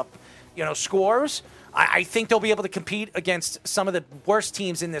going to put up, scores. I think they'll be able to compete against some of the worst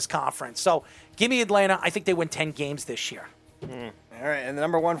teams in this conference. So give me Atlanta. I think they win 10 games this year. All right, and the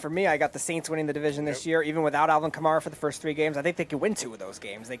number one for me, I got the Saints winning the division this year, even without Alvin Kamara for the first 3 games. I think they could win 2 of those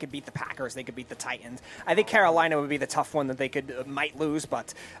games. They could beat the Packers. They could beat the Titans. I think Carolina would be the tough one that they might lose,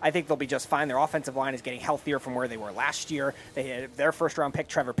 but I think they'll be just fine. Their offensive line is getting healthier from where they were last year. They had their first-round pick,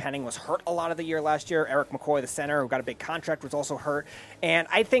 Trevor Penning, was hurt a lot of the year last year. Eric McCoy, the center, who got a big contract, was also hurt. And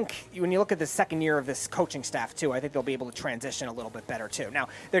I think when you look at the second year of this coaching staff, too, I think they'll be able to transition a little bit better, too. Now,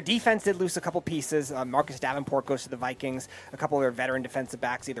 their defense did lose a couple pieces. Marcus Davenport goes to the Vikings. A couple of their veteran defensive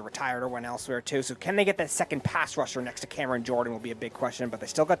backs either retired or went elsewhere too. So can they get that second pass rusher next to Cameron Jordan will be a big question, but they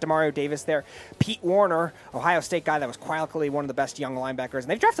still got Demario Davis there. Pete Warner, Ohio State guy that was quietly one of the best young linebackers, and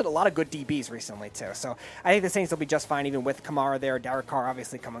they've drafted a lot of good DBs recently too. So I think the Saints will be just fine even with Kamara there. Derek Carr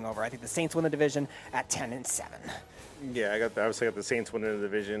obviously coming over. I think the Saints win the division at 10-7. Yeah, I obviously got the Saints winning the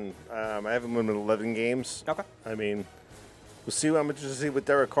division. I have them winning 11 games. Okay. I mean, we'll see. I'm interested to see what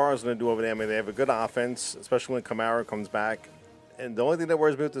Derek Carr is going to do over there. I mean, they have a good offense, especially when Kamara comes back. And the only thing that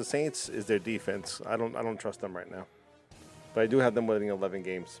worries me with the Saints is their defense. I don't trust them right now. But I do have them winning 11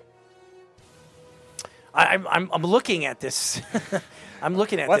 games. I'm looking at this. I'm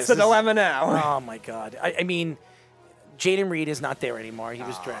looking at What's this. the dilemma now? Oh my God! I mean, Jaden Reed is not there anymore. He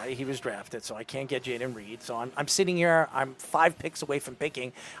was drafted, so I can't get Jaden Reed. So I'm sitting here. I'm 5 picks away from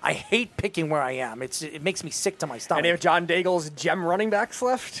picking. I hate picking where I am. It makes me sick to my stomach. Any of John Daigle's gem running backs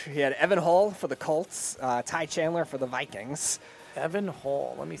left? He had Evan Hall for the Colts, Ty Chandler for the Vikings. Evan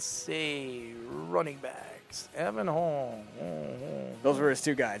Hall. Let me see. Running backs. Evan Hall. Those were his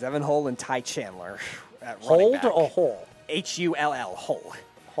 2 guys, Evan Hull and Ty Chandler. Hold or Hall? Hull.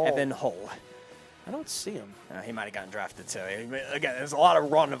 Hull. Evan Hull. I don't see him. He might have gotten drafted too. Again, there's a lot of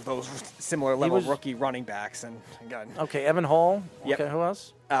run of those similar level rookie running backs. And again, okay, Evan Hall. Yep. Okay, who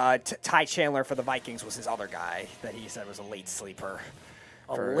else? Ty Chandler for the Vikings was his other guy that he said was a late sleeper.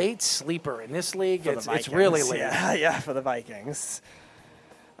 A late sleeper in this league? It's really late. Yeah, for the Vikings.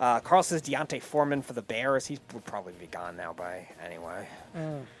 Carl says Deontay Foreman for the Bears. He would probably be gone now by anyway.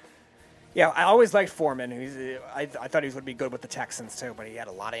 Yeah, I always liked Foreman. I thought he was going to be good with the Texans too, but he had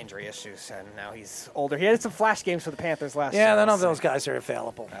a lot of injury issues, and now he's older. He had some flash games for the Panthers last year. Yeah, none of those guys are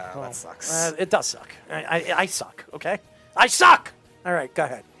available. That sucks. It does suck. I suck, okay? I suck! All right, go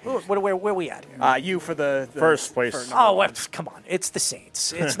ahead. Where we at here? You for the first place. Come on. It's the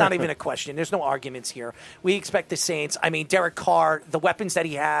Saints. It's not even a question. There's no arguments here. We expect the Saints. I mean, Derek Carr, the weapons that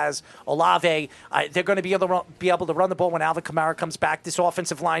he has, Olave, they're going to be able to run the ball when Alvin Kamara comes back. This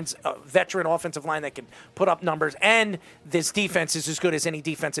offensive line's a veteran offensive line that can put up numbers, and this defense is as good as any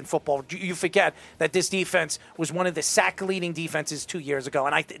defense in football. You forget that this defense was one of the sack-leading defenses 2 years ago,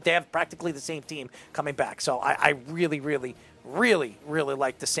 and they have practically the same team coming back. So I really, really, really, really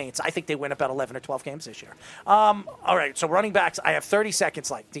like the Saints. I think they win about 11 or 12 games this year. All right, so running backs, I have 30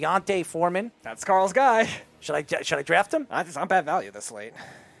 seconds left. Deontay Foreman. That's Carl's guy. Should I draft him? It's not bad value this late.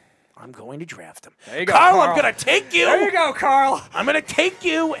 I'm going to draft him. There you go, Carl. I'm going to take you. There you go, Carl. I'm going to take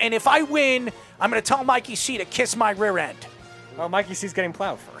you, and if I win, I'm going to tell Mikey C to kiss my rear end. Oh, Mikey C's getting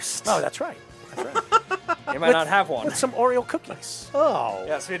plowed first. Oh, that's right. You might not have one. With some Oreo cookies. Oh.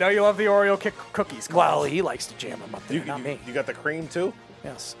 Yes, we know you love the Oreo cookies, Carl. Well, he likes to jam them up there, not me. You got the cream, too?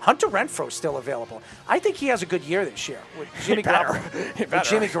 Yes. Hunter Renfro's still available. I think he has a good year this year with Jimmy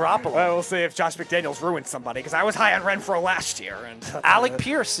Garoppolo. Well, we'll see if Josh McDaniels ruined somebody, because I was high on Renfro last year. And Alec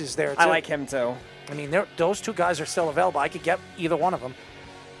Pierce is there, too. I like him, too. I mean, those 2 guys are still available. I could get either one of them.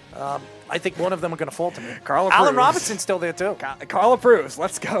 I think one of them are going to fall to me. Allen Robinson's still there, too. Carl approves.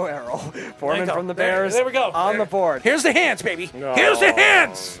 Let's go, Errol. Foreman from the Bears. There we go. On the board. Here's the hands, baby. Oh, Here's the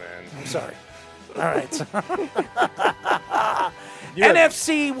hands. Man. I'm sorry. All right.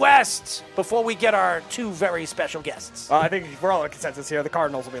 NFC West, before we get our 2 very special guests. I think we're all in consensus here. The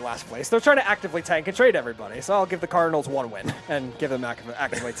Cardinals will be last place. They're trying to actively tank and trade everybody, so I'll give the Cardinals 1 win and give them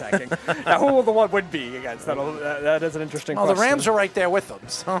actively tanking. Now, who will the 1 win be against? That is an interesting question. The Rams are right there with them.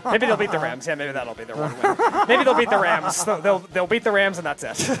 So. Maybe they'll beat the Rams. Yeah, maybe that'll be their 1 win. Maybe they'll beat the Rams. They'll beat the Rams, and that's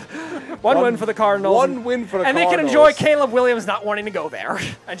it. One win for the Cardinals. 1 win for the Cardinals. And they can enjoy Caleb Williams not wanting to go there,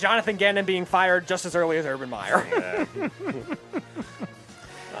 and Jonathan Gannon being fired just as early as Urban Meyer. Yeah.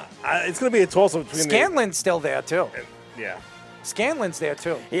 It's going to be a toss-up between Scanlon's still there, too. Yeah. Scanlon's there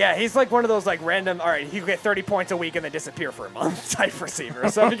too. Yeah, he's like one of those like random. All right, he could get 30 points a week and then disappear for a month type receiver.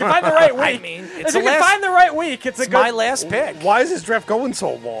 So if you can find the right week, it's it's my last pick. Why is this draft going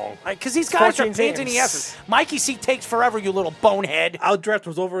so long? Because these guys are 14 pains in the teams. ass. Mikey C takes forever, you little bonehead. Our draft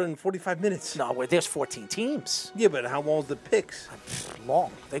was over in 45 minutes. No, well, there's 14 teams. Yeah, but how long is the picks?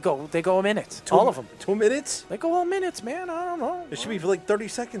 Long. They go a minute. All of them. 2 minutes? They go all minutes, man. I don't know. It should be for like 30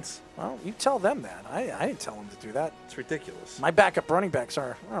 seconds. Well, you tell them that. I didn't tell them to do that. It's ridiculous. My backup running backs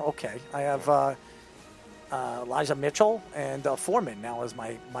are okay. I have Elijah Mitchell and Foreman now as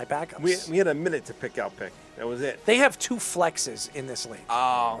my backups. We had a minute to pick out pick. That was it. They have 2 flexes in this league.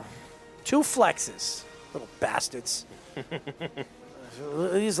 Oh. 2 flexes. Little bastards.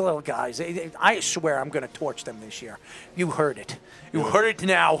 These little guys. I swear I'm going to torch them this year. You heard it. You heard it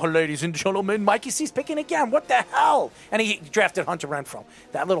now, ladies and gentlemen. Mikey C's picking again. What the hell? And he drafted Hunter Renfrow.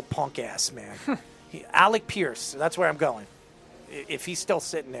 That little punk ass, man. Alec Pierce. That's where I'm going. If he's still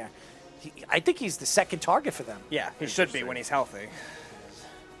sitting there. I think he's the second target for them. Yeah, he should be when he's healthy.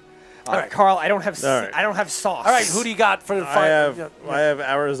 All right, Carl. I don't have. All right. I don't have sauce. All right, who do you got for the I fight? have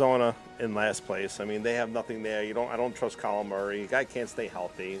Arizona in last place. I mean, they have nothing there. I don't trust Colin Murray. Guy can't stay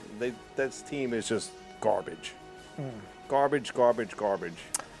healthy. This team is just garbage. Garbage.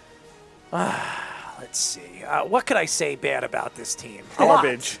 Let's see. What could I say bad about this team?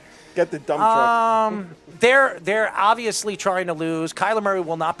 Garbage. Get the dump truck. They're obviously trying to lose. Kyler Murray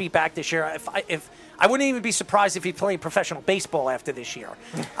will not be back this year. If I wouldn't even be surprised if he's playing professional baseball after this year.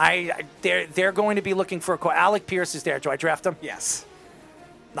 They're going to be looking for a Alec Pierce is there. Do I draft him? Yes.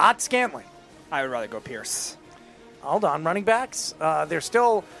 Not Scantling. I would rather go Pierce. Hold on, running backs. They're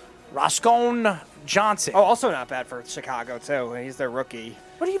still Roscoe Johnson. Oh, also not bad for Chicago too. He's their rookie.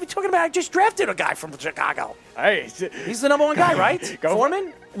 What are you even talking about? I just drafted a guy from Chicago. Hey, He's the number 1 guy, right?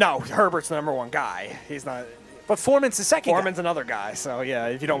 Foreman? No, Herbert's the number 1 guy. He's not. But Foreman's the second Foreman's guy. another guy. So yeah,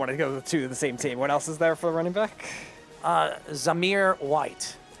 if you don't want to go to the same team, what else is there for the running back? Zamir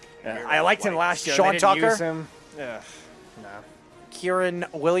White. Yeah, I liked him last year. Sean They didn't Tucker? use him. Yeah. No. Kieran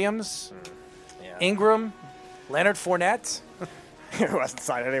Williams. Yeah. Ingram. Leonard Fournette. Who hasn't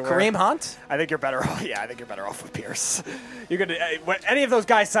signed anywhere? Kareem Hunt. I think you're better off. Yeah, I think you're better off with Pierce. You could when any of those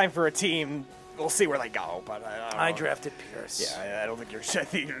guys sign for a team, we'll see where they go. But I drafted Pierce. Yeah, I don't think you're. I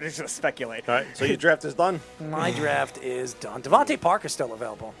think you're just gonna speculate. All right, so your draft is done. My draft is done. Devontae Parker's still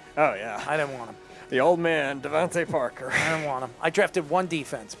available. Oh yeah, I didn't want him. The old man, Devontae Parker. I didn't want him. I drafted 1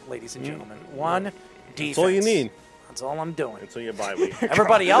 defense, ladies and gentlemen. 1 defense. That's all you need. That's all I'm doing. Until you bye week.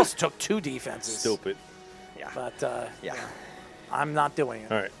 Everybody else took 2 defenses. Stupid. Yeah. But yeah. I'm not doing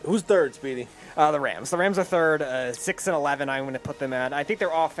it. All right. Who's third, Speedy? The Rams. The Rams are third, 6-11. I'm going to put them at. I think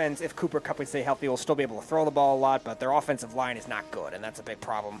their offense, if Cooper Kupp can stay healthy, will still be able to throw the ball a lot, but their offensive line is not good, and that's a big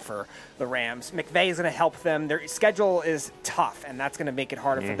problem for the Rams. McVay is going to help them. Their schedule is tough, and that's going to make it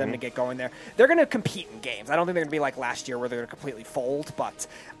harder for them to get going there. They're going to compete in games. I don't think they're going to be like last year where they're going to completely fold, but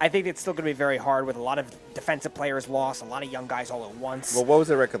I think it's still going to be very hard with a lot of defensive players lost, a lot of young guys all at once. Well, what was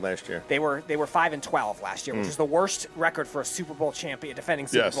their record last year? They were 5-12 last year, which is the worst record for a Super Bowl champion, defending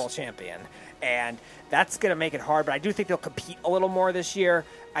Super Bowl champion. And that's going to make it hard, but I do think they'll compete a little more this year.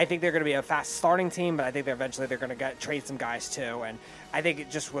 I think they're going to be a fast starting team, but I think eventually they're going to trade some guys too. And I think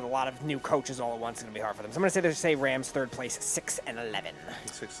just with a lot of new coaches all at once, it's going to be hard for them. So I'm going to say Rams third place, 6-11.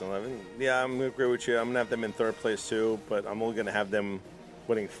 6-11. Yeah, I'm going to agree with you. I'm going to have them in third place too, but I'm only going to have them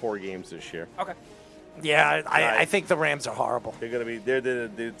winning 4 games this year. Okay. Yeah, I think the Rams are horrible. They're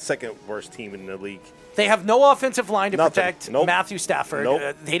the second worst team in the league. They have no offensive line to Nothing. protect Nope. Matthew Stafford.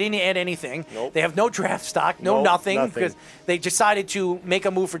 Nope. They didn't add anything. Nope. They have no draft stock, Nope, nothing, nothing. because they decided to make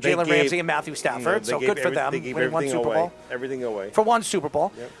a move for They Jalen gave- Ramsey and Matthew Stafford. So good for them. They gave Winning 1 everything Super away. Bowl. Everything away. For 1 Super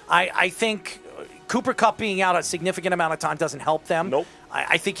Bowl. Yep. I think Cooper Kupp being out a significant amount of time doesn't help them. Nope.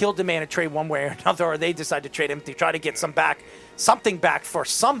 I think he'll demand a trade one way or another, or they decide to trade him to try to get something back for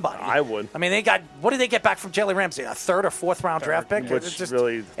somebody. I would. I mean, what did they get back from Jalen Ramsey? A 3rd or 4th round draft pick? Which It's just,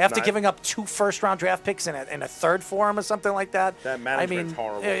 really after not- giving up 2 first-round draft picks and a 3rd for him or something like that. That management's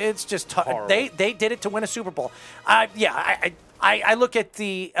horrible. It's just Horrible. they did it to win a Super Bowl. I look at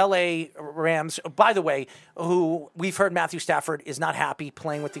the L.A. Rams, by the way, who we've heard Matthew Stafford is not happy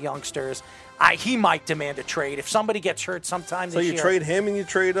playing with the youngsters. He might demand a trade. If somebody gets hurt sometime So this you year. trade him and you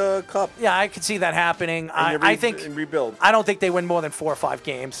trade Cup. Yeah, I could see that happening. I think and rebuild. I don't think they win more than 4 or 5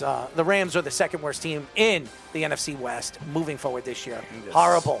 games. The Rams are the second worst team in the NFC West moving forward this year. Yes.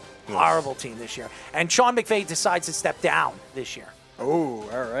 Horrible team this year. And Sean McVay decides to step down this year. Oh,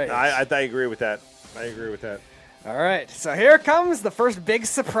 all right. I agree with that. I agree with that. All right, so here comes the first big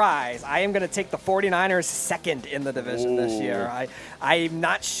surprise. I am going to take the 49ers second in the division this year. I'm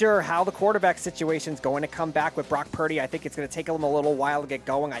not sure how the quarterback situation is going to come back with Brock Purdy. I think it's going to take them a little while to get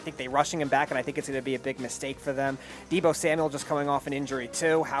going. I think they're rushing him back, and I think it's going to be a big mistake for them. Deebo Samuel just coming off an injury,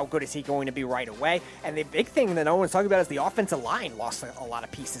 too. How good is he going to be right away? And the big thing that no one's talking about is the offensive line lost a lot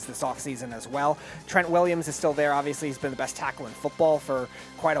of pieces this offseason as well. Trent Williams is still there. Obviously, he's been the best tackle in football for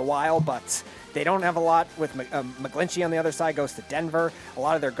quite a while, but they don't have a lot with McGlinchey on the other side, goes to Denver. A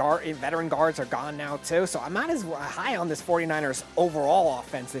lot of their veteran guards are gone now, too. So I'm not as high on this 49ers overall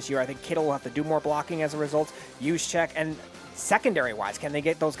offense this year. I think Kittle will have to do more blocking as a result. Juszczyk, and secondary-wise, can they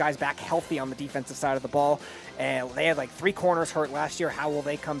get those guys back healthy on the defensive side of the ball? And they had like 3 corners hurt last year. How will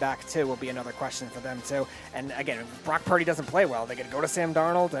they come back, too, will be another question for them, too. And, again, if Brock Purdy doesn't play well, they get to go to Sam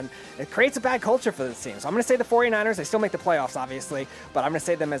Darnold, and it creates a bad culture for this team. So I'm going to say the 49ers. They still make the playoffs, obviously, but I'm going to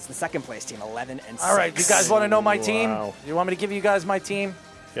say them as the second-place team, 11-6. All right, you guys want to know my team? You want me to give you guys my team?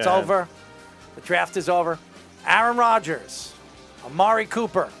 It's over. The draft is over. Aaron Rodgers, Amari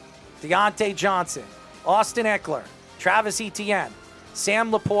Cooper, Deontay Johnson, Austin Eckler, Travis Etienne, Sam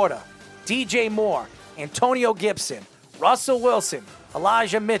Laporta, DJ Moore, Antonio Gibson, Russell Wilson,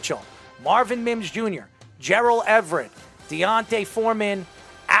 Elijah Mitchell, Marvin Mims Jr., Gerald Everett, Deontay Foreman,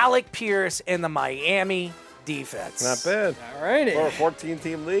 Alec Pierce, and the Miami defense. Not bad. All righty. For a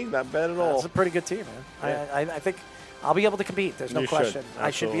 14-team league, not bad at all. That's a pretty good team, man. I think I'll be able to compete. There's no question.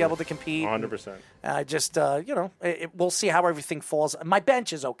 I should be able to compete. 100%. Just, we'll see how everything falls. My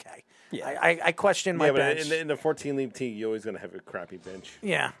bench is okay. Yeah. I question my bench. But in the 14-league team, you're always going to have a crappy bench.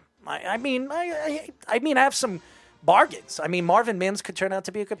 Yeah. I mean, I have some bargains. I mean, Marvin Mims could turn out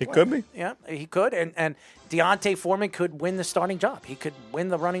to be a good player. He could be. Yeah, he could. And Deontay Foreman could win the starting job. He could win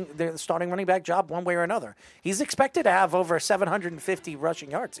the starting running back job one way or another. He's expected to have over 750 rushing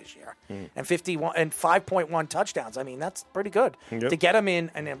yards this year and 5.1 touchdowns. I mean, that's pretty good. Yep. To get him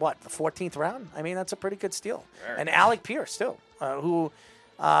in the 14th round, I mean, that's a pretty good steal. And Alec Pierce, still, who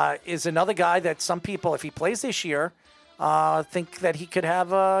is another guy that some people, if he plays this year, think that he could have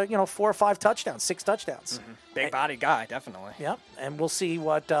 4 or 5 touchdowns, 6 touchdowns. Mm-hmm. Big body guy, definitely. Yeah, and we'll see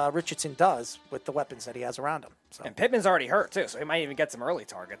what Richardson does with the weapons that he has around him. So. And Pittman's already hurt, too, so he might even get some early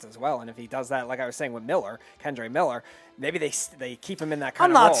targets as well. And if he does that, like I was saying with Kendre Miller, maybe they keep him in that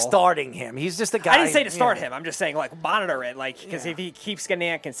kind of role. I'm not starting him. He's just a guy. I didn't say to start him. I'm just saying, monitor it, because if he keeps getting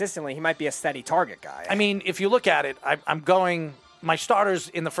it consistently, he might be a steady target guy. I mean, if you look at it, I'm going – my starters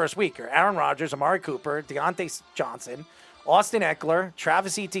in the first week are Aaron Rodgers, Amari Cooper, Deontay Johnson, Austin Eckler,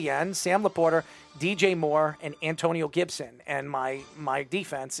 Travis Etienne, Sam Laporta, DJ Moore, and Antonio Gibson. And my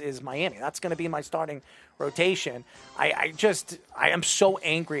defense is Miami. That's going to be my starting rotation. I am so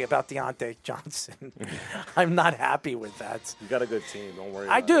angry about Deontay Johnson. I'm not happy with that. You got a good team. Don't worry.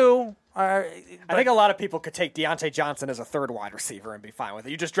 I do. I think a lot of people could take Deontay Johnson as a third wide receiver and be fine with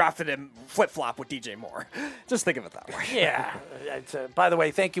it. You just drafted him flip-flop with DJ Moore. Just think of it that way. Yeah. By the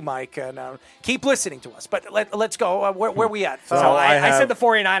way, thank you, Mike. And keep listening to us. But let's go. Where we at? So I said the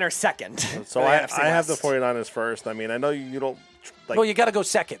 49ers second. So I have the 49ers first. I mean, I know you don't – well, you got to go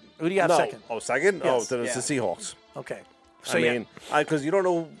second. Who do you have second? Oh, second? Yes. Then it's the Seahawks. Okay. So, because you don't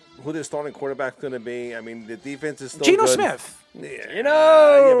know who their starting quarterback's going to be. I mean, the defense is still Geno good. Smith. Yeah.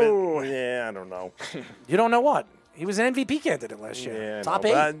 I don't know. You don't know what? He was an MVP candidate last year. Yeah, Top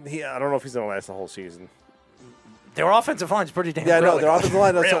 8. I don't know if he's going to last the whole season. Their offensive line is pretty damn good. Yeah, no, their offensive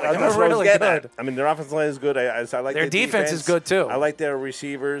line is really good. I mean, their offensive line is good. I like their defense is good, too. I like their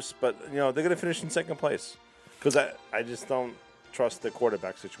receivers, but, they're going to finish in second place because I just don't trust the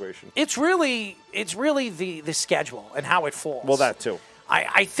quarterback situation. It's really the schedule and how it falls. Well, that too.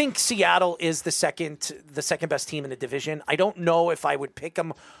 I think Seattle is the second best team in the division. I don't know if I would pick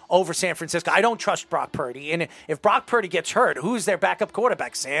them over San Francisco. I don't trust Brock Purdy. And if Brock Purdy gets hurt, who's their backup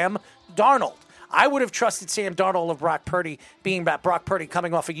quarterback? Sam Darnold. I would have trusted Sam Darnold over Brock Purdy, being that Brock Purdy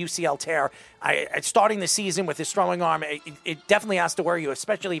coming off a UCL tear. Starting the season with his throwing arm, it definitely has to worry you,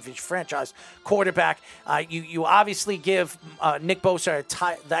 especially if he's franchise quarterback. You obviously give Nick Bosa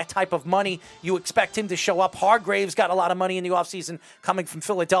that type of money. You expect him to show up. Hargrave's got a lot of money in the offseason coming from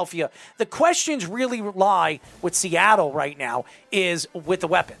Philadelphia. The questions really lie with Seattle right now is with the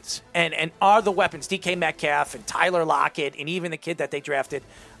weapons. And are the weapons DK Metcalf and Tyler Lockett and even the kid that they drafted,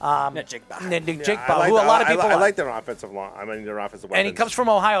 Njigba, who a lot of people I like their offensive line. I mean, their offensive weapons. And he comes from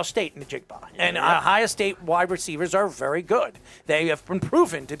Ohio State, Njigba. And Ohio State wide receivers are very good. They have been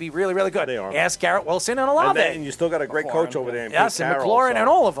proven to be really, really good. They are. Ask Garrett Wilson and Olave. And you still got a great coach over there. Yes, and McLaurin and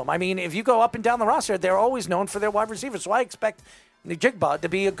all of them. I mean, if you go up and down the roster, they're always known for their wide receivers. So I expect Njigba to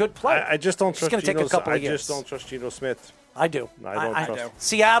be a good player. I just don't trust It's going to take a couple of years. I just don't trust Geno Smith. I do. I don't trust.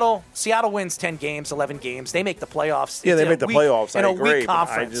 Seattle wins 10 games, 11 games. They make the playoffs. Yeah, they make the playoffs. In I a agree. weak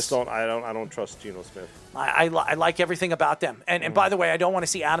conference. I don't trust Geno Smith. I like everything about them. And by the way, I don't want to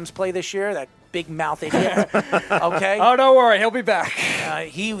see Adams play this year. That big mouth idiot. Okay. Oh, don't worry, he'll be back.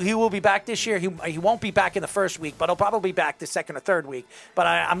 He will be back this year. He won't be back in the first week, but he'll probably be back the second or third week. But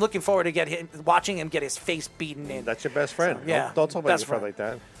I'm looking forward to watching him get his face beaten in. That's your best friend. So, yeah, Don't talk about your friend like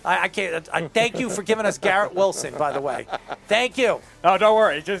that. I can't. Thank you for giving us Garrett Wilson, by the way. Thank you. Oh, don't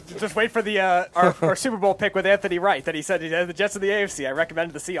worry. Just wait for the our Super Bowl pick with Anthony Wright that he said he had the Jets of the AFC. I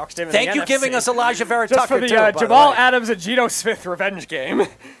recommended the Seahawks to him in the NFC. Thank you giving us Elijah Vera just Tucker, for the too, Jamal Adams and Geno Smith revenge game.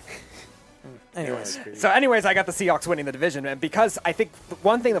 Anyways, I got the Seahawks winning the division, and because I think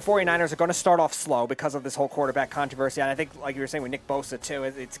one thing the 49ers are going to start off slow because of this whole quarterback controversy, and I think, like you were saying with Nick Bosa, too,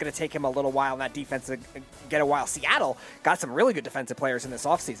 it's going to take him a little while in that defense to get a while. Seattle got some really good defensive players in this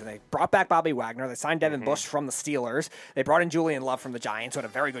offseason. They brought back Bobby Wagner. They signed Devin Bush from the Steelers. They brought in Julian Love from the Giants, who had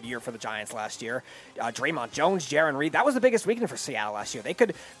a very good year for the Giants last year. Draymond Jones, Jaron Reed. That was the biggest weakness for Seattle last year. They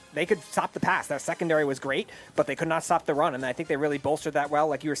could stop the pass. Their secondary was great, but they could not stop the run, and I think they really bolstered that well.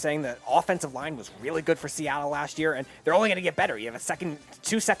 Like you were saying, the offensive line was really good for Seattle last year, and they're only going to get better. You have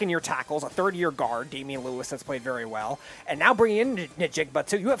two second-year tackles, a third-year guard, Damian Lewis, that's played very well, and now bringing in Njigba,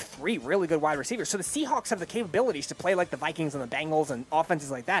 too. You have three really good wide receivers. So the Seahawks have the capabilities to play like the Vikings and the Bengals and offenses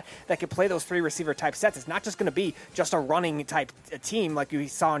like that can play those three receiver-type sets. It's not just going to be just a running-type team like we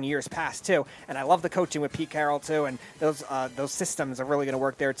saw in years past, too. And I love the coaching with Pete Carroll, too, and those systems are really going to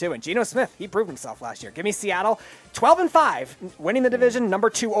work there, too. And Geno Smith, he proved himself last year. Give me Seattle, 12-5, winning the division,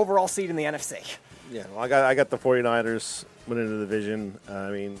 number 2 overall seed in the NFC. Yeah, well, I got the 49ers winning the division. I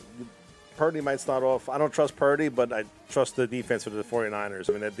mean, Purdy might start off. I don't trust Purdy, but I trust the defense of the 49ers.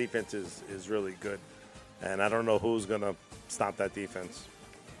 I mean, that defense is really good, and I don't know who's going to stop that defense.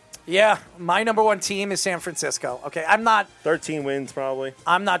 Yeah, my number 1 team is San Francisco. Okay, 13 wins probably.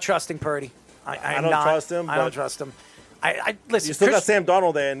 I'm not trusting Purdy. I don't trust him. I don't trust him. I listen. You still got Sam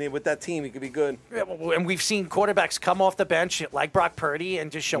Darnold there, and with that team, he could be good. And we've seen quarterbacks come off the bench like Brock Purdy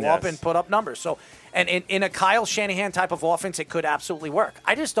and just show up and put up numbers. So, and in a Kyle Shanahan type of offense, it could absolutely work.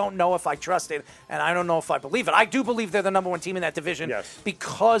 I just don't know if I trust it, and I don't know if I believe it. I do believe they're the number 1 team in that division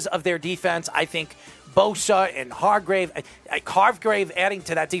because of their defense. I think Bosa and Hargrave adding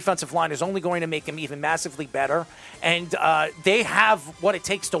to that defensive line is only going to make them even massively better. And they have what it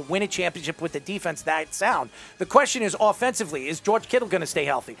takes to win a championship with the defense that sound. The question is offensively, is George Kittle going to stay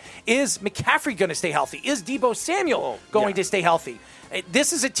healthy? Is McCaffrey going to stay healthy? Is Deebo Samuel going to stay healthy?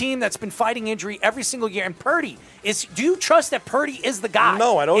 This is a team that's been fighting injury every single year. And Purdy, do you trust that Purdy is the guy?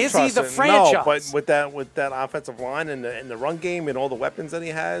 No, I don't trust him. Is he the franchise? No, but with that offensive line and the run game and all the weapons that he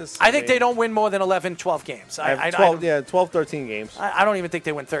has. I think they don't win more than 11, 12 games. 12, 13 games. I don't even think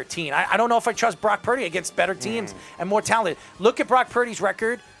they win 13. I don't know if I trust Brock Purdy against better teams and more talented. Look at Brock Purdy's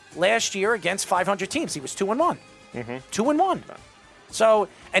record last year against 500 teams. He was 2-1. 2-1. So,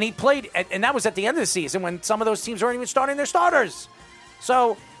 and he played, and that was at the end of the season when some of those teams weren't even starting their starters.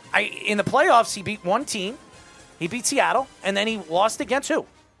 So, in the playoffs, he beat one team. He beat Seattle, and then he lost against who?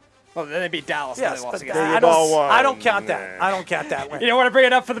 Well, then they beat Dallas. Yes, but I don't count that. I don't count that. You don't want to bring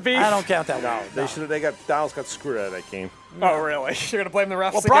it up for the beef? I don't count that. No, Dallas got screwed out of that game. Oh, really? You're going to blame the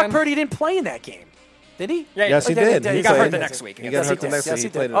refs Well, Brock Purdy didn't play in that game. Did he? Yeah, yes, he did. He got hurt the next week. He got hurt the next week. He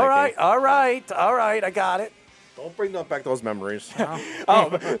played all right. I got it. Don't bring back those memories.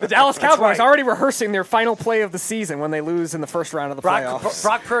 The Dallas Cowboys already rehearsing their final play of the season when they lose in the first round of the playoffs.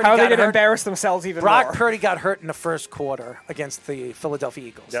 Brock Purdy How are they going to embarrass themselves even more? Brock Purdy got hurt in the first quarter against the Philadelphia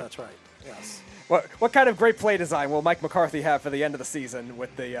Eagles. Yep. That's right. Yes. What kind of great play design will Mike McCarthy have for the end of the season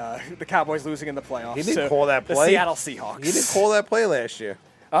with the Cowboys losing in the playoffs? He didn't call that play. The Seattle Seahawks. He didn't call that play last year.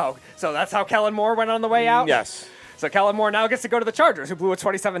 Oh, so that's how Kellen Moore went on the way out? Yes. So Kellen Moore now gets to go to the Chargers, who blew a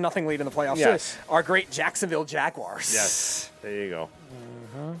 27-0 lead in the playoffs. Yes. Our great Jacksonville Jaguars. Yes. There you go.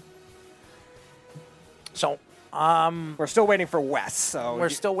 So, we're still waiting for Wes. So we're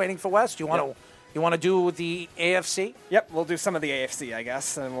still waiting for Wes. You want to do the AFC? Yep, we'll do some of the AFC, I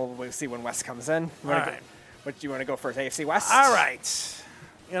guess, and we'll see when Wes comes in. All right. What do you want to go first? AFC West. All right.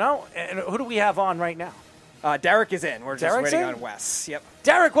 And who do we have on right now? Derek is in. We're just Derek's waiting in? on Wes. Yep.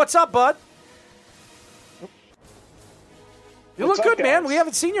 Derek, what's up, bud? You What's look up, good, man. guys? We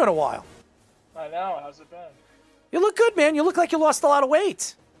haven't seen you in a while. I know. How's it been? You look good, man. You look like you lost a lot of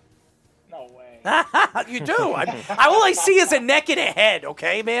weight. No way. You do. All I see is a neck and a head,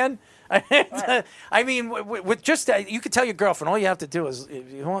 okay, man? I mean, with just that, you could tell your girlfriend, all you have to do is,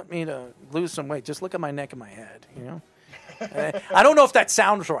 if you want me to lose some weight, just look at my neck and my head, you know? I don't know if that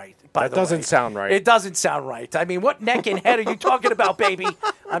sounds right. By That the doesn't way. sound right. It doesn't sound right. I mean, what neck and head are you talking about, baby?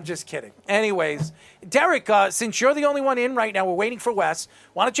 I'm just kidding. Anyways, Derek, since you're the only one in right now, we're waiting for Wes.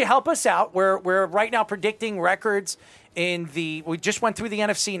 Why don't you help us out? We're right now predicting records we just went through the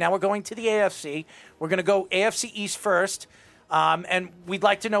NFC. Now we're going to the AFC. We're going to go AFC East first. And we'd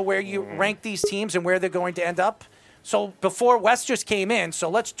like to know where you rank these teams and where they're going to end up. So before Wes just came in, so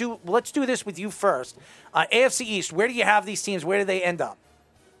let's do this with you first. AFC East, where do you have these teams? Where do they end up?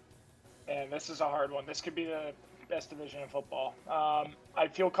 And this is a hard one. This could be the best division in football. I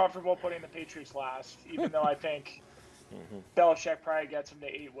feel comfortable putting the Patriots last, even though I think Belichick probably gets them to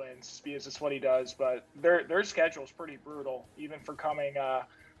 8 wins because it's what he does. But their schedule is pretty brutal, even for coming.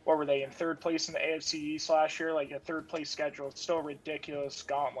 What were they in 3rd place in the AFC East last year? Like a 3rd place schedule. It's still a ridiculous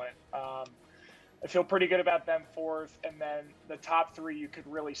gauntlet. I feel pretty good about them 4th, and then the top 3 you could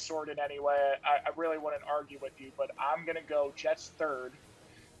really sort it anyway. I really wouldn't argue with you, but I'm gonna go Jets 3rd.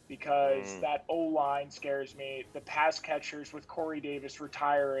 Because that O-line scares me. The pass catchers with Corey Davis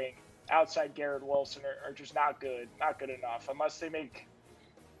retiring outside Garrett Wilson are just not good enough. Unless they make,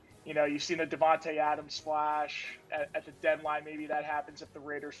 you've seen a Devontae Adams splash at the deadline. Maybe that happens if the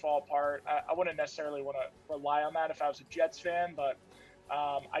Raiders fall apart. I wouldn't necessarily want to rely on that if I was a Jets fan, but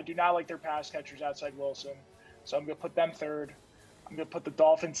I do not like their pass catchers outside Wilson. So I'm going to put them 3rd. I'm going to put the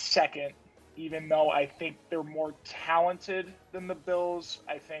Dolphins 2nd. Even though I think they're more talented than the Bills,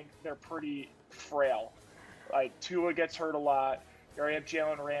 I think they're pretty frail. Like, Tua gets hurt a lot. You already have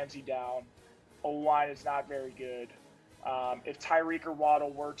Jalen Ramsey down. O-line is not very good. If Tyreek or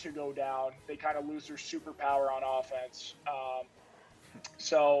Waddle were to go down, they kind of lose their superpower on offense.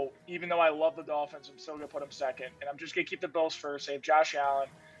 So even though I love the Dolphins, I'm still going to put them 2nd. And I'm just going to keep the Bills 1st. They have Josh Allen.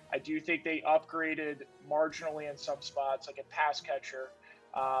 I do think they upgraded marginally in some spots, like a pass catcher.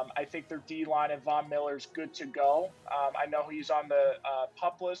 I think their D-line and Von Miller's good to go. I know he's on the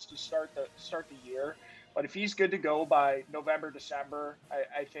PUP list to start the year, but if he's good to go by November, December,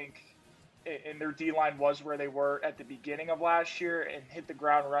 I think, and their D-line was where they were at the beginning of last year and hit the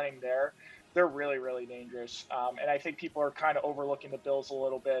ground running there, they're really, really dangerous. And I think people are kind of overlooking the Bills a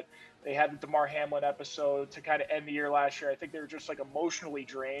little bit. They had the DeMar Hamlin episode to kind of end the year last year. I think they were just like emotionally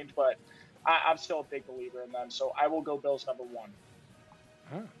drained, but I'm still a big believer in them. So I will go Bills number 1.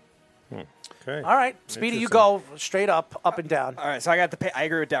 Okay. All right, Speedy, you go straight up and down. All right, so I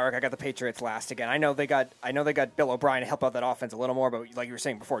agree with Derek. I got the Patriots last again. I know they got Bill O'Brien to help out that offense a little more, but like you were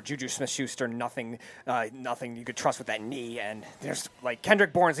saying before, Juju Smith-Schuster, nothing you could trust with that knee. And there's like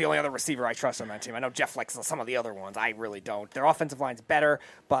Kendrick Bourne's the only other receiver I trust on that team. I know Jeff likes some of the other ones. I really don't. Their offensive line's better,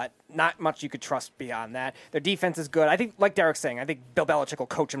 but not much you could trust beyond that. Their defense is good. I think, like Derek's saying, I think Bill Belichick will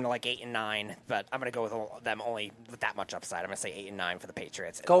coach them to like 8 and 9, but I'm going to go with them only with that much upside. I'm going to say 8 and 9 for the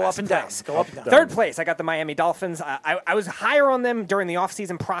Patriots. Go up and down. Go up and down. 3rd place, I got the Miami Dolphins. I was higher on them during the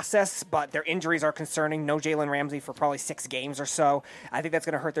offseason process, but their injuries are concerning. No Jalen Ramsey for probably 6 games or so. I think that's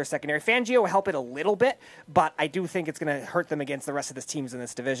going to hurt their secondary. Fangio will help it a little bit, but I do think it's going to hurt them against the rest of the teams in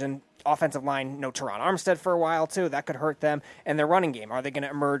this division. Offensive line, no Teron Armstead for a while, too. That could hurt them. And their running game, are they going to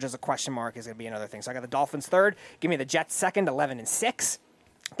emerge as a question mark, is going to be another thing. So I got the Dolphins 3rd. Give me the Jets 2nd, 11 and 6.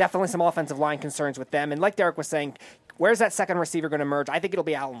 Definitely some offensive line concerns with them. And like Derek was saying, where's that second receiver going to emerge? I think it'll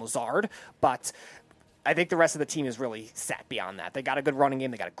be Alan Lazard, but I think the rest of the team is really set beyond that. They got a good running game.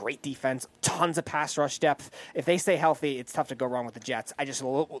 They got a great defense, tons of pass rush depth. If they stay healthy, it's tough to go wrong with the Jets.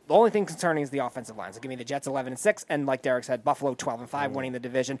 The only thing concerning is the offensive line. So give me the Jets 11 and 6, and like Derek said, Buffalo 12 and 5, winning the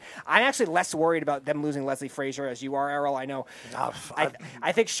division. I'm actually less worried about them losing Leslie Frazier as you are, Errol. I know.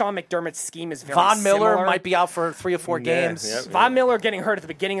 I think Sean McDermott's scheme is very Von Miller similar. might be out for 3 or 4 games. Yep. Von Miller getting hurt at the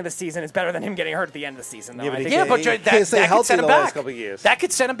beginning of the season is better than him getting hurt at the end of the season. Though. But that could send him back. That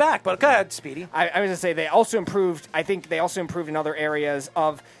could send him back. But go ahead, Speedy. I was going to say they also improved. I think they also improved in other areas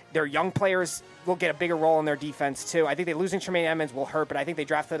of their young players will get a bigger role in their defense, too. I think losing Tremaine Edmonds will hurt, but I think they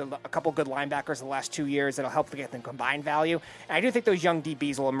drafted a couple good linebackers the last 2 years that'll help to get them combined value. And I do think those young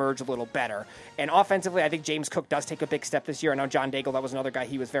DBs will emerge a little better. And offensively, I think James Cook does take a big step this year. I know John Daigle, that was another guy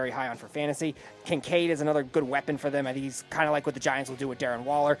he was very high on for fantasy. Kincaid is another good weapon for them. I think he's kind of like what the Giants will do with Darren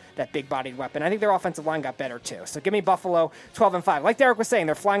Waller, that big-bodied weapon. I think their offensive line got better, too. So give me Buffalo 12 and 5. Like Derek was saying,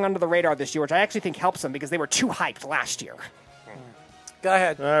 they're flying under the radar this year, which I actually think helps them because they were too hyped last year. Go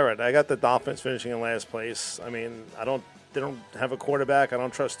ahead. All right, I got the Dolphins finishing in last place. I mean, they don't have a quarterback. I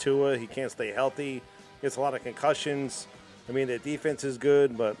don't trust Tua. He can't stay healthy. He gets a lot of concussions. I mean, their defense is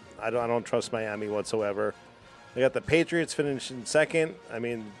good, but I don't trust Miami whatsoever. They got the Patriots finishing 2nd. I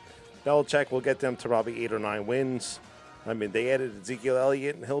mean, Belichick will get them to probably 8 or 9 wins. I mean, they added Ezekiel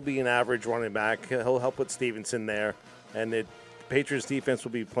Elliott, and he'll be an average running back. He'll help with Stevenson there, and the Patriots defense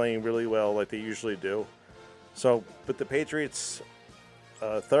will be playing really well like they usually do. So put the Patriots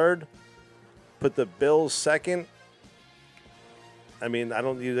third, put the Bills second. I mean, like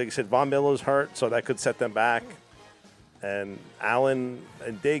I said, Von Miller's hurt, so that could set them back. And Allen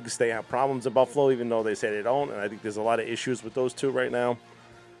and Diggs, they have problems in Buffalo, even though they say they don't. And I think there's a lot of issues with those two right now.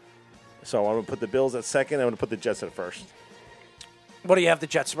 So I'm going to put the Bills at second. I'm going to put the Jets at first. What do you have the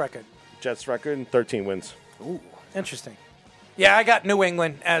Jets record? Jets record, 13 wins. Ooh, interesting. Yeah, I got New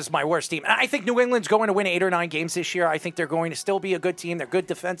England as my worst team. I think New England's going to win 8 or 9 games this year. I think they're going to still be a good team. They're good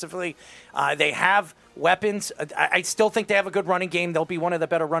defensively. They have weapons. I still think they have a good running game. They'll be one of the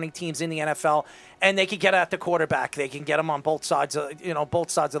better running teams in the NFL, and they can get at the quarterback. They can get them on both sides of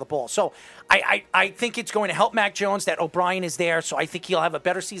the ball. So I think it's going to help Mac Jones that O'Brien is there. So I think he'll have a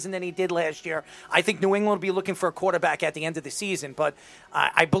better season than he did last year. I think New England will be looking for a quarterback at the end of the season, but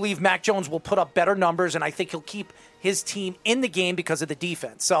I believe Mac Jones will put up better numbers, and I think he'll keep his team in the game because of the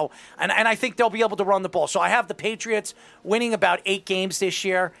defense. So, and I think they'll be able to run the ball. So I have the Patriots winning about 8 games this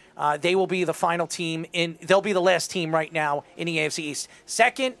year. They will be the final team they'll be the last team right now in the AFC East.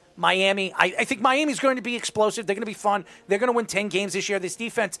 Second, Miami. I think Miami's going to be explosive. They're going to be fun. They're going to win 10 games this year. This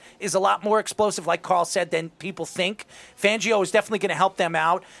defense is a lot more explosive, like Carl said, than people think. Fangio is definitely going to help them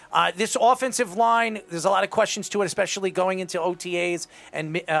out. This offensive line, there's a lot of questions to it, especially going into OTAs.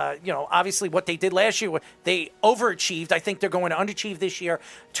 And, obviously what they did last year, they overachieved. I think they're going to underachieve this year.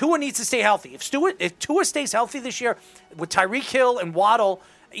 Tua needs to stay healthy. If Tua stays healthy this year with Tyreek Hill and Waddle,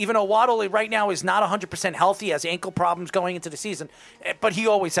 even though Waddle right now is not 100% healthy, has ankle problems going into the season, but he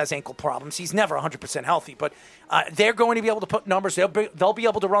always has ankle problems. He's never 100% healthy. But they're going to be able to put numbers. They'll be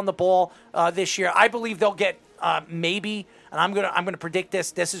able to run the ball this year. I believe they'll get maybe, and I'm gonna predict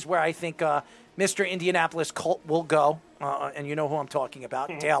this. This is where I think Mr. Indianapolis Colt will go. And you know who I'm talking about,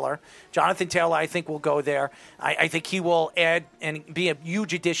 Taylor. Jonathan Taylor, I think, will go there. I think he will add and be a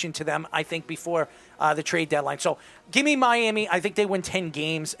huge addition to them, I think, before the trade deadline. So give me Miami. I think they win 10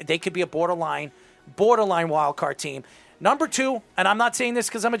 games. They could be a borderline wild card team. Number 2, and I'm not saying this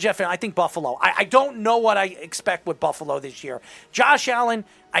because I'm a Jet fan, I think Buffalo. I don't know what I expect with Buffalo this year. Josh Allen,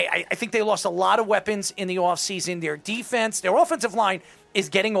 I think they lost a lot of weapons in the offseason. Their defense, their offensive line is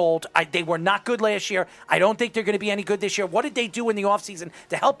getting old. They were not good last year. I don't think they're going to be any good this year. What did they do in the offseason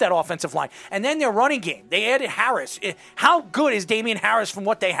to help that offensive line? And then their running game. They added Harris. How good is Damian Harris from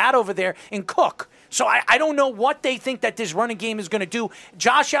what they had over there in Cook? So I don't know what they think that this running game is going to do.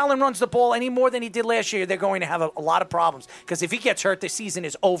 Josh Allen runs the ball any more than he did last year, they're going to have a lot of problems. Because if he gets hurt, the season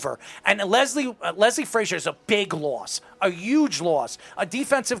is over. And Leslie Frazier is a big loss, a huge loss. A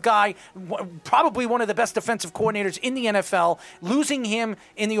defensive guy, probably one of the best defensive coordinators in the NFL. Losing him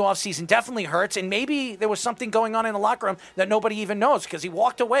in the offseason definitely hurts. And maybe there was something going on in the locker room that nobody even knows because he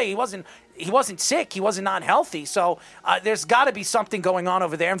walked away. He wasn't sick. He wasn't not healthy. So there's got to be something going on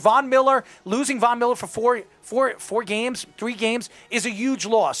over there. And Von Miller, losing Von Miller for 3 games is a huge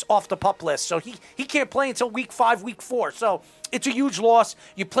loss off the PUP list. So he can't play until week 5, week 4. So it's a huge loss.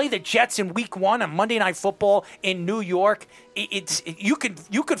 You play the Jets in week 1 on Monday Night Football in New York. You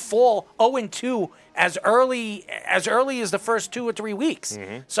could fall 0-2 as early as the first 2 or 3 weeks.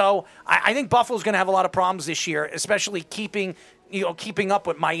 Mm-hmm. So I think Buffalo's going to have a lot of problems this year, especially keeping up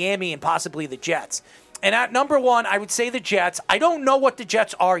with Miami and possibly the Jets. And at number 1, I would say the Jets. I don't know what the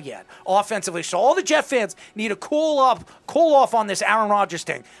Jets are yet offensively. So all the Jet fans need to cool off on this Aaron Rodgers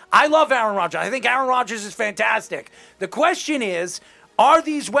thing. I love Aaron Rodgers. I think Aaron Rodgers is fantastic. The question is, are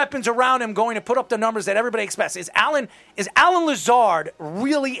these weapons around him going to put up the numbers that everybody expects? Is Allen Lazard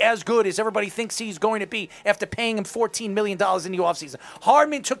really as good as everybody thinks he's going to be after paying him $14 million in the offseason?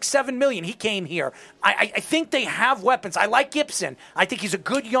 Hardman took $7 million. He came here. I think they have weapons. I like Gibson. I think he's a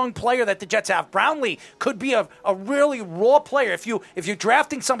good young player that the Jets have. Brownlee could be a really raw player. If you're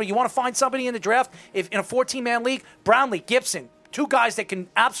drafting somebody, you want to find somebody in the draft, if in a 14-man league, Brownlee, Gibson. 2 guys that can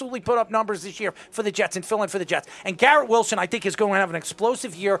absolutely put up numbers this year for the Jets and fill in for the Jets. And Garrett Wilson, I think, is going to have an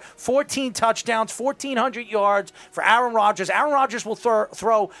explosive year. 14 touchdowns, 1,400 yards for Aaron Rodgers. Aaron Rodgers will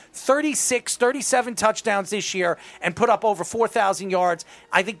throw 36, 37 touchdowns this year and put up over 4,000 yards.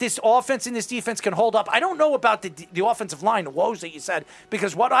 I think this offense and this defense can hold up. I don't know about the offensive line, the woes that you said,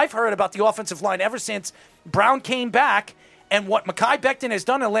 because what I've heard about the offensive line ever since Brown came back and what Mekhi Becton has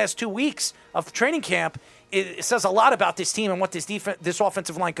done in the last 2 weeks of training camp, it says a lot about this team and what this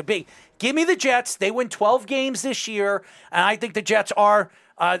offensive line could be. Give me the Jets. They win 12 games this year, and I think the Jets are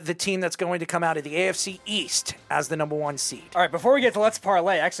the team that's going to come out of the AFC East as the number 1 seed. All right, before we get to Let's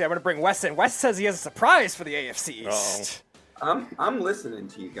Parlay, actually, I'm going to bring Wes in. Wes says he has a surprise for the AFC East. I'm listening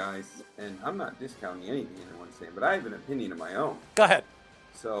to you guys, and I'm not discounting anything anyone's saying, but I have an opinion of my own. Go ahead.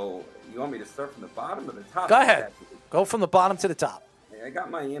 So you want me to start from the bottom or the top? Go ahead. Go from the bottom to the top. I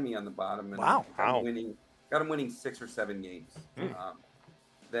got Miami on the bottom. And wow. I'm winning got them winning 6 or 7 games.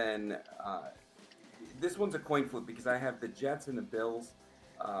 Then this one's a coin flip because I have the Jets and the Bills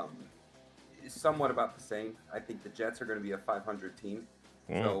somewhat about the same. I think the Jets are going to be a 500 team.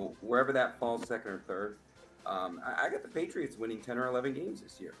 So wherever that falls, second or third, I got the Patriots winning 10 or 11 games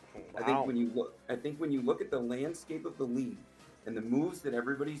this year. Wow. I think when you look at the landscape of the league and the moves that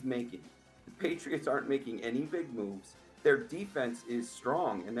everybody's making, the Patriots aren't making any big moves. Their defense is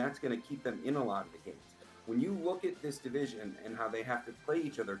strong, and that's going to keep them in a lot of the games. When you look at this division and how they have to play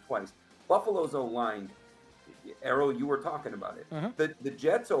each other twice, Buffalo's O-line, Errol, you were talking about it. The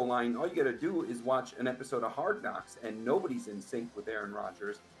Jets O-line, all you got to do is watch an episode of Hard Knocks, and nobody's in sync with Aaron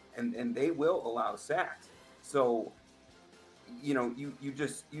Rodgers, and they will allow sacks. So,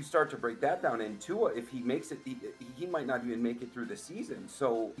 you start to break that down. And Tua, if he makes it, he might not even make it through the season.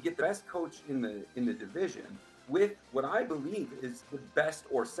 So you get the best coach in the division with what I believe is the best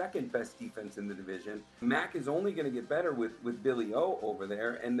or second best defense in the division. Mac is only going to get better with Billy O over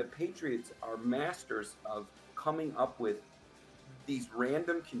there, and the Patriots are masters of coming up with these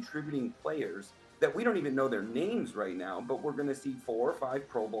random contributing players that we don't even know their names right now, but we're going to see 4 or 5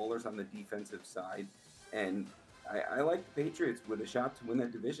 Pro Bowlers on the defensive side. And I like the Patriots with a shot to win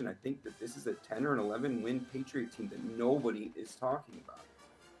that division. I think that this is a 10 or an 11 win Patriot team that nobody is talking about.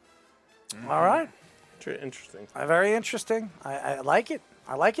 All right. Interesting. Very interesting. I like it.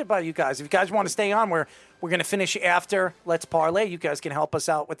 I like it by you guys. If you guys want to stay on, we're going to finish after Let's Parlay. You guys can help us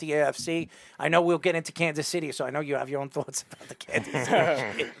out with the AFC. I know we'll get into Kansas City, so I know you have your own thoughts about the Kansas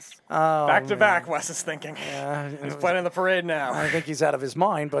City. Back to back, Wes is thinking. He's planning the parade now. I think he's out of his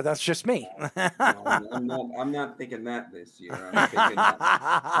mind, but that's just me. I'm not thinking that this year. I'm thinking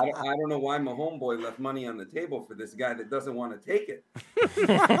I don't know why my homeboy left money on the table for this guy that doesn't want to take it.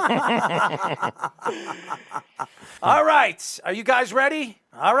 All right. Are you guys ready?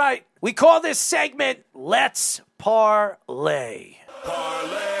 All right. We call this segment Let's Parlay.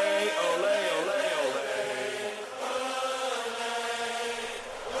 Parlay, ole, ole, ole.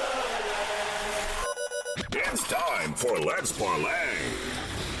 It's time for Let's Parlay.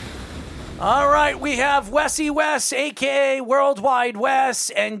 All right, we have Wessie Wes, a.k.a. Worldwide Wes,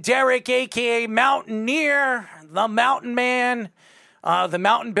 and Derek, a.k.a. Mountaineer, the Mountain Man, the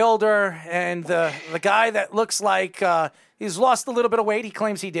Mountain Builder, and the guy that looks like he's lost a little bit of weight. He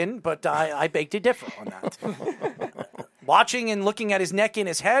claims he didn't, but I beg to differ on that. Watching and looking at his neck and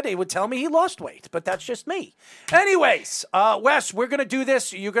his head, it would tell me he lost weight, but that's just me. Anyways, Wes, we're going to do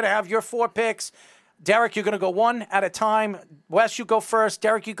this. You're going to have your 4 picks. Derek, you're going to go one at a time. Wes, you go first.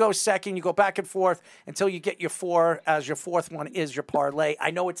 Derek, you go second. You go back and forth until you get your 4, as your 4th one is your parlay. I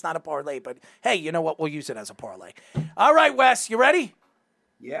know it's not a parlay, but hey, you know what? We'll use it as a parlay. All right, Wes, you ready?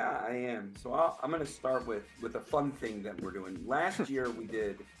 Yeah, I am. So I'm going to start with a fun thing that we're doing. Last year we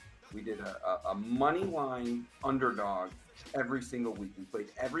did a money line underdog every single week. We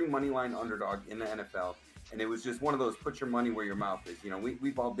played every money line underdog in the NFL. And it was just one of those put your money where your mouth is. You know,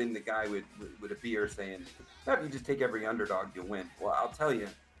 we've all been the guy with a beer saying, if you just take every underdog, you'll win. Well, I'll tell you,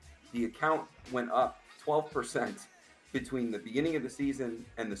 the account went up 12% between the beginning of the season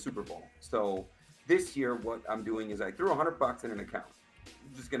and the Super Bowl. So this year, what I'm doing is I threw $100 in an account.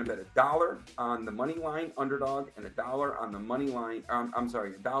 I'm just going to bet $1 on the money line underdog and $1 on the money line.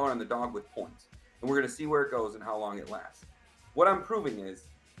 $1 on the dog with points. And we're going to see where it goes and how long it lasts. What I'm proving is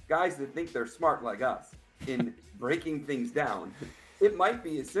guys that think they're smart like us, in breaking things down, it might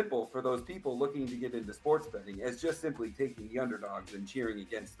be as simple for those people looking to get into sports betting as just simply taking the underdogs and cheering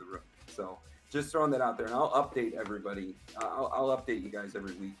against the rook. So just throwing that out there, and I'll update everybody. I'll update you guys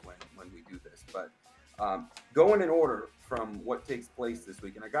every week when we do this. But going in order from what takes place this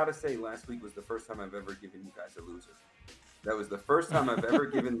week, and I got to say, last week was the first time I've ever given you guys a loser. That was the first time I've ever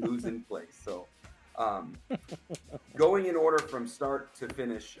given losing place. So going in order from start to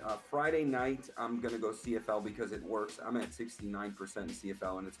finish, Friday night, I'm going to go CFL because it works. I'm at 69%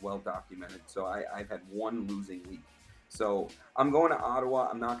 CFL, and it's well documented. So I've had one losing week. So I'm going to Ottawa.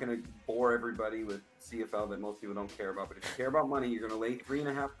 I'm not going to bore everybody with CFL that most people don't care about. But if you care about money, you're going to lay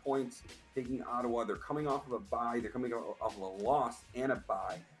 3.5 points taking Ottawa. They're coming off of a bye. They're coming off of a loss and a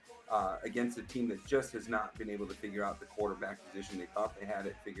bye against a team that just has not been able to figure out the quarterback position. They thought they had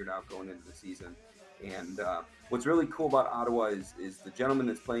it figured out going into the season. And what's really cool about Ottawa is the gentleman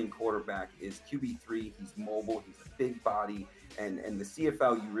that's playing quarterback is QB3. He's mobile. He's a big body. And the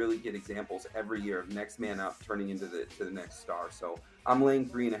CFL, you really get examples every year of next man up turning into the next star. So I'm laying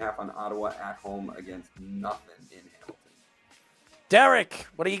 3.5 on Ottawa at home against nothing in Hamilton. Derek,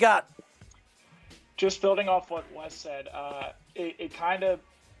 what do you got? Just building off what Wes said, it kind of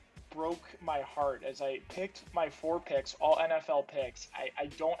broke my heart as I picked my 4 picks, all NFL picks. I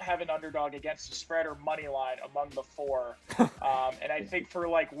don't have an underdog against the spread or money line among the 4. And I think for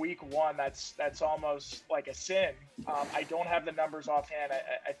like week 1, that's almost like a sin. I don't have the numbers offhand.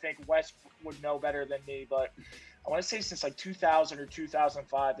 I think Wes would know better than me, but I want to say since like 2000 or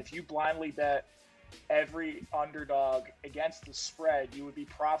 2005, if you blindly bet every underdog against the spread, you would be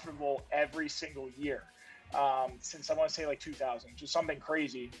profitable every single year. Since I want to say like 2000, just something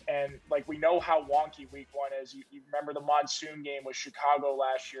crazy. And like we know how wonky week 1 is. You remember the monsoon game with Chicago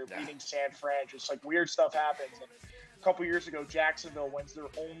last year, beating San Fran. Just like weird stuff happens. And a couple years ago, Jacksonville wins their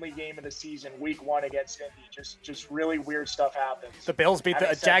only game of the season, week 1 against Indy. Just really weird stuff happens. The Bills beat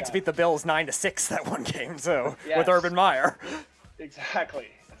Jags beat the Bills 9-6 that one game. So yes. With Urban Meyer. Exactly.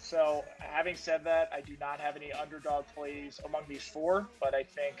 So, having said that, I do not have any underdog plays among these 4, but I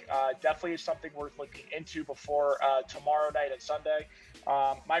think definitely is something worth looking into before tomorrow night and Sunday.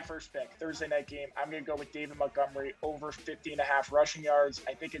 My first pick, Thursday night game, I'm going to go with David Montgomery over 50.5 rushing yards.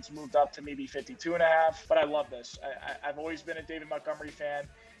 I think it's moved up to maybe 52.5, but I love this. I've always been a David Montgomery fan.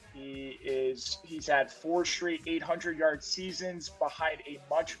 He's had 4 straight 800-yard seasons behind a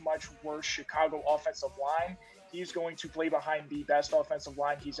much, much worse Chicago offensive line. He's going to play behind the best offensive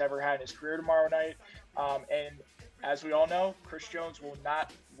line he's ever had in his career tomorrow night. And as we all know, Chris Jones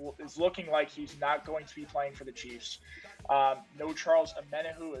is looking like he's not going to be playing for the Chiefs. No Charles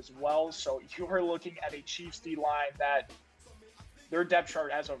Omenihu as well. So you are looking at a Chiefs D-line that their depth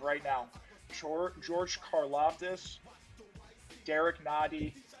chart as of right now, George Karlaftis, Derek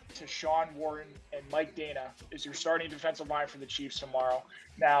Nadi, Tashawn Wharton, and Mike Dana is your starting defensive line for the Chiefs tomorrow.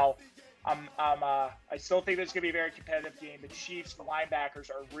 Now, I still think this is going to be a very competitive game. The Chiefs, the linebackers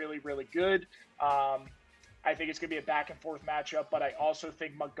are really, really good. I think it's going to be a back-and-forth matchup, but I also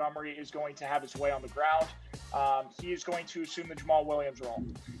think Montgomery is going to have his way on the ground. He is going to assume the Jamal Williams role.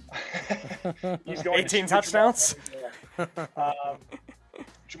 He's going 18 touchdowns?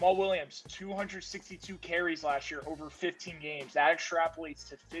 Jamal Williams, 262 carries last year over 15 games. That extrapolates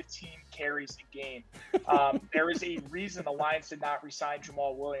to 15 carries a game. There is a reason the Lions did not re-sign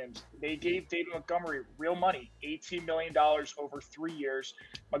Jamal Williams. They gave David Montgomery real money, $18 million over 3 years.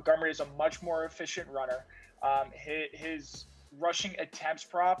 Montgomery is a much more efficient runner. His rushing attempts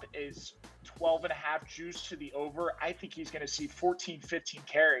prop is 12.5 juice to the over. I think he's going to see 14, 15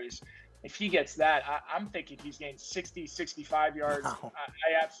 carries. If he gets that, I'm thinking he's gained 60, 65 yards. Wow.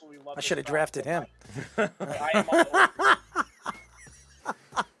 I absolutely love it. I should have drafted him. I am on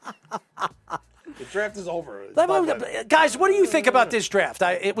the draft is over. Guys, what do you think about this draft?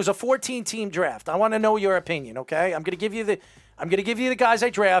 It was a 14-team draft. I want to know your opinion, okay? I'm going to give you the guys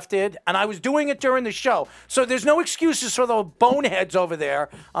I drafted, and I was doing it during the show. So there's no excuses for the boneheads over there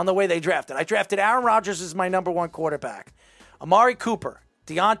on the way they drafted. I drafted Aaron Rodgers as my number 1 quarterback. Amari Cooper,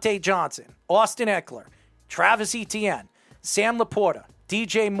 Deontay Johnson, Austin Eckler, Travis Etienne, Sam Laporta,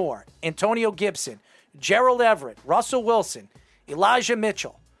 DJ Moore, Antonio Gibson, Gerald Everett, Russell Wilson, Elijah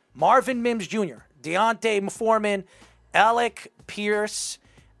Mitchell, Marvin Mims Jr., Deontay Foreman, Alec Pierce,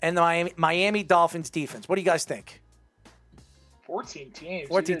 and the Miami Dolphins defense. What do you guys think? 14 teams.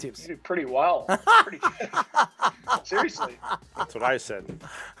 14 teams. You did pretty well. Seriously. That's what I said.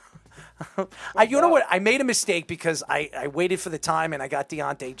 You know what? I made a mistake because I waited for the time and I got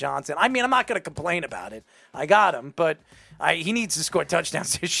Deontay Johnson. I mean, I'm not going to complain about it. I got him, but he needs to score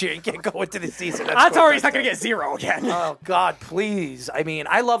touchdowns this year. He can't go into the season. Odds are he's not going to get 0 again. Oh, God, please. I mean,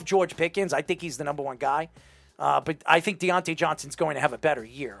 I love George Pickens. I think he's the number 1 guy. But I think Deontay Johnson's going to have a better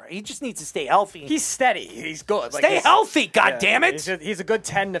year. He just needs to stay healthy. He's steady. He's good. Stay healthy, goddammit. He's a good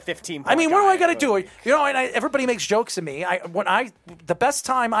 10 to 15 point I mean, what do I got to do? But... You know, and everybody makes jokes of me. The best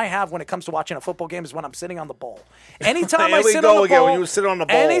time I have when it comes to watching a football game is when I'm sitting on the bowl. Anytime I sit on the bowl, when you sit on the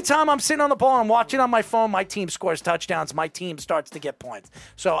bowl. Anytime I'm sitting on the bowl and I'm watching on my phone, my team scores touchdowns. My team starts to get points.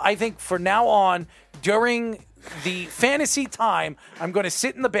 So I think for now on, during the fantasy time, I'm going to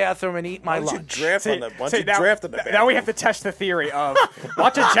sit in the bathroom and eat my lunch. Draft on the bathroom. Now we have to test the theory of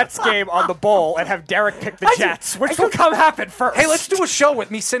watch a Jets game on the bowl and have Derek pick the Jets. Which will happen first? Hey, let's do a show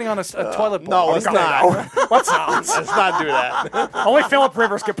with me sitting on a toilet bowl. No, let's not. Let's not. Let's not do that. Only Phillip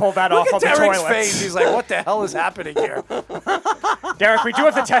Rivers can pull that off on the toilet. Look at Derek's face. He's like, what the hell is happening here? Derek, we do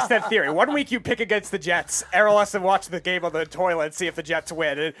have to test that theory. 1 week you pick against the Jets. Errol has to watch the game on the toilet and see if the Jets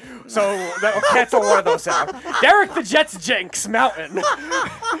win. So that'll cancel one of those out. Derek, the Jets jinx, Mountain.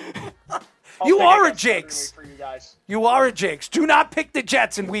 You are a jinx. For you guys. You are a jinx. Do not pick the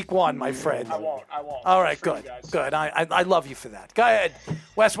Jets in week 1, my friend. I won't. All right, good. Good. I love you for that. Go ahead.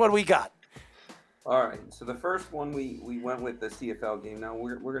 Wes, what do we got? All right. So the first one we went with the CFL game. Now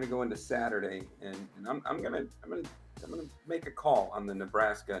we're going to go into Saturday, and I'm gonna make a call on the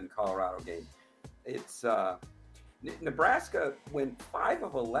Nebraska and Colorado game. It's Nebraska went 5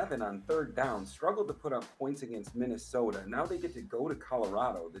 of 11 on third down, struggled to put up points against Minnesota. Now they get to go to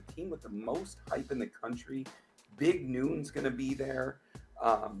Colorado, the team with the most hype in the country. Big Noon's going to be there.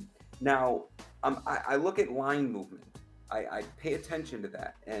 Now I look at line movement. I pay attention to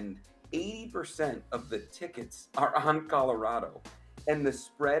that, and 80% of the tickets are on Colorado, and the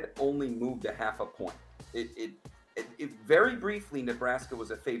spread only moved a half a point. It very briefly, Nebraska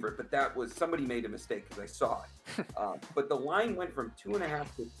was a favorite, but that was somebody made a mistake because I saw it. But the line went from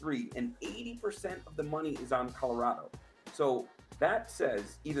 2.5 to 3, and 80% of the money is on Colorado. So that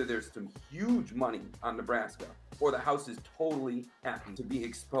says either there's some huge money on Nebraska, or the house is totally happy to be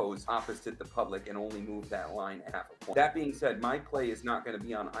exposed opposite the public and only move that line a half a point. That being said, my play is not going to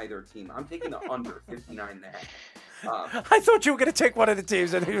be on either team. I'm taking the under 59.5. I thought you were going to take one of the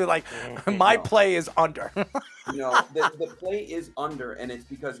teams, and you were like, my play is under. No, the play is under, and it's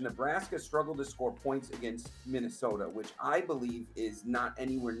because Nebraska struggled to score points against Minnesota, which I believe is not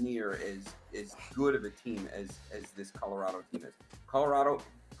anywhere near as good of a team as this Colorado team is. Colorado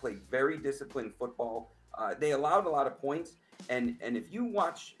played very disciplined football. They allowed a lot of points, and if you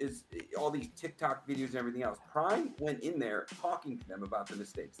watch all these TikTok videos and everything else, Prime went in there talking to them about the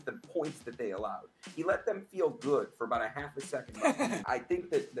mistakes, the points that they allowed. He let them feel good for about a half a second. I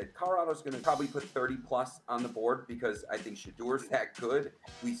think that Colorado's going to probably put 30 plus on the board because I think Shadour's that good.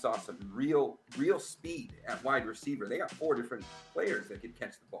 We saw some real speed at wide receiver. They got 4 different players that could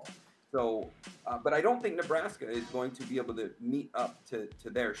catch the ball. So, but I don't think Nebraska is going to be able to meet up to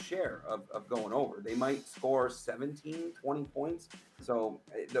their share of going over. They might score 17, 20 points. So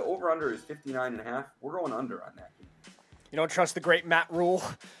the over-under is 59.5. We're going under on that. You don't trust the great Matt Rule?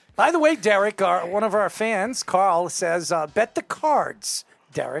 By the way, Derek, one of our fans, Carl, says, bet the Cards,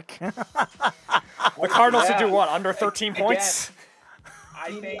 Derek. The Cardinals to do what, under 13 points?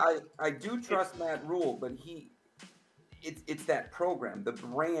 I do trust Matt Rule, but it's that program. The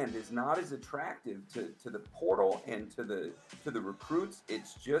brand is not as attractive to the portal and to the recruits.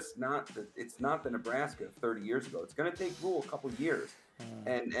 It's just not the Nebraska of 30 years ago. It's going to take Rule a couple of years,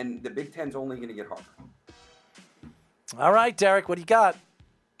 and the Big Ten's only going to get harder. All right, Derek, what do you got?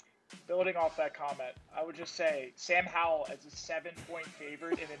 Building off that comment, I would just say Sam Howell as a 7-point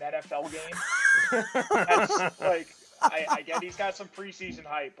favorite in an NFL game. That's like I get he's got some preseason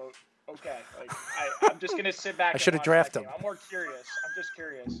hype, but. Okay, I'm just gonna sit back. I should have drafted him. I'm more curious. I'm just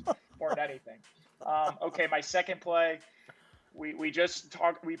curious more than anything. Okay, my second play. We've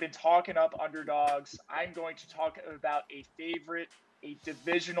been talking up underdogs. I'm going to talk about a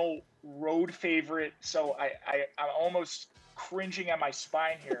divisional road favorite. So I'm almost cringing at my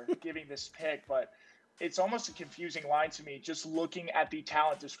spine here giving this pick, but it's almost a confusing line to me just looking at the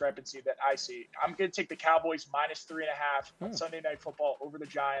talent discrepancy that I see. I'm going to take the Cowboys -3.5 on Sunday Night Football over the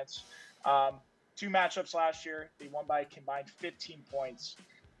Giants. 2 matchups last year. They won by a combined 15 points.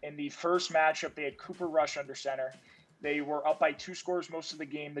 In the first matchup, they had Cooper Rush under center. They were up by 2 scores most of the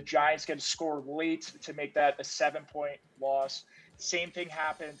game. The Giants get a score late to make that a 7-point loss. Same thing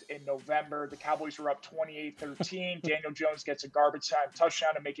happened in November. The Cowboys were up 28-13. Daniel Jones gets a garbage time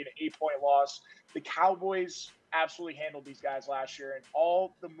touchdown to make it an 8-point loss. The Cowboys absolutely handled these guys last year, and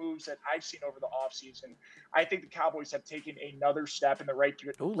all the moves that I've seen over the offseason, I think the Cowboys have taken another step in the right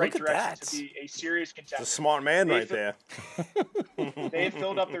direction to be a serious contender. It's a smart man right there. They have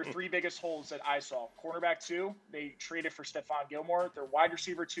filled up their 3 biggest holes that I saw. Cornerback 2, they traded for Stephon Gilmore. Their wide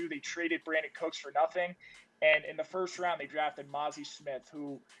receiver 2, they traded Brandon Cooks for nothing. And in the first round, they drafted Mozzie Smith,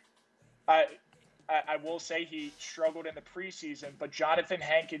 who I will say he struggled in the preseason, but Jonathan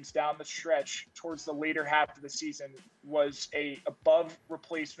Hankins down the stretch towards the later half of the season was a above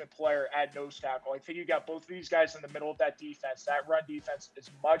replacement player at nose tackle. I think you got both of these guys in the middle of that defense. That run defense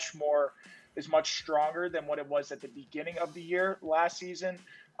is much stronger than what it was at the beginning of the year last season.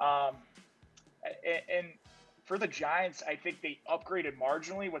 And for the Giants, I think they upgraded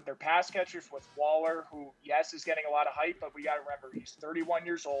marginally with their pass catchers with Waller, who, yes, is getting a lot of hype, but we got to remember he's 31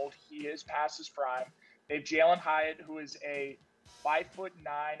 years old. He is past his prime. They have Jalen Hyatt, who is a 5'9",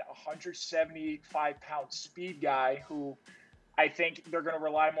 175-pound speed guy who I think they're going to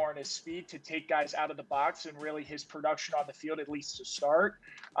rely more on his speed to take guys out of the box and really his production on the field, at least to start.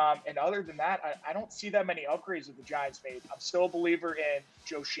 And other than that, I don't see that many upgrades that the Giants made. I'm still a believer in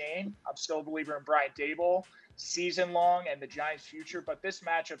Joe Shane. I'm still a believer in Brian Daboll, season long, and the Giants' future. But this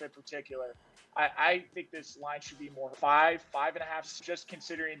matchup in particular, I think this line should be more 5.5, just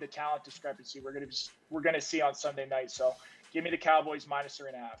considering the talent discrepancy we're going to see on Sunday night. So Give me the Cowboys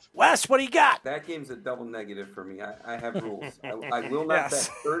 -3.5. Wes, what do you got? That game's a double negative for me. I have rules. I will not bet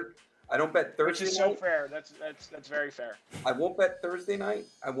I don't bet Thursday Which is night. so fair. That's very fair. I won't bet Thursday night.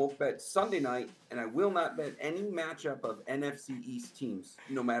 I won't bet Sunday night, and I will not bet any matchup of NFC East teams,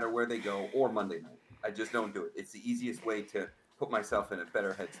 no matter where they go, or Monday night. I just don't do it. It's the easiest way to put myself in a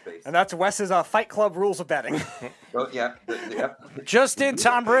better headspace. And that's Wes's Fight Club rules of betting. Well, yeah. Just in,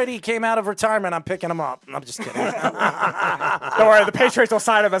 Tom Brady came out of retirement. I'm picking him up. I'm just kidding. Don't worry, the Patriots will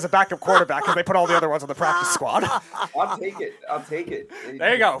sign him as a backup quarterback because they put all the other ones on the practice squad. I'll take it.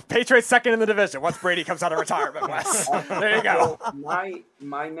 There you go. Patriots second in the division once Brady comes out of retirement, Wes. There you go. So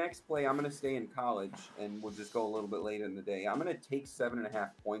my next play, I'm going to stay in college, and we'll just go a little bit later in the day. I'm going to take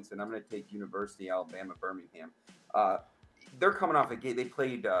 7.5 points, and I'm going to take University Alabama Birmingham. They're coming off a game. They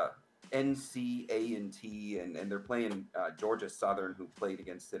played NC-A&T, and they're playing Georgia Southern, who played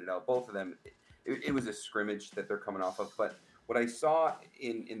against Citadel. Both of them, it was a scrimmage that they're coming off of. But what I saw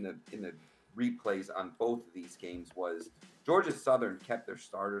in the replays on both of these games was Georgia Southern kept their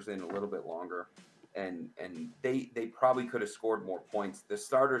starters in a little bit longer, and they probably could have scored more points. The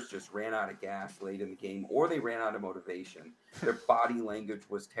starters just ran out of gas late in the game, or they ran out of motivation. Their body language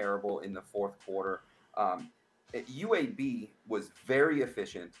was terrible in the fourth quarter. UAB was very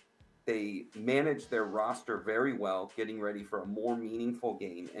efficient. They managed their roster very well, getting ready for a more meaningful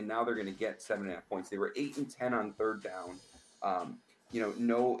game, and now they're going to get 7.5 points. They were 8 and 10 on third down.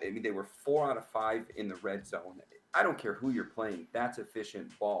 They were 4 out of 5 in the red zone. I don't care who you're playing. That's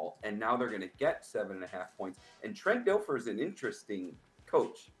efficient ball, and now they're going to get 7.5 points. And Trent Dilfer is an interesting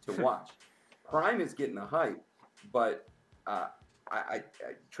coach to watch. Prime is getting the hype, but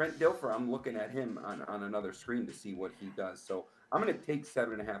Trent Dilfer, I'm looking at him on another screen to see what he does. So I'm going to take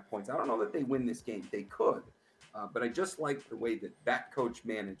 7.5 points. I don't know that they win this game. They could, but I just like the way that coach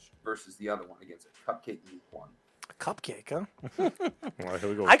managed versus the other one against a cupcake in week 1. A cupcake, huh? All right, here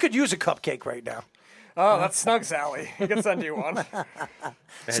we go. I could use a cupcake right now. Oh, that's Snug Sally. He can send you one.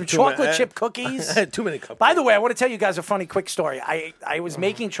 Some chocolate chip cookies. I had too many cupcakes. By the way, I want to tell you guys a funny quick story. I was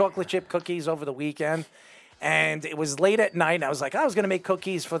making chocolate chip cookies over the weekend, and it was late at night, and I was like, I was going to make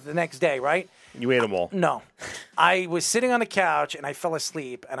cookies for the next day, right? You ate them all. No. I was sitting on the couch, and I fell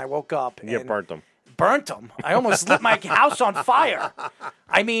asleep, and I woke up. You and burnt them. Burnt them. I almost lit my house on fire.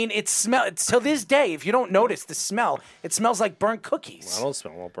 I mean, it's till this day, if you don't notice the smell, it smells like burnt cookies. I don't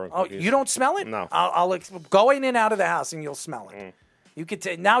smell burnt Oh, cookies. you don't smell it? No. I'll go in and out of the house, and you'll smell it. You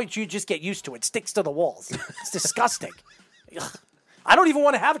could now you just get used to it. It sticks to the walls. It's disgusting. Ugh. I don't even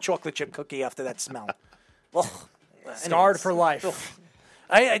want to have a chocolate chip cookie after that smell. Ugh. Scarred for life.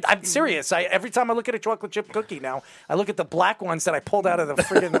 I'm serious. Every time I look at a chocolate chip cookie now, I look at the black ones that I pulled out of the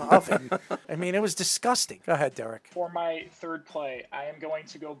friggin' oven. I mean, it was disgusting. Go ahead, Derek. For my third play, I am going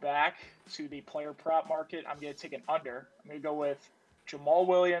to go back to the player prop market. I'm going to take an under. I'm going to go with Jamal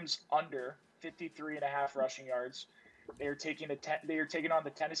Williams under 53.5 rushing yards. They are taking on the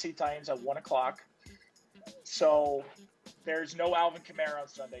Tennessee Titans at 1:00. So there's no Alvin Kamara on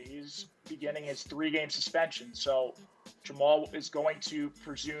Sunday. He's beginning his 3-game suspension. So Jamal is going to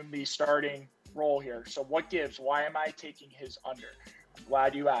presume the starting role here. So what gives? Why am I taking his under? I'm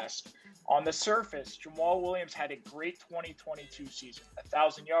glad you asked. On the surface, Jamal Williams had a great 2022 season.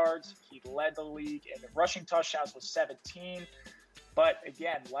 1,000 yards. He led the league, and the rushing touchdowns was 17. But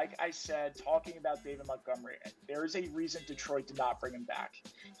again, like I said, talking about David Montgomery, there is a reason Detroit did not bring him back.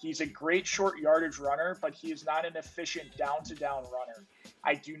 He's a great short yardage runner, but he is not an efficient down-to-down runner.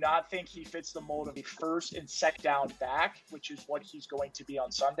 I do not think he fits the mold of a first and second down back, which is what he's going to be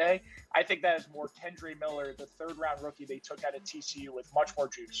on Sunday. I think that is more Kendre Miller, the third-round rookie they took out of TCU with much more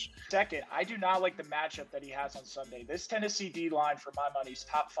juice. Second, I do not like the matchup that he has on Sunday. This Tennessee D-line, for my money, is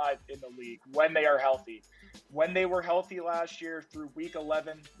top 5 in the league when they are healthy. When they were healthy last year through week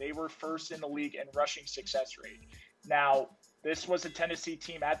 11, they were first in the league in rushing success rate. Now, this was a Tennessee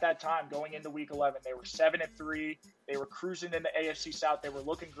team at that time going into week 11. They were 7-3. They were cruising in the AFC South. They were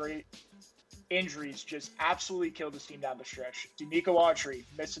looking great. Injuries just absolutely killed this team down the stretch. Denico Autry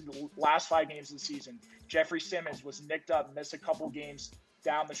missed the last 5 games of the season. Jeffrey Simmons was nicked up, missed a couple games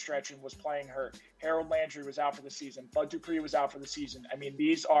down the stretch and was playing hurt. Harold Landry was out for the season. Bud Dupree was out for the season. I mean,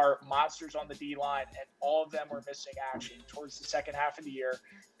 these are monsters on the D-line, and all of them were missing action towards the second half of the year.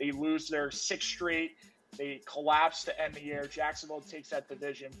 They lose their 6th straight. They collapse to end the year. Jacksonville takes that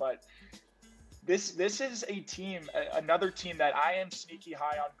division, but this is a team, another team that I am sneaky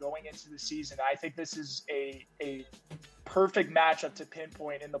high on going into the season. I think this is a perfect matchup to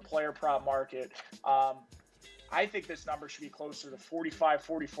pinpoint in the player prop market. I think this number should be closer to 45,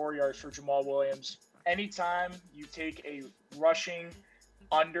 44 yards for Jamal Williams. Anytime you take a rushing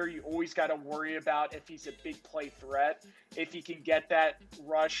under. You always got to worry about if he's a big play threat, if he can get that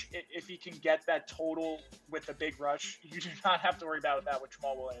rush, if he can get that total with a big rush. You do not have to worry about that with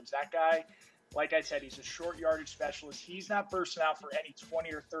Jamal Williams. That guy, like I said, he's a short yardage specialist. He's not bursting out for any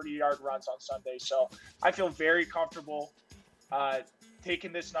 20 or 30-yard runs on Sunday. So I feel very comfortable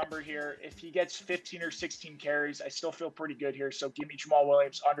taking this number here. If he gets 15 or 16 carries, I still feel pretty good here. So give me Jamal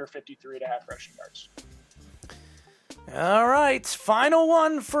Williams under 53.5 rushing yards. All right, final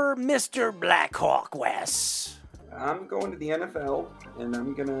one for Mr. Blackhawk Wes. I'm going to the NFL, and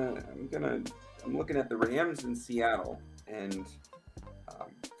I'm looking at the Rams in Seattle. And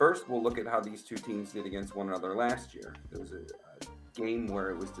first, we'll look at how these two teams did against one another last year. There was a game where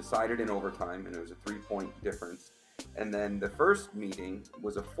it was decided in overtime, and it was a 3-point difference. And then the first meeting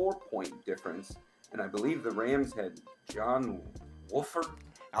was a 4-point difference, and I believe the Rams had John Wolford.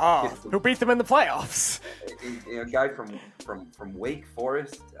 Who beat them in the playoffs? A guy from Wake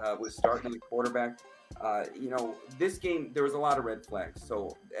Forest was starting at quarterback. This game, there was a lot of red flags.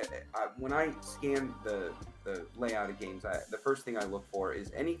 So when I scan the layout of games, the first thing I look for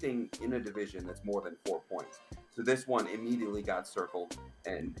is anything in a division that's more than 4 points. So this one immediately got circled,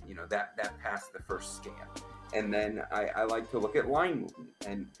 and that passed the first scan. And then I like to look at line movement,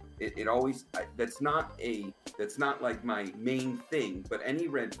 and it always that's not like my main thing, but any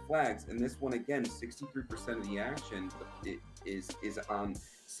red flags, and this one again, 63% of the action is on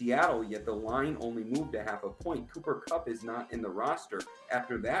Seattle, yet the line only moved a half a point. Cooper Kupp is not in the roster.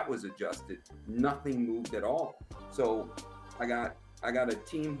 After that was adjusted, nothing moved at all. So I got a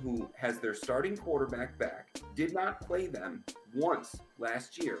team who has their starting quarterback back, did not play them once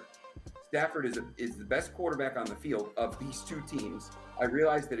last year. Stafford is the best quarterback on the field of these two teams. I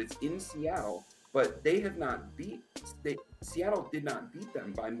realize that it's in Seattle, but Seattle did not beat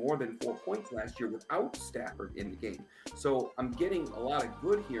them by more than 4 points last year without Stafford in the game. So I'm getting a lot of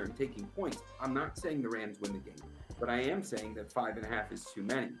good here and taking points. I'm not saying the Rams win the game, but I am saying that 5.5 is too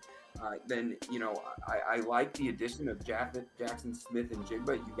many. Then I like the addition of Jackson Smith and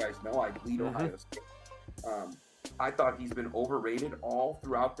Jigba. You guys know I bleed Ohio State. I thought he's been overrated all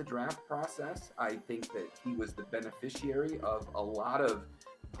throughout the draft process. I think that he was the beneficiary of a lot of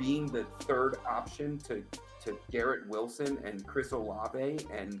being the third option to Garrett Wilson and Chris Olave,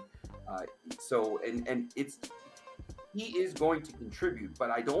 and he is going to contribute,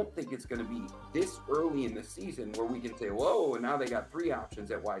 but I don't think it's going to be this early in the season where we can say, whoa, and now they got 3 options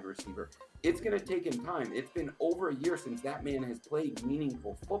at wide receiver. It's going to take him time. It's been over a year since that man has played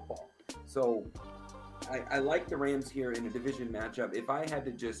meaningful football. So I like the Rams here in a division matchup. If I had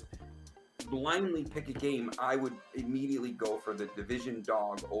to just blindly pick a game, I would immediately go for the division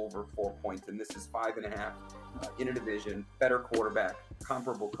dog over 4 points, and this is 5.5 in a division. Better quarterback,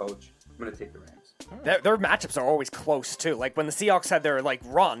 comparable coach. I'm going to take the Rams. Their matchups are always close too. Like when the Seahawks had their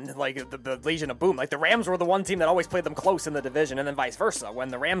run, the Legion of Boom, the Rams were the one team that always played them close in the division, and then vice versa. When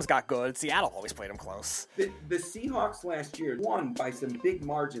the Rams got good, Seattle always played them close. The Seahawks last year won by some big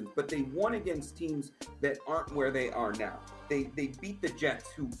margins, but they won against teams that aren't where they are now. They beat the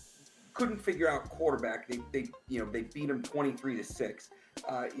Jets, who couldn't figure out quarterback. They beat them 23-6.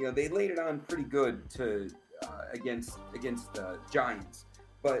 They laid it on pretty good against the Giants,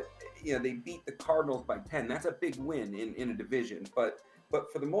 but they beat the Cardinals by 10. That's a big win in a division. But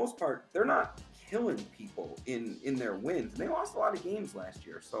for the most part, they're not killing people in their wins. And they lost a lot of games last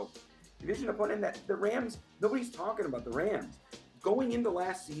year. So division opponent, that the Rams, nobody's talking about the Rams. Going into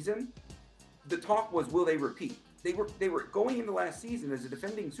last season, the talk was, will they repeat? They were going into last season as a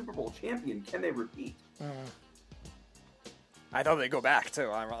defending Super Bowl champion. Can they repeat? I thought they'd go back too.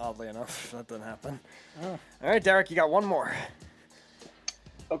 Oddly enough, that didn't happen. All right, Derek, you got one more.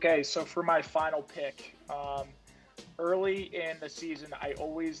 Okay, so for my final pick, early in the season, I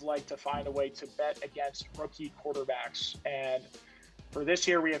always like to find a way to bet against rookie quarterbacks. And for this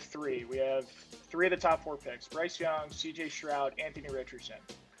year, we have 3. We have 3 of the top 4 picks: Bryce Young, C.J. Stroud, Anthony Richardson.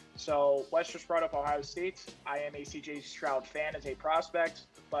 So Wes just brought up Ohio State. I am a C.J. Stroud fan as a prospect,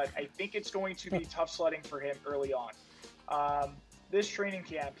 but I think it's going to be tough sledding for him early on. This training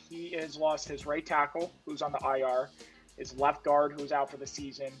camp, he has lost his right tackle, who's on the IR, his left guard, who's out for the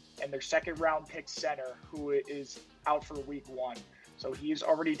season, and their second-round pick center, who is out for week 1. So he's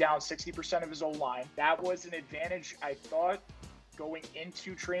already down 60% of his O-line. That was an advantage, I thought, going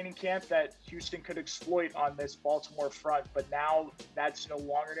into training camp that Houston could exploit on this Baltimore front, but now that's no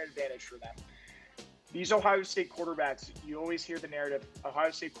longer an advantage for them. These Ohio State quarterbacks, you always hear the narrative,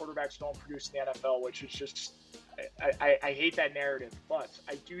 Ohio State quarterbacks don't produce in the NFL, which is just, I hate that narrative, but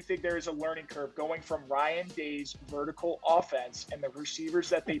I do think there is a learning curve going from Ryan Day's vertical offense and the receivers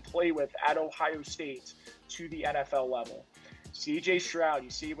that they play with at Ohio State to the NFL level. CJ Stroud, you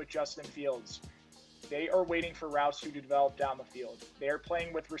see with Justin Fields, they are waiting for routes to develop down the field. They are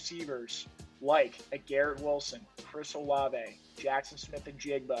playing with receivers like a Garrett Wilson, Chris Olave, Jackson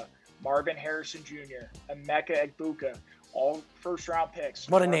Smith-Njigba, Marvin Harrison Jr., Emeka Egbuka, all first-round picks.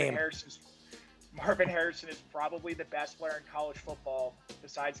 What a name. Marvin Harrison is probably the best player in college football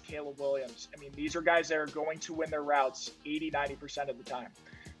besides Caleb Williams. I mean, these are guys that are going to win their routes 80-90% of the time.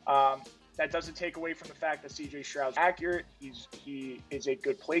 That doesn't take away from the fact that CJ Stroud's accurate. He is a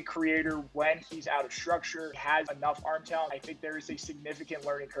good play creator when he's out of structure, has enough arm talent. I think there is a significant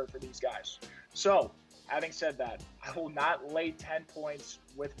learning curve for these guys. So, having said that, I will not lay 10 points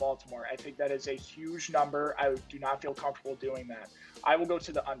with Baltimore. I think that is a huge number. I do not feel comfortable doing that. I will go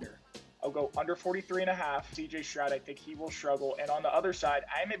to the under. I'll go under 43.5. CJ Stroud, I think he will struggle. And on the other side,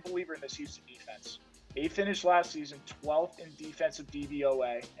 I'm a believer in this Houston defense. They finished last season 12th in defensive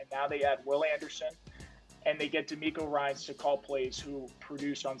DVOA, and now they add Will Anderson, and they get DeMeco Ryans to call plays who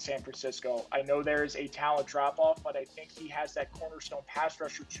produced on San Francisco. I know there is a talent drop-off, but I think he has that cornerstone pass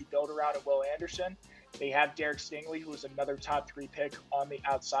rusher to build around in Will Anderson. They have Derek Stingley, who is another top 3 pick on the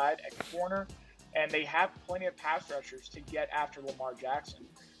outside at corner, and they have plenty of pass rushers to get after Lamar Jackson.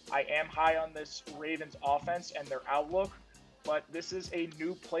 I am high on this Ravens offense and their outlook, but this is a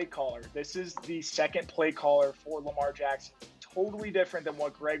new play caller. This is the second play caller for Lamar Jackson. Totally different than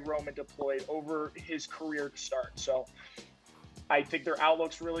what Greg Roman deployed over his career to start. So I think their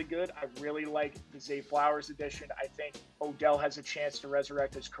outlook's really good. I really like the Zay Flowers addition. I think Odell has a chance to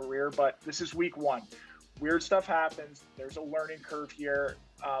resurrect his career, but this is week 1. Weird stuff happens. There's a learning curve here.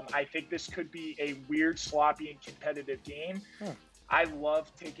 I think this could be a weird, sloppy, and competitive game. I love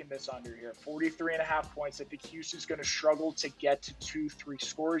taking this under here. 43.5 points. I think Houston's going to struggle to get to 2-3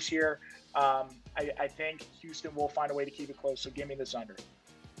 scores here. I think Houston will find a way to keep it close, so give me this under.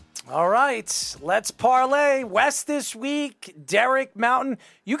 All right, let's parlay. West this week, Derek, Mountain.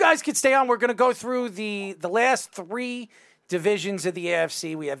 You guys can stay on. We're going to go through the last 3 divisions of the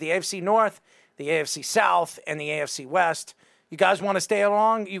AFC. We have the AFC North, the AFC South, and the AFC West. You guys want to stay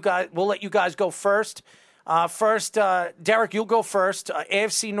along? We'll let you guys go first. First, Derek, you'll go first.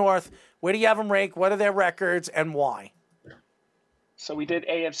 AFC North, where do you have them ranked? What are their records and why? So we did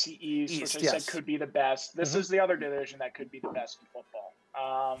AFC East, which I said could be the best. This is the other division that could be the best in football.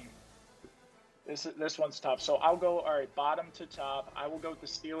 This one's tough. So I'll go, all right, bottom to top. I will go with the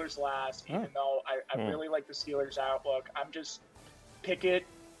Steelers last, even though I really like the Steelers' outlook. I'm just Pickett,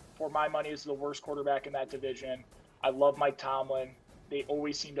 for my money, is the worst quarterback in that division. I love Mike Tomlin. They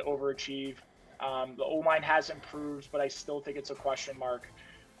always seem to overachieve. The O-line has improved, but I still think it's a question mark.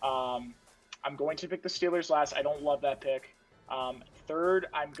 I'm going to pick the Steelers last. I don't love that pick. Third,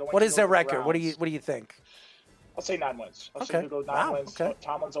 I'm going. What to is go their with the record? Browns. What do you think? I'll say 9 wins. I'll say we'll go 9 wins. Okay.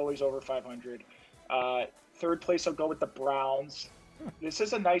 Tomlin's always over 500. Third place, I'll go with the Browns. This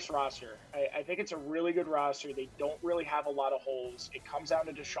is a nice roster. I think it's a really good roster. They don't really have a lot of holes. It comes down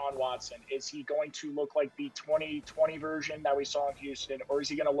to Deshaun Watson. Is he going to look like the 2020 version that we saw in Houston, or is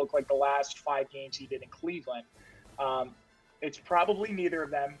he going to look like the last 5 games he did in Cleveland? It's probably neither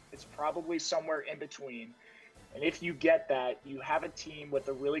of them. It's probably somewhere in between. And if you get that, you have a team with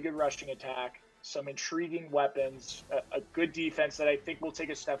a really good rushing attack, some intriguing weapons, a good defense that I think will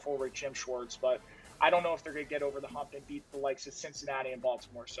take a step forward, Jim Schwartz. But I don't know if they're going to get over the hump and beat the likes of Cincinnati and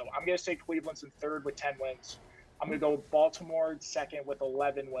Baltimore. So I'm going to say Cleveland's in third with 10 wins. I'm going to go Baltimore second with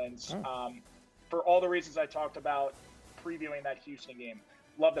 11 wins. For all the reasons I talked about previewing that Houston game.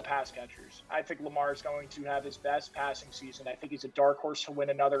 Love the pass catchers. I think Lamar is going to have his best passing season. I think he's a dark horse to win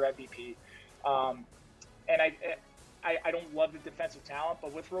another MVP. And I don't love the defensive talent,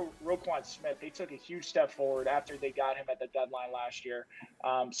 but with Roquan Smith, they took a huge step forward after they got him at the deadline last year.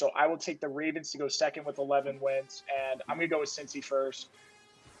 So I will take the Ravens to go second with 11 wins, and I'm going to go with Cincy first.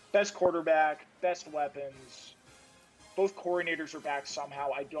 Best quarterback, best weapons. Both coordinators are back somehow.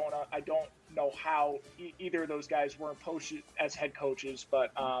 I don't know how either of those guys weren't posted as head coaches,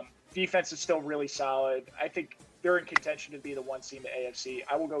 but defense is still really solid. I think they're in contention to be the 1 seed in the AFC.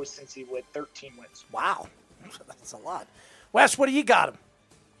 I will go with Cincy with 13 wins. Wow. That's a lot. Wes, what do you got him?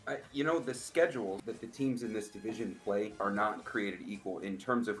 The schedule that the teams in this division play are not created equal in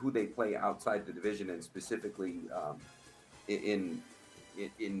terms of who they play outside the division, and specifically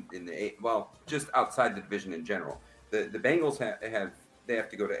just outside the division in general. The Bengals have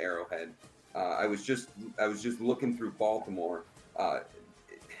to go to Arrowhead. I was just looking through Baltimore.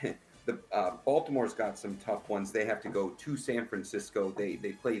 Baltimore's got some tough ones. They have to go to San Francisco. They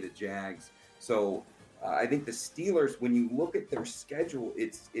play the Jags. So I think the Steelers, when you look at their schedule,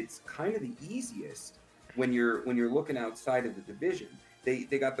 it's kind of the easiest when you're looking outside of the division. They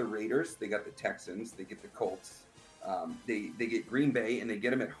got the Raiders, they got the Texans, they get the Colts, They get Green Bay, and they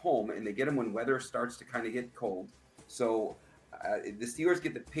get them at home, and they get them when weather starts to kind of get cold. So the Steelers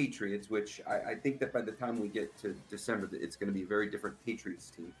get the Patriots, which I think that by the time we get to December, it's going to be a very different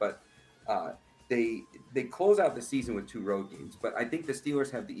Patriots team. But they close out the season with 2 road games. But I think the Steelers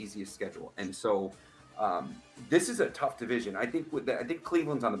have the easiest schedule, and so this is a tough division. I think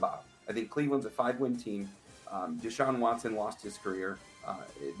Cleveland's on the bottom. I think Cleveland's a 5-win team. Deshaun Watson lost his career.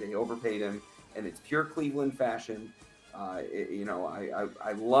 They overpaid him, and it's pure Cleveland fashion.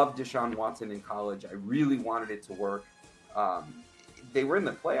 I loved Deshaun Watson in college. I really wanted it to work. They were in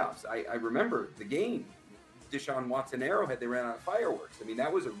the playoffs. I remember the game, Deshaun Watson Arrowhead. They ran out of fireworks. I mean,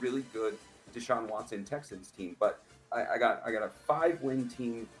 that was a really good Deshaun Watson Texans team. But I got a 5-win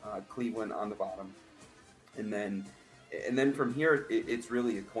team, Cleveland on the bottom, and then from here it's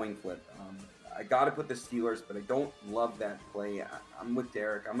really a coin flip. I got to put the Steelers, but I don't love that play. I'm with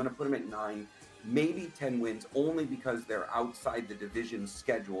Derek. I'm going to put them at 9. Maybe 10 wins, only because they're outside the division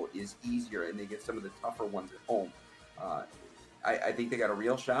schedule is easier and they get some of the tougher ones at home. I think they got a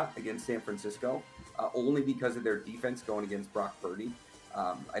real shot against San Francisco, only because of their defense going against Brock Purdy.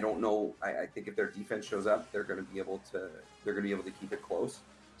 I don't know. I think if their defense shows up, they're going to be able to keep it close.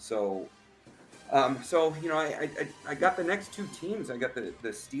 So I got the next 2 teams. I got the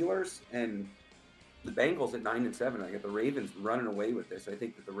Steelers and the Bengals at 9 and 7. I got the Ravens running away with this. I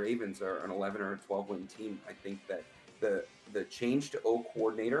think that the Ravens are an 11 or a 12-win team. I think that the change to O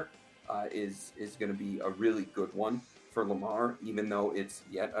coordinator is going to be a really good one for Lamar, even though it's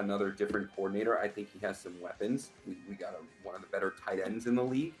yet another different coordinator. I think he has some weapons. We got one of the better tight ends in the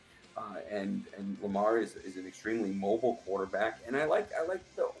league, and Lamar is an extremely mobile quarterback. And I like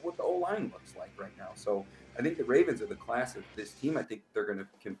what the O-line looks like right now. So I think the Ravens are the class of this team. I think they're going to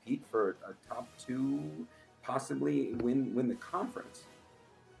compete for a top 2, possibly win the conference.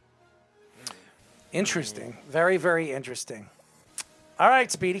 Interesting. Very, very interesting. All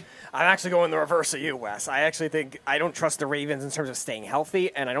right, Speedy. I'm actually going the reverse of you, Wes. I actually think I don't trust the Ravens in terms of staying healthy,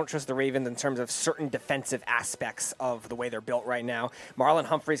 and I don't trust the Ravens in terms of certain defensive aspects of the way they're built right now. Marlon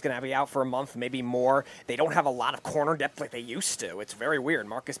Humphrey's going to be out for a month, maybe more. They don't have a lot of corner depth like they used to. It's very weird.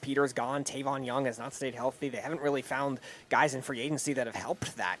 Marcus Peters gone. Tavon Young has not stayed healthy. They haven't really found guys in free agency that have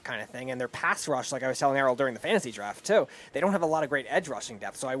helped that kind of thing. And their pass rush, like I was telling Errol during the fantasy draft, too, they don't have a lot of great edge rushing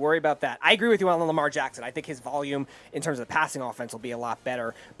depth, so I worry about that. I agree with you on Lamar Jackson. I think his volume in terms of the passing offense will be a lot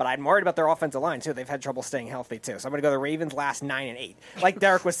better, but I'm worried about their offensive line too. They've had trouble staying healthy too. So I'm going to go the Ravens last 9 and 8. Like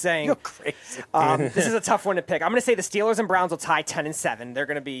Derek was saying, you're crazy. This is a tough one to pick. I'm going to say the Steelers and Browns will tie 10 and 7. They're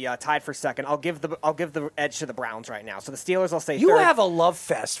going to be tied for second. I'll give the edge to the Browns right now. So the Steelers, I'll say you third. have a love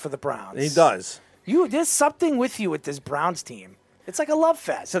fest for the Browns. He does. There's something with you with this Browns team. It's like a love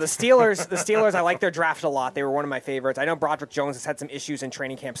fest. So the Steelers, I like their draft a lot. They were one of my favorites. I know Broderick Jones has had some issues in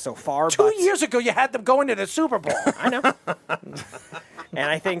training camp so far. 2 years ago, you had them going to the Super Bowl. I know. And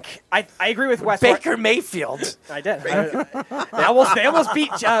I think I agree with Wes. Baker Mayfield. I did. They almost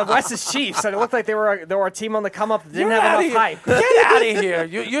beat Wes's Chiefs, and it looked like they were a team on the come up that didn't have enough hype. Get out of here!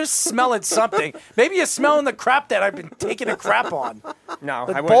 You're smelling something. Maybe you're smelling the crap that I've been taking a crap on. No,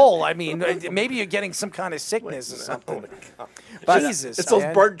 the bowl. I mean, maybe you're getting some kind of sickness or something. But Jesus, it's those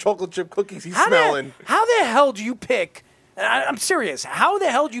burnt chocolate chip cookies he's smelling. How the hell do you pick? I'm serious. How the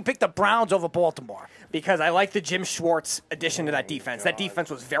hell do you pick the Browns over Baltimore? Because I like the Jim Schwartz addition to that defense. That defense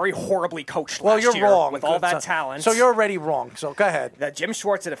was very horribly coached well, last you're year wrong. with all that talent. So you're already wrong. So go ahead. That Jim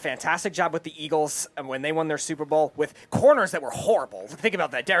Schwartz did a fantastic job with the Eagles when they won their Super Bowl with corners that were horrible. Think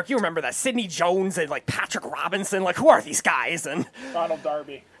about that, Derek. You remember that Sidney Jones and like Patrick Robinson. Like, who are these guys? And Ronald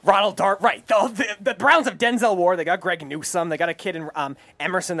Darby. Right. The Browns have Denzel Ward. They got Greg Newsome. They got a kid in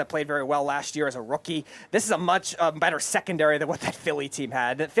Emerson that played very well last year as a rookie. This is a much better secondary than what that Philly team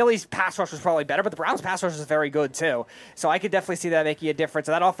had. The Philly's pass rush was probably better, but the Browns' pass rush was very good too. So I could definitely see that making a difference.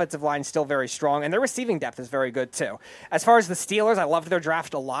 That offensive line is still very strong, and their receiving depth is very good too. As far as the Steelers, I loved their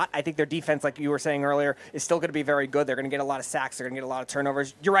draft a lot. I think their defense, like you were saying earlier, is still going to be very good. They're going to get a lot of sacks. They're going to get a lot of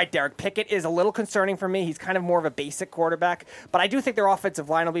turnovers. You're right, Derek. Pickett is a little concerning for me. He's kind of more of a basic quarterback, but I do think their offensive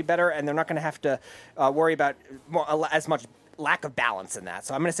line will be better, and they're not going to have to worry about as much lack of balance in that.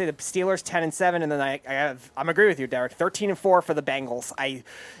 So I'm going to say the Steelers 10-7, and then I'm agree with you, Derek. 13-4 for the Bengals.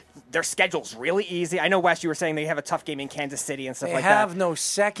 Their schedule's really easy. I know, Wes, you were saying they have a tough game in Kansas City and stuff like that. They have no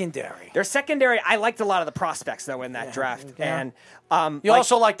secondary. Their secondary, I liked a lot of the prospects, though, in that draft. Yeah. And you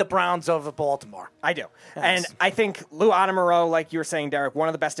also like the Browns over Baltimore. I do. Yes. And I think Lou Anamoreau, like you were saying, Derek, one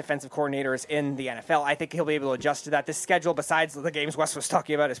of the best defensive coordinators in the NFL. I think he'll be able to adjust to that. This schedule, besides the games Wes was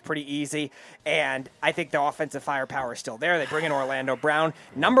talking about, is pretty easy. And I think the offensive firepower is still there. The bring in Orlando Brown.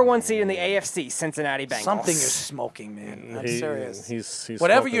 Number 1 seed in the AFC, Cincinnati Bengals. Something you're smoking, man. I'm serious. He's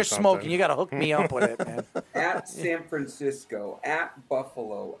whatever you're smoking, you got to hook me up with it, man. At San Francisco, at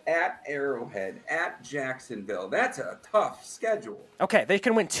Buffalo, at Arrowhead, at Jacksonville. That's a tough schedule. Okay, they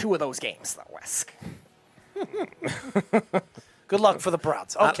can win 2 of those games, though, Wesk. Good luck for the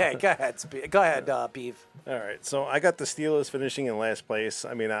Browns. Okay, go ahead, Beav. All right, so I got the Steelers finishing in last place.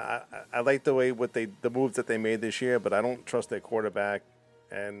 I mean, I like the way the moves that they made this year, but I don't trust their quarterback.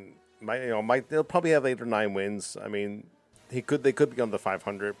 And they'll probably have 8 or 9 wins. I mean, they could be under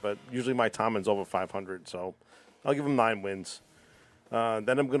 500, but usually Mike Tomlin's over 500, so I'll give him 9 wins. Then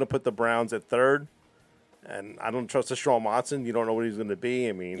I'm going to put the Browns at 3rd. And I don't trust Deshaun Watson. You don't know what he's going to be.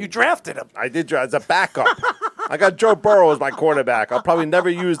 I mean, you drafted him. I did as a backup. I got Joe Burrow as my quarterback. I'll probably never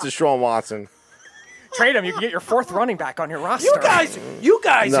use Deshaun Watson. Trade him. You can get your 4th running back on your roster. You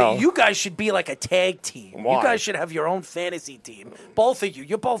guys should be like a tag team. Why? You guys should have your own fantasy team. Both of you.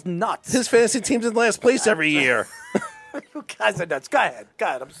 You're both nuts. His fantasy team's in last place every year. You guys are nuts. Go ahead.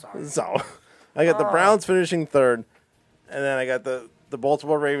 I'm sorry. So, I got the Browns finishing 3rd, and then I got the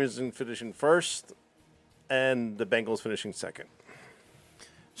Baltimore Ravens finishing 1st, and the Bengals finishing 2nd.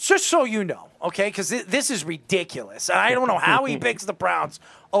 Just so you know, okay, because this is ridiculous. I don't know how he picks the Browns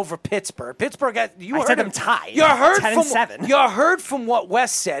over Pittsburgh. Pittsburgh got you. I said them tied. You heard 10-7. You heard from what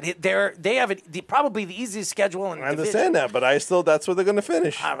Wes said. They have probably the easiest schedule in the I understand that, but that's where they're going to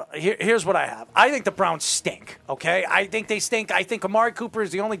finish. Here's what I have. I think the Browns stink. Okay, I think they stink. I think Amari Cooper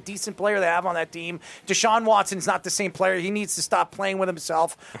is the only decent player they have on that team. Deshaun Watson's not the same player. He needs to stop playing with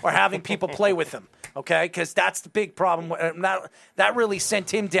himself or having people play with him. Okay, because that's the big problem. That really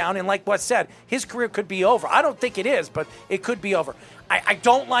sent him down. And like Wes said, his career could be over. I don't think it is, but it could be over. I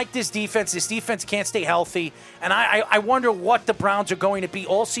don't like this defense. This defense can't stay healthy. And I wonder what the Browns are going to be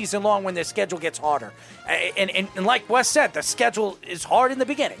all season long when their schedule gets harder. And like Wes said, the schedule is hard in the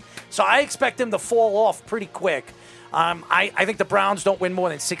beginning. So I expect them to fall off pretty quick. I think the Browns don't win more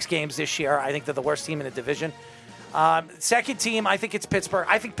than 6 games this year. I think they're the worst team in the division. Second team, I think it's Pittsburgh.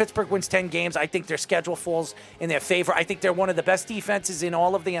 I think Pittsburgh wins 10 games. I think their schedule falls in their favor. I think they're one of the best defenses in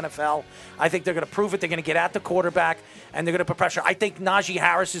all of the NFL. I think they're going to prove it. They're going to get at the quarterback, and they're going to put pressure. I think Najee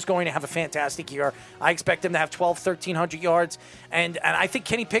Harris is going to have a fantastic year. I expect him to have 1,300 yards. And I think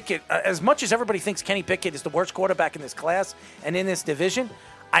Kenny Pickett, as much as everybody thinks Kenny Pickett is the worst quarterback in this class and in this division,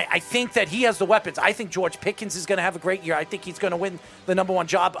 I think that he has the weapons. I think George Pickens is going to have a great year. I think he's going to win the number 1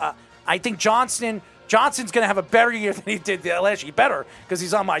 job. I think Johnson's going to have a better year than he did last year. Better because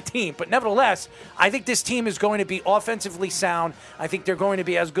he's on my team. But nevertheless, I think this team is going to be offensively sound. I think they're going to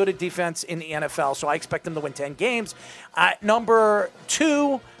be as good a defense in the NFL. So I expect them to win 10 games. Number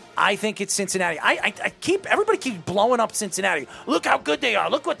 2, I think it's Cincinnati. Everybody keeps blowing up Cincinnati. Look how good they are.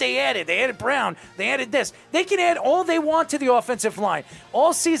 Look what they added. They added Brown. They added this. They can add all they want to the offensive line.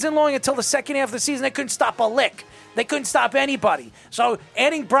 All season long until the second half of the season, they couldn't stop a lick. They couldn't stop anybody. So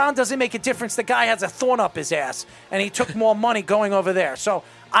adding Brown doesn't make a difference. The guy has a thorn up his ass, and he took more money going over there. So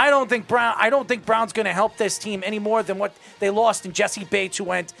I don't think Brown's going to help this team any more than what they lost in Jesse Bates, who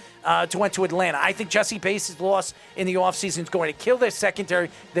went to Atlanta. I think Jesse Bates' loss in the offseason is going to kill their secondary.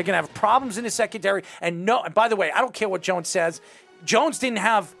 They're going to have problems in the secondary. And by the way, I don't care what Jones says. Jones didn't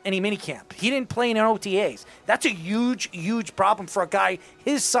have any minicamp. He didn't play in OTAs. That's a huge, huge problem for a guy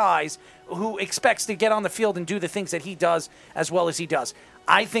his size who expects to get on the field and do the things that he does as well as he does.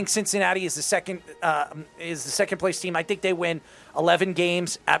 I think Cincinnati is the second place team. I think they win 11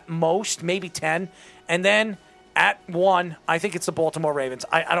 games at most, maybe 10. And then at 1, I think it's the Baltimore Ravens.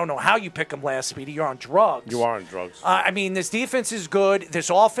 I don't know how you pick them last, Speedy. You're on drugs. You are on drugs. I mean, this defense is good. This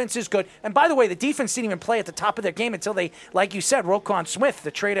offense is good. And by the way, the defense didn't even play at the top of their game until they, like you said, Roquan Smith,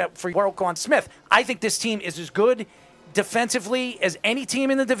 the trade up for Roquan Smith. I think this team is as good defensively as any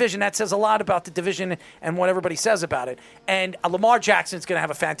team in the division. That says a lot about the division and what everybody says about it. And Lamar Jackson's going to have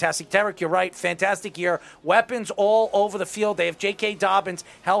a fantastic, Derek, you're right, fantastic year. Weapons all over the field. They have J.K. Dobbins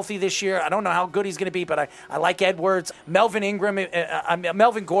healthy this year. I don't know how good he's going to be, but I like Edwards. Melvin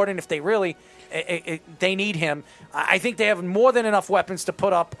Gordon, if they really they need him. I think they have more than enough weapons to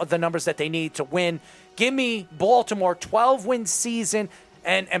put up the numbers that they need to win. Give me Baltimore, 12-win season.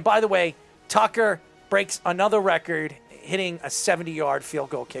 And by the way, Tucker breaks another record, hitting a 70-yard field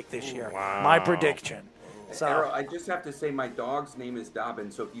goal kick this year. Wow. My prediction. So, Errol, I just have to say my dog's name is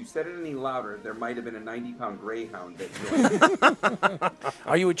Dobbins, so if you said it any louder, there might have been a 90-pound greyhound that joined.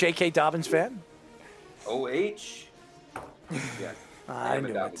 Are you a J.K. Dobbins fan? O.H.? Yes. I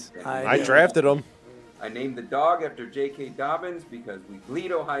knew it. I drafted him. I named the dog after J.K. Dobbins because we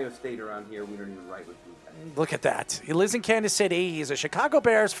bleed Ohio State around here. We don't even write with blue. Look at that. He lives in Kansas City. He's a Chicago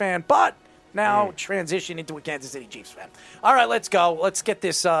Bears fan, but Now transition into a Kansas City Chiefs fan. All right, let's go. Let's get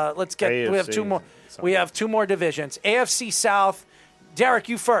this. AFC. We have two more. We have two more divisions. AFC South. Derek,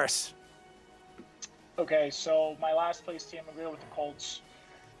 you first. Okay, so my last place team, I'm going with the Colts.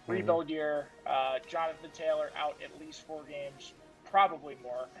 Rebuild year. Jonathan Taylor out at least 4 games, probably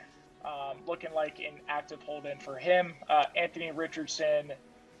more. Looking like an active hold-in for him. Anthony Richardson,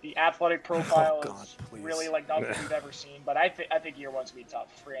 the athletic profile is really like nothing we've ever seen. But I think year one's going to be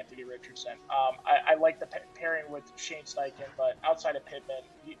tough for Anthony Richardson. I like the pairing with Shane Steichen, but outside of Pittman,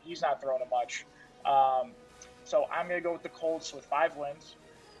 he's not throwing it much. So I'm going to go with the Colts with 5 wins.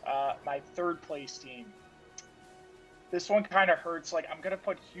 My third place team. This one kind of hurts. Like, I'm going to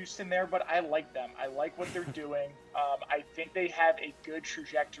put Houston there, but I like them. I like what they're doing. I think they have a good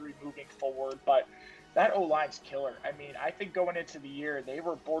trajectory moving forward, but that O-line's killer. I mean, I think going into the year, they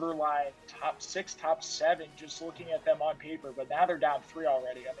were borderline top 6, top 7, just looking at them on paper, but now they're down 3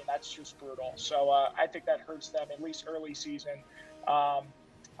 already. I mean, that's just brutal. So I think that hurts them, at least early season.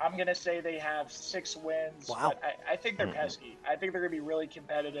 I'm going to say they have 6 wins. Wow. But I think they're pesky. I think they're going to be really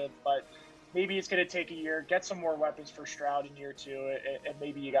competitive, but maybe it's going to take a year. Get some more weapons for Stroud in year 2, and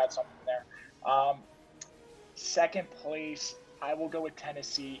maybe you got something there. Second place, I will go with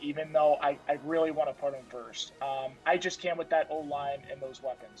Tennessee, even though I really want to put them first. I just can't with that O-line and those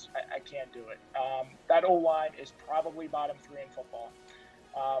weapons. I can't do it. That O-line is probably bottom 3 in football.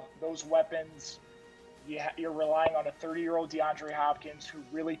 Those weapons, you're relying on a 30-year-old DeAndre Hopkins who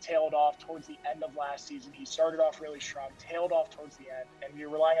really tailed off towards the end of last season. He started off really strong, tailed off towards the end, and you're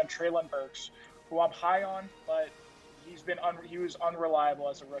relying on Treylon Burks, who I'm high on, but he was unreliable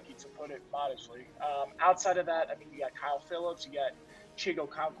as a rookie, to put it modestly. Outside of that, I mean, you got Kyle Phillips, you got Chigo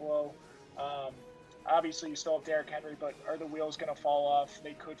Okonkwo. Obviously, you still have Derrick Henry, but are the wheels going to fall off?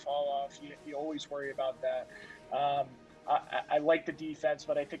 They could fall off. You always worry about that. I like the defense,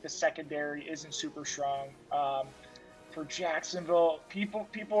 but I think the secondary isn't super strong. For Jacksonville, people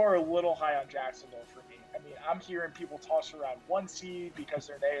are a little high on Jacksonville for me. I mean, I'm hearing people toss around 1 seed because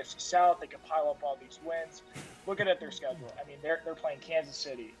they're in the AFC South. They can pile up all these wins. Looking at their schedule, I mean, they're playing Kansas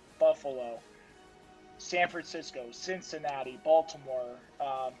City, Buffalo, San Francisco, Cincinnati, Baltimore.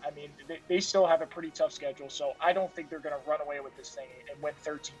 I mean, they still have a pretty tough schedule, so I don't think they're going to run away with this thing and win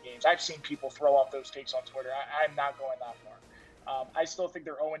 13 games. I've seen people throw off those takes on Twitter. I'm not going that far. I still think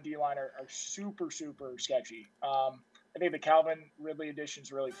their O&D line are super, super sketchy. I think the Calvin Ridley addition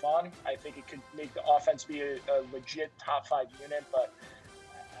is really fun. I think it could make the offense be a legit top 5 unit, but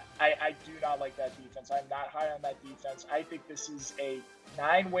I do not like that defense. I'm not high on that defense. I think this is a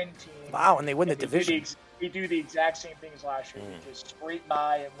 9-win team. Wow, and they win the division. They do the exact same thing as last year. They just scrape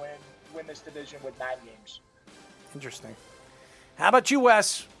by and win this division with 9 games. Interesting. How about you,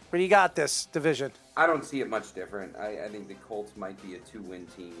 Wes? Where do you got this division? I don't see it much different. I think the Colts might be a 2-win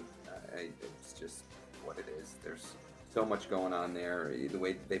team. It's just what it is. There's so much going on there. The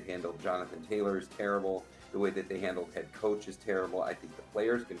way that they've handled Jonathan Taylor is terrible. The way that they handled head coach is terrible. I think the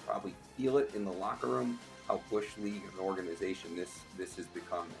players can probably feel it in the locker room, how Bush League an organization this has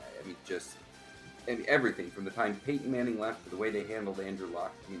become. I mean, everything from the time Peyton Manning left to the way they handled Andrew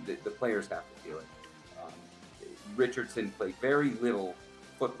Luck. I mean, the players have to feel it. Richardson played very little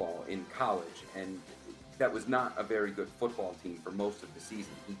football in college, and that was not a very good football team for most of the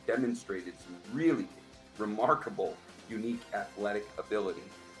season. He demonstrated some really remarkable, unique athletic ability,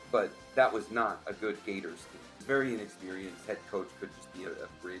 but that was not a good Gators team. Very inexperienced head coach, could just be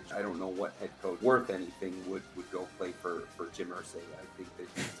a bridge. I don't know what head coach worth anything would go play for Jim Irsay. I think that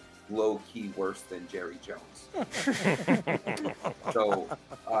he's low-key worse than Jerry Jones.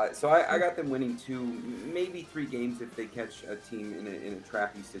 So I got them winning 2, maybe 3 games if they catch a team in a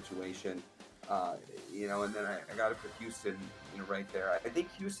trappy situation. And then I got to put Houston right there. I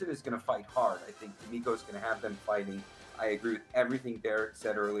think Houston is going to fight hard. I think D'Amico's going to have them fighting. I agree with everything Derek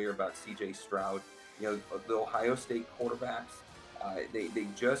said earlier about C.J. Stroud. The Ohio State quarterbacks, they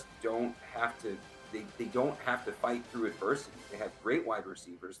just don't have to. They don't have to fight through adversity. They have great wide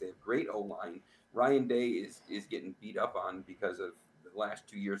receivers. They have great O-line. Ryan Day is getting beat up on because of the last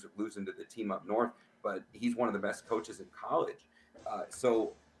 2 years of losing to the team up north, but he's one of the best coaches in college.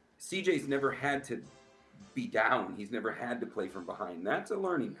 So CJ's never had to be down. He's never had to play from behind. That's a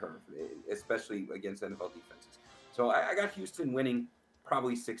learning curve, especially against NFL defenses. So I got Houston winning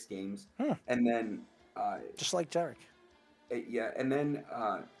probably 6 games. And then... just like Derek. And then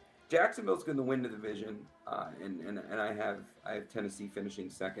Jacksonville's going to win the division, and I have Tennessee finishing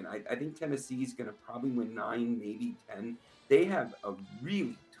second. I think Tennessee's going to probably win 9, maybe 10. They have a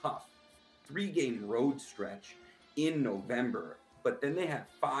really tough 3-game road stretch in November, but then they have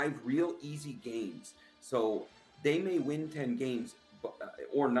 5 real easy games. So they may win 10 games,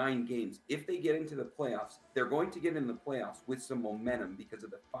 or 9 games. If they get into the playoffs, they're going to get in the playoffs with some momentum because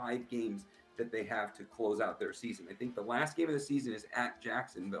of the 5 games that they have to close out their season. I think the last game of the season is at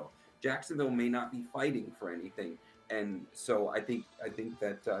Jacksonville. Jacksonville may not be fighting for anything. And so I think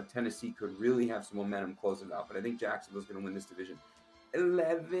that Tennessee could really have some momentum closing out. But I think Jacksonville's going to win this division.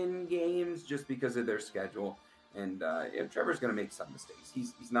 11 games just because of their schedule. And Trevor's going to make some mistakes.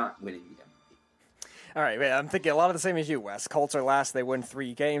 He's not winning the MVP. All right, I'm thinking a lot of the same as you, Wes. Colts are last. They win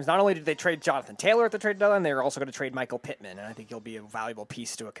 3 games. Not only did they trade Jonathan Taylor at the trade deadline, they were also going to trade Michael Pittman, and I think he'll be a valuable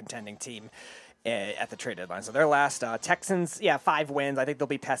piece to a contending team at the trade deadline. So they're last. Texans, 5 wins. I think they'll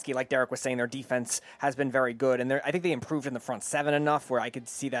be pesky. Like Derek was saying, their defense has been very good, and I think they improved in the front 7 enough where I could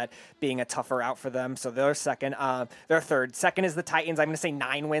see that being a tougher out for them. So they're second. They're third. Second is the Titans. I'm going to say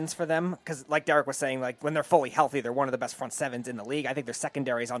 9 wins for them because, like Derek was saying, like when they're fully healthy, they're one of the best front 7s in the league. I think their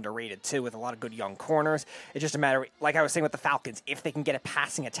secondary is underrated too, with a lot of good young corners. It's just a matter, like I was saying with the Falcons, if they can get a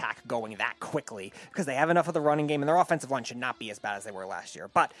passing attack going that quickly, because they have enough of the running game, and their offensive line should not be as bad as they were last year.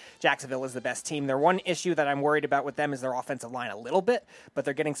 But Jacksonville is the best team. Their one issue that I'm worried about with them is their offensive line a little bit, but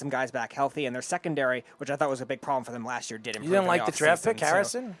they're getting some guys back healthy, and their secondary, which I thought was a big problem for them last year, did improve. You didn't like the draft pick,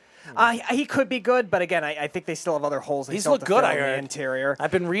 Harrison? He could be good, but again, I think they still have other holes. He's looked good, I heard. The interior.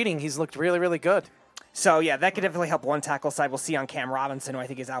 I've been reading. He's looked really, really good. So, yeah, that could definitely help one tackle side. We'll see on Cam Robinson, who I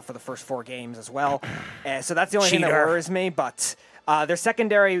think is out for the first 4 games as well. So that's the only thing that worries me, but their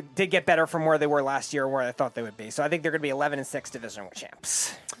secondary did get better from where they were last year, where I thought they would be. So I think they're going to be 11-6 division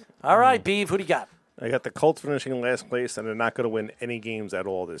champs. All right, Beeve, who do you got? I got the Colts finishing in last place, and they're not going to win any games at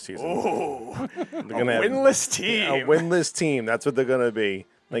all this season. Oh, they're gonna have winless team. A winless team. That's what they're going to be.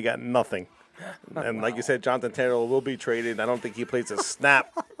 They got nothing. And like you said, Jonathan Taylor will be traded. I don't think he plays a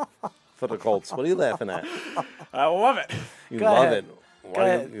snap for the Colts. What are you laughing at? I love it. You Go love ahead. it. Go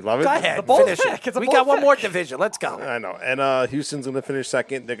ahead. You love it? Go ahead. The bold Finish pick. it. We got one more division. Let's go. I know. And Houston's going to finish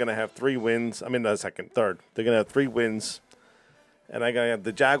second. They're going to have 3 wins. I mean, not second, third. They're going to have 3 wins. And I got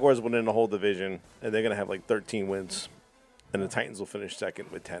the Jaguars winning the whole division, and they're going to have like 13 wins. And the Titans will finish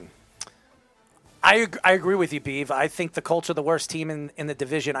second with 10. I agree with you, Beeve. I think the Colts are the worst team in the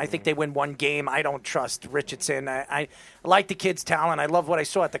division. I think they win 1 game. I don't trust Richardson. I like the kid's talent. I love what I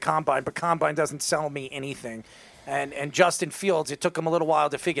saw at the Combine, but Combine doesn't sell me anything. And Justin Fields, it took him a little while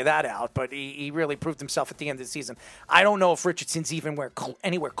to figure that out, but he really proved himself at the end of the season. I don't know if Richardson's even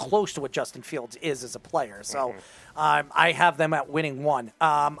anywhere close to what Justin Fields is as a player. So I have them at winning 1.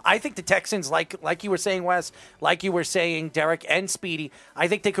 I think the Texans, like you were saying, Wes, like you were saying, Derek and Speedy, I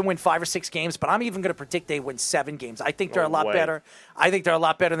think they can win 5 or 6 games, but I'm even going to predict they win 7 games. I think they're a lot better. I think they're a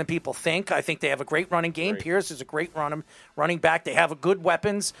lot better than people think. I think they have a great running game. Pierce is a great running back. They have good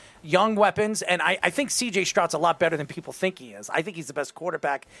weapons, young weapons, and I think C.J. Stroud's a lot better than people think he is. I think he's the best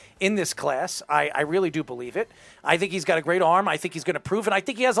quarterback in this class. I really do believe it. I think he's got a great arm. I think he's going to prove, and I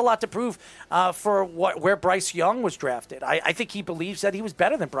think he has a lot to prove for where Bryce Young was drafted. I think he believes that he was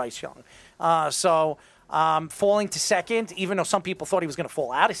better than Bryce Young. Falling to second, even though some people thought he was going to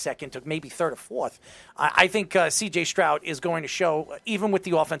fall out of second to maybe third or fourth, I think C.J. Stroud is going to show, even with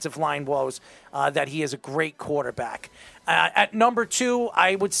the offensive line woes, that he is a great quarterback. At number 2,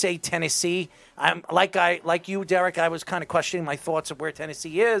 I would say Tennessee. Like you, Derek, I was kind of questioning my thoughts of where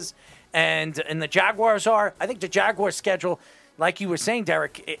Tennessee is, and the Jaguars are. I think the Jaguars' schedule, like you were saying,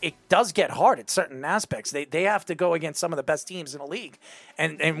 Derek, it does get hard at certain aspects. They have to go against some of the best teams in the league.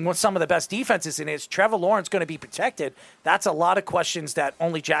 And with some of the best defenses in it, is Trevor Lawrence going to be protected? That's a lot of questions that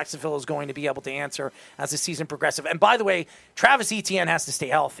only Jacksonville is going to be able to answer as the season progresses. And by the way, Travis Etienne has to stay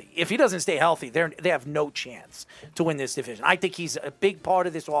healthy. If he doesn't stay healthy, they have no chance to win this division. I think he's a big part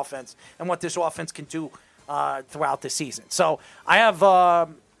of this offense and what this offense can do throughout the season. So I have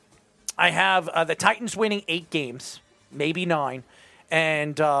the Titans winning 8 games. Maybe 9,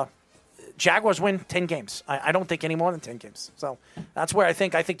 and Jaguars win 10 games. I don't think any more than 10 games. So that's where I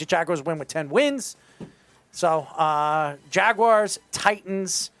think the Jaguars win with 10 wins. So Jaguars,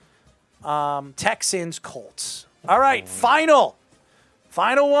 Titans, Texans, Colts. All right, final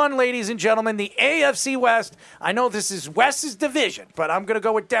one, ladies and gentlemen, the AFC West. I know this is West's division, but I'm going to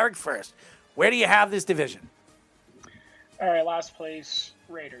go with Derek first. Where do you have this division? All right, last place,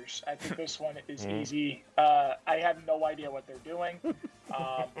 Raiders. I think this one is easy. I have no idea what they're doing.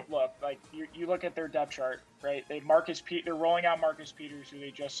 Look, like you look at their depth chart, right? They're rolling out Marcus Peters, who they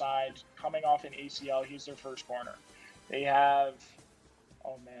just signed, coming off an ACL. He's their first corner. They have,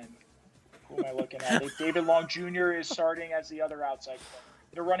 oh man, who am I looking at? David Long Jr. is starting as the other outside corner.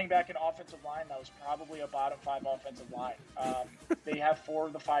 They're running back an offensive line that was probably a bottom 5 offensive line. They have 4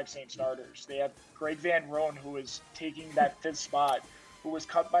 of the 5 same starters. They have Greg Van Roon, who is taking that 5th spot, who was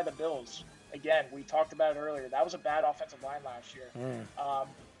cut by the Bills. again, we talked about it earlier. That was a bad offensive line last year.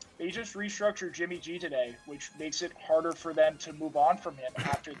 They just restructured Jimmy G today, which makes it harder for them to move on from him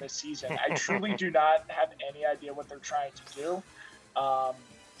after this season. I truly do not have any idea what they're trying to do.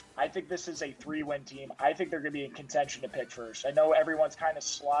 I think this is a 3-win team. I think they're going to be in contention to pick first. I know everyone's kind of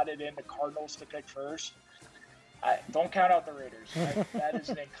slotted in the Cardinals to pick first. Don't count out the Raiders. That is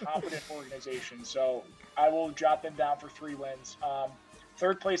an incompetent organization. So I will drop them down for 3 wins.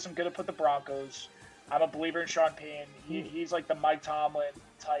 Third place, I'm going to put the Broncos. I'm a believer in Sean Payton. He's like the Mike Tomlin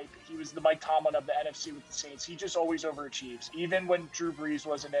type. He was the Mike Tomlin of the NFC with the Saints. He just always overachieves. Even when Drew Brees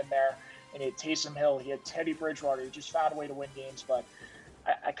wasn't in there, and he had Taysom Hill, he had Teddy Bridgewater. He just found a way to win games. But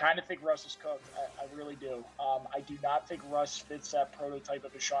I kind of think Russ is cooked. I really do. I do not think Russ fits that prototype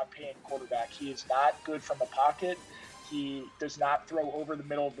of a Sean Payton quarterback. He is not good from the pocket. He does not throw over the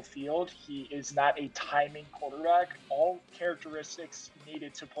middle of the field. He is not a timing quarterback. All characteristics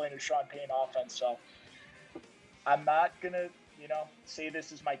needed to play in a Sean Payton offense. So I'm not going to, say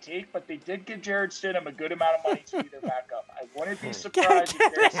this is my take, but they did give Jared Stidham a good amount of money to be their backup. I wouldn't be surprised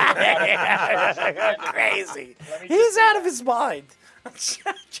if Jared Stidham crazy. He's out of his mind.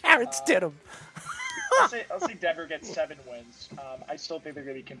 Jared Stidham. I'll say Denver gets 7 wins. I still think they're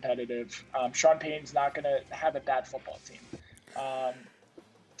going to be competitive. Sean Payton's not going to have a bad football team.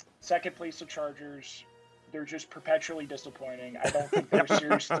 Second place, the Chargers. They're just perpetually disappointing. I don't think they're a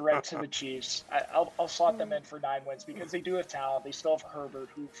serious threat to the Chiefs. I'll slot them in for 9 wins because they do have talent. They still have Herbert,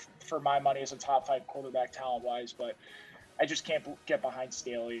 who, for my money, is a top 5 quarterback talent-wise, but I just can't get behind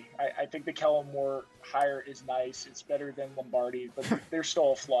Staley. I think the Kellen Moore hire is nice. It's better than Lombardi, but they're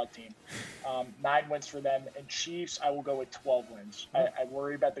still a flawed team. 9 wins for them. And Chiefs, I will go with 12 wins. I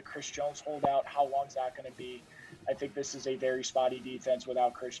worry about the Chris Jones holdout. How long is that going to be? I think this is a very spotty defense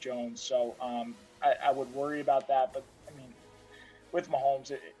without Chris Jones. So I would worry about that. But, I mean, with Mahomes,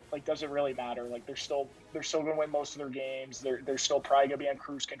 it doesn't really matter. They're still going to win most of their games. They're still probably going to be on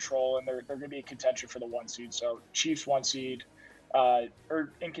cruise control, and they're going to be in contention for the 1 seed. So Chiefs 1 seed,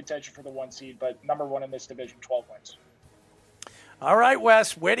 or in contention for the 1 seed, but number 1 in this division, 12 wins. All right,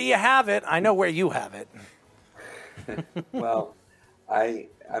 Wes, where do you have it? I know where you have it. Well,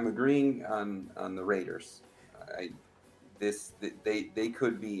 I'm agreeing on the Raiders. They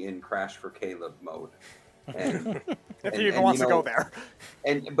could be in Crash for Caleb mode. And, if he even wants to go there.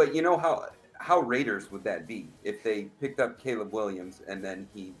 But you know how Raiders would that be if they picked up Caleb Williams and then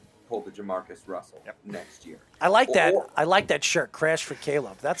he pulled the Jamarcus Russell next year? I like that. I like that shirt, Crash for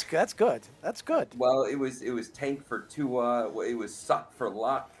Caleb. That's good. That's good. Well, it was Tank for Tua. It was Suck for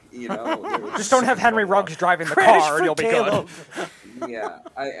Luck. Just don't have Henry Ruggs driving the Crash car and you'll be Caleb. good. Yeah,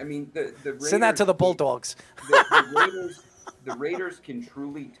 I mean the Raiders, send that to the Bulldogs. The Raiders can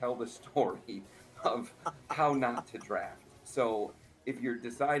truly tell the story of how not to draft. So if you're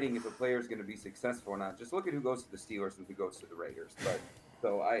deciding if a player is going to be successful or not, just look at who goes to the Steelers and who goes to the Raiders. But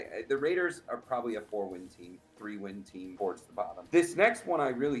the Raiders are probably a 4-win team, 3-win team towards the bottom. This next one I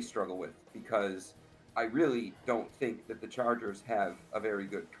really struggle with because I really don't think that the Chargers have a very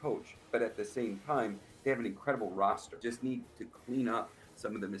good coach, but at the same time, they have an incredible roster. Just need to clean up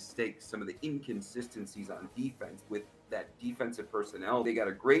some of the mistakes, some of the inconsistencies on defense with that defensive personnel. They got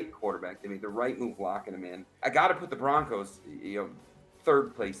a great quarterback. They made the right move locking him in. I got to put the Broncos,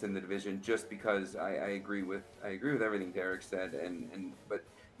 3rd place in the division just because I agree with everything Derek said. But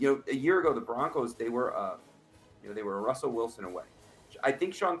a year ago the Broncos they were a Russell Wilson away. I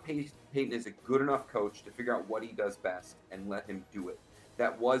think Sean Payton is a good enough coach to figure out what he does best and let him do it.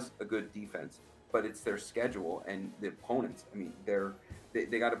 That was a good defense, but it's their schedule and the opponents. I mean,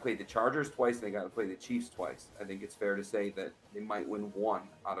 they got to play the Chargers twice and they got to play the Chiefs twice. I think it's fair to say that they might win 1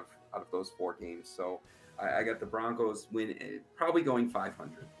 out of those 4 games. So I got the Broncos win, probably going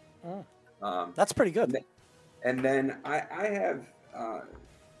 500. That's pretty good. And then I have,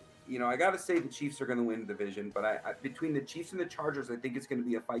 I got to say the Chiefs are going to win the division, but I between the Chiefs and the Chargers, I think it's going to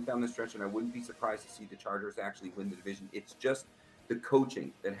be a fight down the stretch, and I wouldn't be surprised to see the Chargers actually win the division. It's just the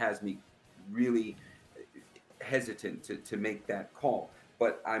coaching that has me really hesitant to make that call.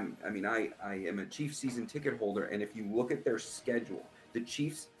 But I am a Chiefs season ticket holder, and if you look at their schedule, the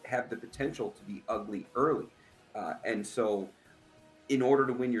Chiefs have the potential to be ugly early. And so in order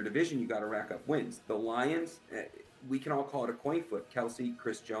to win your division, you got to rack up wins. The Lions, we can all call it a coin flip. Kelsey,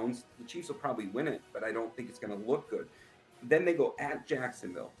 Chris Jones, the Chiefs will probably win it, but I don't think it's going to look good. Then they go at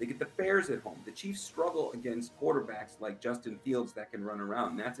Jacksonville. They get the Bears at home. The Chiefs struggle against quarterbacks like Justin Fields that can run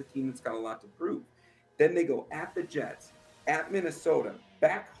around. And that's a team that's got a lot to prove. Then they go at the Jets, at Minnesota,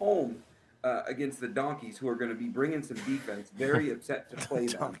 back home against the Donkeys, who are going to be bringing some defense. Very upset to play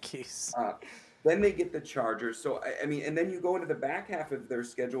them. Donkeys. Then they get the Chargers. So, I mean, and then you go into the back half of their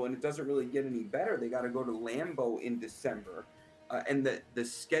schedule, and it doesn't really get any better. They got to go to Lambeau in December. And the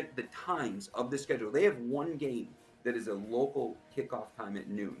times of the schedule, they have one game that is a local kickoff time at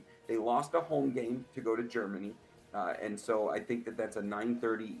noon. They lost a home game to go to Germany. And so I think that's a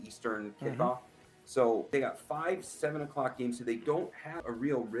 9:30 Eastern kickoff. So they got 5 7 o'clock games, so they don't have a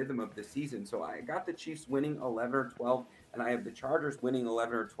real rhythm of the season. So I got the Chiefs winning 11 or 12, and I have the Chargers winning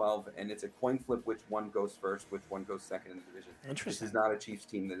 11 or 12, and it's a coin flip which one goes first, which one goes second in the division. Interesting. This is not a Chiefs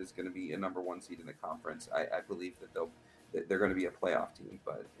team that is going to be a number 1 seed in the conference. I believe that they're going to be a playoff team,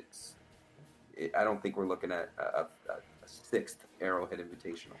 but I don't think we're looking at a 6th Arrowhead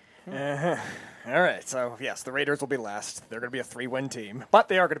Invitational. All right, so yes, the Raiders will be last. They're going to be a 3-win team, but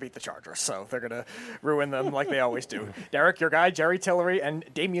they are going to beat the Chargers, so they're going to ruin them like they always do. Derek, your guy, Jerry Tillery, and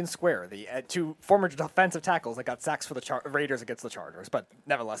Damian Square, the 2 former defensive tackles that got sacks for the Raiders against the Chargers. But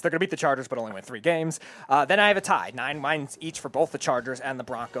nevertheless, they're going to beat the Chargers, but only win 3 games. Then I have a tie, 9 wins each for both the Chargers and the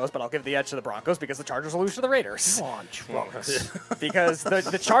Broncos, but I'll give the edge to the Broncos because the Chargers will lose to the Raiders. Come on, Trunks. Because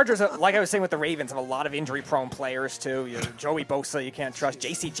the Chargers, like I was saying with the Ravens, have a lot of injury-prone players, too. Joey Bosa, you can't trust.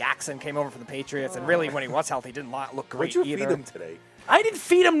 J.C. Jackson came over from the Patriots, and really, when he was healthy, didn't look great What'd you either. feed him today? I didn't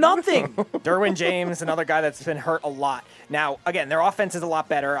feed him nothing. Derwin James, another guy that's been hurt a lot. Now, again, their offense is a lot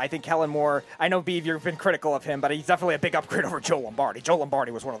better. I think Kellen Moore, I know, Beav, you've been critical of him, but he's definitely a big upgrade over Joe Lombardi. Joe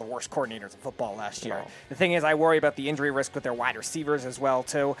Lombardi was one of the worst coordinators in football last year. The thing is, I worry about the injury risk with their wide receivers as well,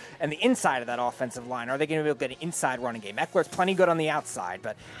 too. And the inside of that offensive line, are they going to be able to get an inside running game? Eckler's plenty good on the outside,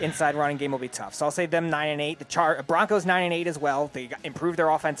 but inside running game will be tough. So I'll say them 9-8. The Broncos 9-8 as well. They improved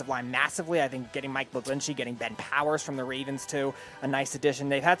their offensive line massively. I think getting Mike McGlinchey, getting Ben Powers from the Ravens, too, a nice addition.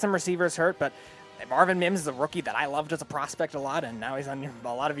 They've had some receivers hurt, but Marvin Mims is a rookie that I loved as a prospect a lot, and now he's on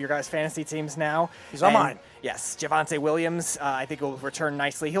a lot of your guys' fantasy teams now. He's on mine. Yes, Javonte Williams, I think will return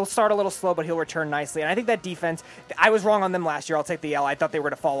nicely. He'll start a little slow, but he'll return nicely. And I think that defense, I was wrong on them last year. I'll take the L. I thought they were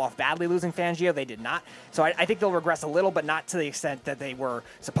to fall off badly losing Fangio. They did not. So I think they'll regress a little, but not to the extent that they were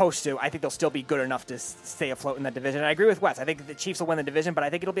supposed to. I think they'll still be good enough to stay afloat in that division. And I agree with Wes. I think the Chiefs will win the division, but I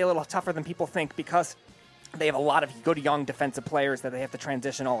think it'll be a little tougher than people think because they have a lot of good young defensive players that they have to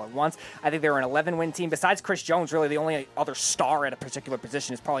transition all at once. I think they're an 11-win team. Besides Chris Jones, really the only other star at a particular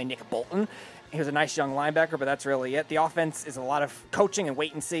position is probably Nick Bolton. He was a nice young linebacker, but that's really it. The offense is a lot of coaching and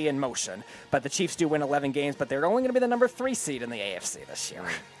wait and see and motion. But the Chiefs do win 11 games, but they're only going to be the number 3 seed in the AFC this year.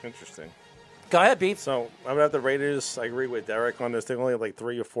 Interesting. Go ahead, Beef. So I'm going to have the Raiders. I agree with Derek on this. They only have like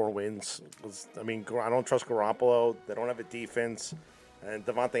 3 or 4 wins. I mean, I don't trust Garoppolo. They don't have a defense. And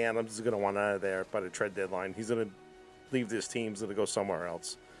Devontae Adams is going to want out of there by the trade deadline. He's going to leave this team. He's going to go somewhere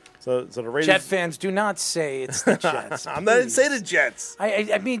else. So the Raiders. Jet fans, do not say it's the Jets. I'm not saying the Jets.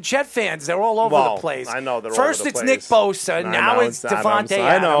 I mean, Jet fans, they're all over the place. I know they're First all over the it's place. Nick Bosa. Now it's Devontae Adams.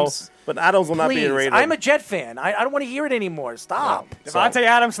 I know. But Adams will not be a Raider. I'm a Jet fan. I don't want to hear it anymore. Stop. No. Devontae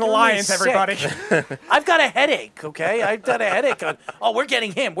Adams and the Lions, everybody. I've got a headache, okay? I've got a headache. We're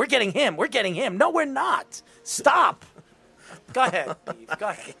getting him. We're getting him. We're getting him. No, we're not. Stop. Go ahead, Beef. Go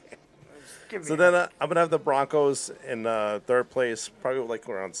ahead. So then I'm going to have the Broncos in 3rd place, probably like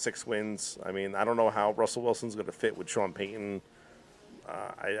around 6 wins. I mean, I don't know how Russell Wilson's going to fit with Sean Payton.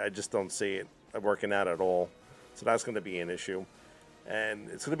 I just don't see it working out at all. So that's going to be an issue. And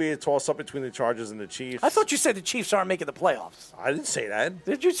it's going to be a toss-up between the Chargers and the Chiefs. I thought you said the Chiefs aren't making the playoffs. I didn't say that.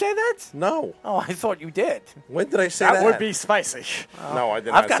 Did you say that? No. Oh, I thought you did. When did I say that? That would be spicy. No, I did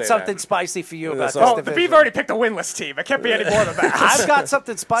not I've got say something that. spicy for you about Oh, this the division. Beef already picked a winless team. It can't be any more than that. I've got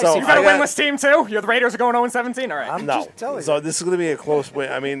something spicy. So You've got a winless team, too? The Raiders are going 0-17? All right. I'm No. just telling you. So this is going to be a close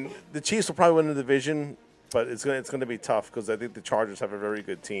win. I mean, the Chiefs will probably win the division, but it's going to be tough because I think the Chargers have a very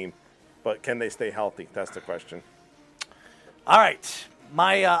good team. But can they stay healthy? That's the question. All right.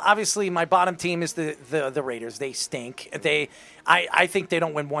 My obviously my bottom team is the Raiders. They stink. I think they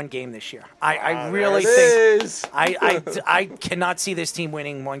don't win 1 game this year. I really think I cannot see this team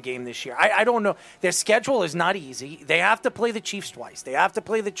winning 1 game this year. I don't know. Their schedule is not easy. They have to play the Chiefs twice. They have to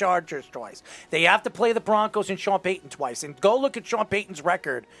play the Chargers twice. They have to play the Broncos and Sean Payton twice. And go look at Sean Payton's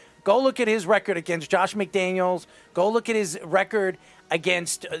record. Go look at his record against Josh McDaniels. Go look at his record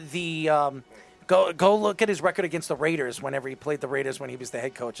against the Go look at his record against the Raiders whenever he played the Raiders when he was the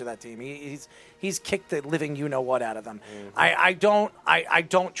head coach of that team. He's kicked the living you-know-what out of them. Mm-hmm. I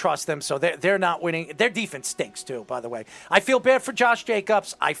don't trust them, so they're not winning. Their defense stinks, too, by the way. I feel bad for Josh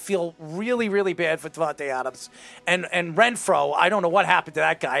Jacobs. I feel really, really bad for Devontae Adams. And Renfro, I don't know what happened to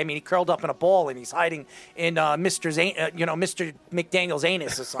that guy. I mean, he curled up in a ball, and he's hiding in Mr. McDaniel's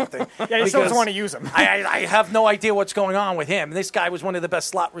anus or something. Yeah, he still doesn't want to use him. I have no idea what's going on with him. This guy was one of the best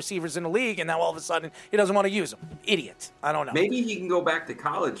slot receivers in the league, and now all of a a sudden he doesn't want to use him. Idiot. I don't know. Maybe he can go back to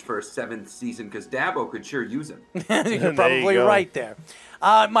college for a 7th season because Dabo could sure use him. You're probably right there.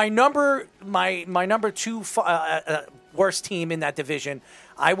 My number 2 worst team in that division,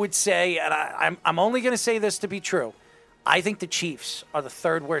 I would say, and I'm only going to say this to be true, I think the Chiefs are the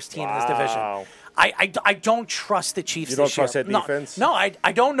 3rd worst team in this division. I don't trust the Chiefs. You don't this year. trust that defense? No,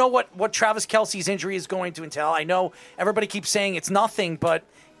 I don't know what Travis Kelce's injury is going to entail. I know everybody keeps saying it's nothing, but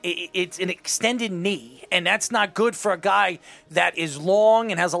it's an extended knee, and that's not good for a guy that is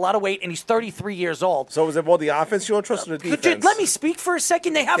long and has a lot of weight, and he's 33 years old. So is it more the offense you don't trust or the defense? Let me speak for a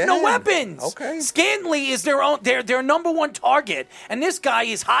second. They have no weapons. Okay. Scantling is their number one target, and this guy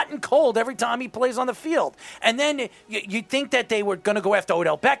is hot and cold every time he plays on the field. And then you'd think that they were going to go after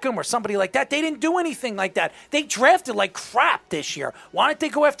Odell Beckham or somebody like that. They didn't do anything like that. They drafted like crap this year. Why didn't they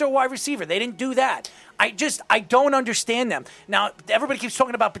go after a wide receiver? They didn't do that. I don't understand them. Now, everybody keeps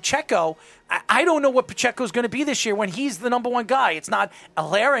talking about Pacheco. I don't know what Pacheco's going to be this year when he's the number one guy. It's not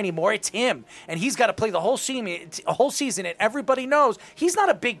Allaire anymore. It's him. And he's got to play the whole season, and everybody knows he's not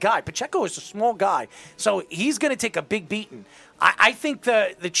a big guy. Pacheco is a small guy. So he's going to take a big beating. I think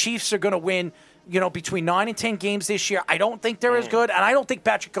the Chiefs are going to win, between 9 and 10 games this year. I don't think they're as good, and I don't think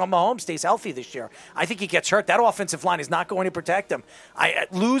Patrick Mahomes stays healthy this year. I think he gets hurt. That offensive line is not going to protect him.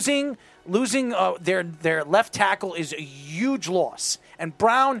 Losing their left tackle is a huge loss. And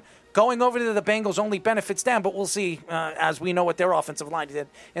Brown going over to the Bengals only benefits them, but we'll see as we know what their offensive line did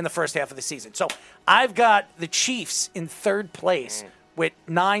in the first half of the season. So I've got the Chiefs in 3rd place with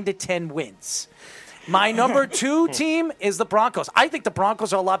 9 to 10 wins. My number 2 team is the Broncos. I think the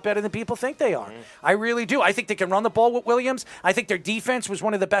Broncos are a lot better than people think they are. I really do. I think they can run the ball with Williams. I think their defense was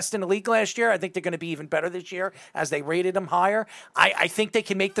one of the best in the league last year. I think they're going to be even better this year as they rated them higher. I think they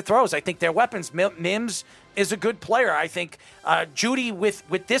can make the throws. I think their weapons, Mims is a good player. I think Judy,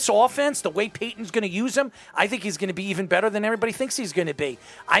 with this offense, the way Peyton's going to use him, I think he's going to be even better than everybody thinks he's going to be.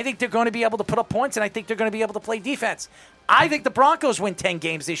 I think they're going to be able to put up points, and I think they're going to be able to play defense. I think the Broncos win 10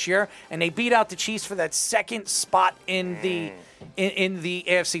 games this year, and they beat out the Chiefs for that 2nd spot in the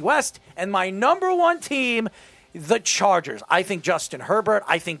AFC West. And my number 1 team, the Chargers. I think Justin Herbert.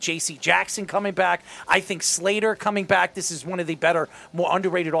 I think J.C. Jackson coming back. I think Slater coming back. This is one of the better, more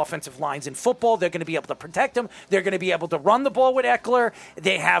underrated offensive lines in football. They're going to be able to protect him. They're going to be able to run the ball with Eckler.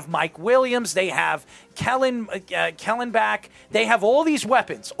 They have Mike Williams. They have Kellen back. They have all these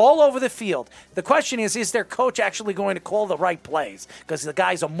weapons all over the field. The question is their coach actually going to call the right plays? Because the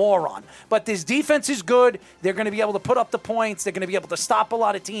guy's a moron. But this defense is good. They're going to be able to put up the points. They're going to be able to stop a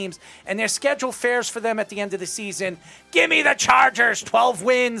lot of teams. And their schedule fares for them at the end of the season. Give me the Chargers, 12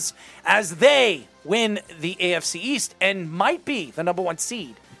 wins, as they win the AFC East and might be the number 1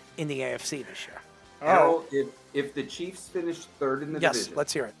 seed in the AFC this year. Harold, if the Chiefs finish 3rd in the division. Yes,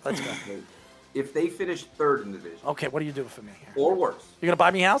 let's hear it. Let's go. If they finish 3rd in the division. Okay, what are you doing for me here? Or worse. You're going to buy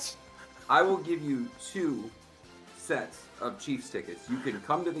me a house? I will give you 2 sets of Chiefs tickets. You can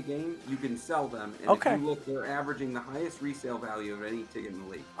come to the game, you can sell them, and if you look, they're averaging the highest resale value of any ticket in the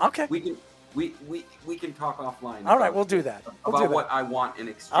league. Okay. We can talk offline. All right, we'll do that. About what I want in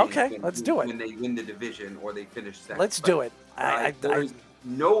exchange. Okay, let's do it. When they win the division or they finish 2nd. Let's do it. There's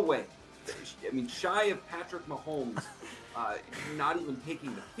no way. I mean, shy of Patrick Mahomes not even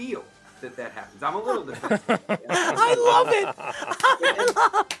taking the field that happens. I'm a little defensive. I love it.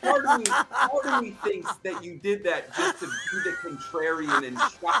 Part of me thinks that you did that just to be the contrarian and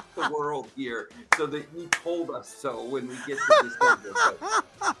shock the world here so that you told us so when we get to December.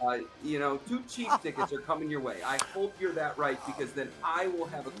 But, 2 Chiefs tickets are coming your way. I hope you're that right because then I will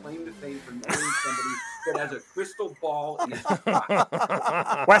have a claim to fame for knowing somebody that has a crystal ball in his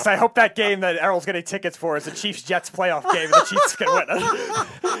pocket. Wes, I hope that game that Errol's getting tickets for is the Chiefs-Jets playoff game and the Chiefs can win.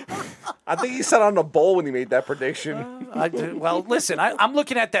 I think he sat on the bowl when he made that prediction. Well, listen, I'm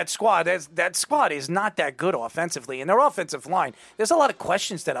looking at that squad. That squad is not that good offensively. And their offensive line, there's a lot of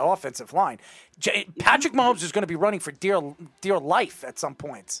questions to that offensive line. Patrick Mahomes is going to be running for dear life at some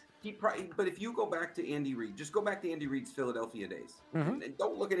points. But if you go back to Andy Reid, just go back to Andy Reid's Philadelphia days. Mm-hmm. And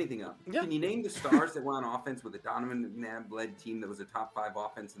don't look anything up. Yeah. Can you name the stars that were on offense with a Donovan McNabb-led team that was a top 5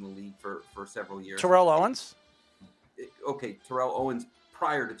 offense in the league for several years? Terrell Owens? Okay, Terrell Owens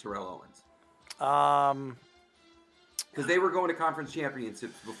prior to Terrell Owens. Because they were going to conference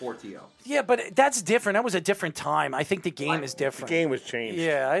championships before T.O. Yeah, but that's different. That was a different time. I think the game is different. The game was changed.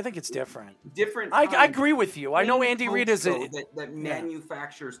 Yeah, I think it's different. Different. I agree with you. I know Andy Reid is that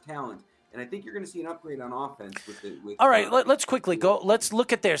manufactures talent, and I think you're going to see an upgrade on offense with. All right, let's quickly go. Let's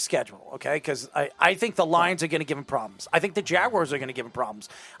look at their schedule, okay? Because I think the Lions are going to give them problems. I think the Jaguars are going to give them problems.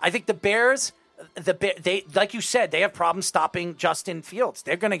 I think the Bears. they like you said, they have problems stopping Justin Fields.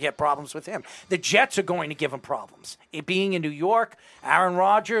 They're going to get problems with him. The Jets are going to give him problems. It being in New York, Aaron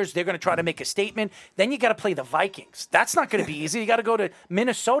Rodgers, they're going to try to make a statement. Then you got to play the Vikings. That's not going to be easy. You got to go to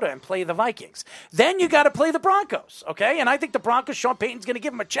Minnesota and play the Vikings. Then you got to play the Broncos, okay? And I think the Broncos, Sean Payton's going to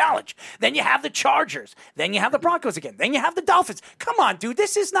give them a challenge. Then you have the Chargers. Then you have the Broncos again. Then you have the Dolphins. Come on, dude.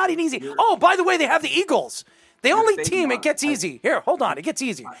 This is not an easy. Oh, by the way, they have the Eagles. The only team it gets easy. Here, hold on. It gets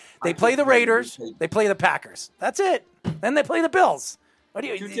easy. They play the Raiders. They play the Packers. That's it. Then they play the Bills. What do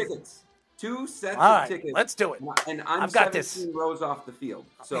you? 2 tickets. 2 sets All right, of tickets. let's do it. And I'm I've got 17 rows off the field.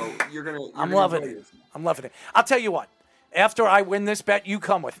 So you're gonna. I'm loving it. I'm loving it. I'll tell you what. After I win this bet, you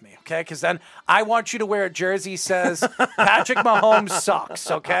come with me, okay? Because then I want you to wear a jersey says Patrick Mahomes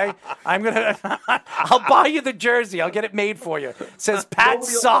sucks, okay? I'll buy you the jersey. I'll get it made for you. It says Pat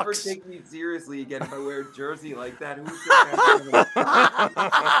Nobody sucks. will ever take me seriously again if I wear a jersey like that.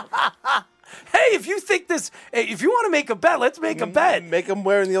 Hey, if you think this, if you want to make a bet, let's make a bet. Make them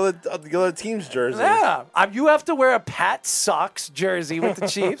wearing the other team's jersey. Yeah, you have to wear a Pat sucks jersey with the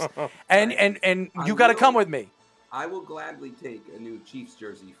Chiefs, and you got to come with me. I will gladly take a new Chiefs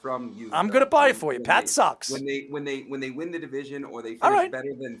jersey from you. I'm going to buy it for you. Pat sucks. When they win the division or they finish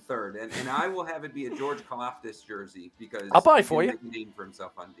better than third, and I will have it be a George Kalafdis jersey because I'll buy it for you. Make a name for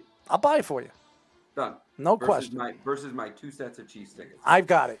himself on D. I'll buy it for you. Done. No question. Versus my 2 sets of Chiefs tickets. I've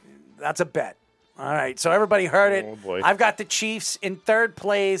got it. That's a bet. All right. So everybody heard it. Oh, boy. I've got the Chiefs in third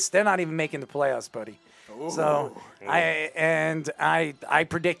place. They're not even making the playoffs, buddy. So I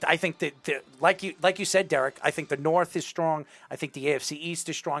predict. I think that like you said, Derek. I think the North is strong. I think the AFC East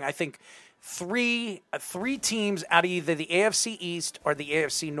is strong. I think three teams out of either the AFC East or the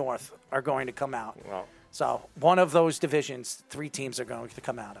AFC North are going to come out. Wow. So one of those divisions, 3 teams are going to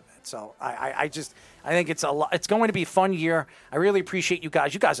come out of it. So I think it's a lot. It's going to be a fun year. I really appreciate you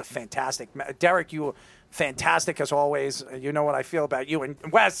guys. You guys are fantastic, Derek. You are fantastic as always. You know what I feel about you, and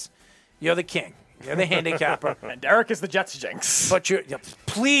Wes, you're the king. You're the handicapper. And Derek is the Jets jinx. But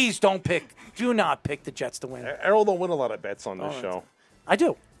please do not pick the Jets to win. Errol don't win a lot of bets on this show. I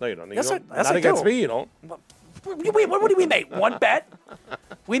do. No, you don't. Yes, Not against me, you don't. What did we make? One bet?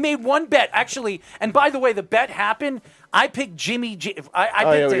 We made one bet, actually. And by the way, the bet happened. I picked Jimmy G.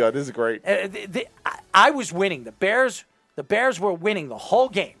 Here we go. This is great. I was winning. The Bears were winning the whole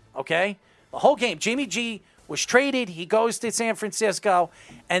game, okay? The whole game. Jimmy G was traded. He goes to San Francisco,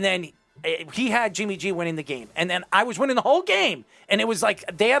 and then he had Jimmy G winning the game. And then I was winning the whole game. And it was like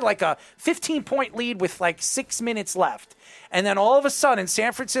they had like a 15-point lead with like 6 minutes left. And then all of a sudden,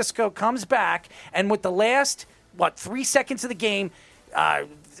 San Francisco comes back, and with the last, 3 seconds of the game,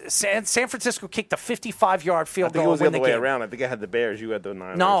 San Francisco kicked a 55-yard field goal. I think it was the other way game. around. I think I had the Bears. You had the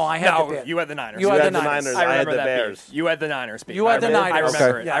Niners. No, I had the Bears. You had the Niners. You had the Niners. I had the Bears. You had the Niners. You had the Niners. I remember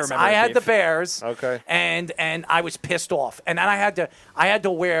Okay. it. Yes, I remember I it, had Beef. the Bears. Okay. And I was pissed off. And then I had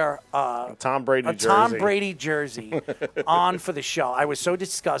to wear a Tom Brady a jersey. Tom Brady jersey on for the show. I was so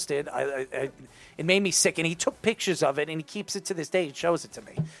disgusted. It made me sick. And he took pictures of it, and he keeps it to this day. He shows it to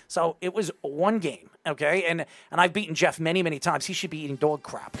me. So it was one game, okay? And I've beaten Jeff many, many times. He should be eating dog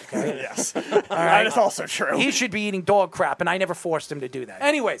crap, okay? Yes. All right? That is also true. He should be eating dog crap, and I never forced him to do that.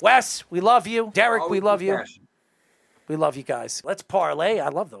 Anyways, Wes, we love you. Derek, we love you. We love you guys. Let's parlay. I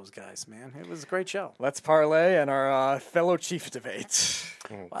love those guys, man. It was a great show. Let's parlay and our fellow Chief debate.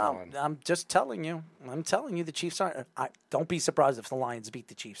 Well, I'm just telling you. I'm telling you the Chiefs aren't. Don't be surprised if the Lions beat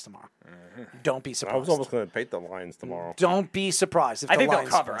the Chiefs tomorrow. Don't be surprised. I was almost going to take the Lions tomorrow. Don't be surprised if I the think Lions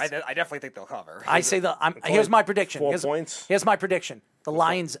they'll cover. lose. I definitely think they'll cover. I say here's my prediction. 4 points. Here's my prediction. The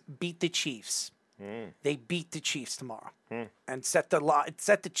Lions beat the Chiefs. They beat the Chiefs tomorrow and set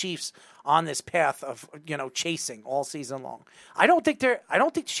the Chiefs on this path of chasing all season long. I don't think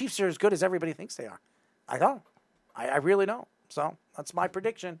the Chiefs are as good as everybody thinks they are. I don't. I really don't. So that's my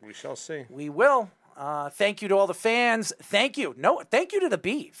prediction. We shall see. We will. Thank you to all the fans. Thank you. Thank you to the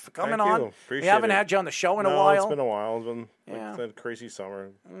Beef for coming on. Appreciate we haven't it. had you on the show in a while. It's been a while. It's been Yeah. a crazy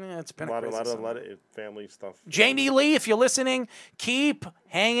summer. Yeah, it's been a lot summer. of family stuff. Jamie Lee, if you're listening, keep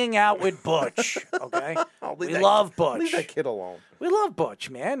hanging out with Butch. Okay, we love Butch. Leave that kid alone. We love Butch,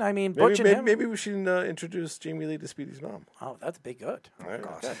 man. I mean, Butch and him. Maybe we should introduce Jamie Lee to Speedy's mom. Oh, that'd be good. All right.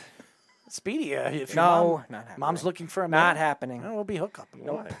 Good. Speedy, if No, your not happening. mom's looking for a Not man, happening. We'll be hook up.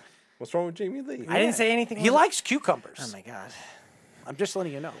 Why? What's wrong with Jamie Lee? I didn't say anything. He likes cucumbers. Oh my god. I'm just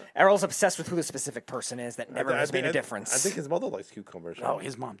letting you know. Errol's obsessed with who the specific person is that never has made a difference. I think his mother likes cucumbers. Oh,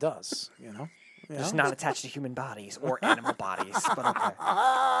 his mom does. Just not attached to human bodies or animal bodies, but okay.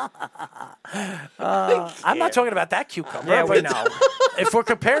 I'm not talking about that cucumber. Yeah, we but know. If we're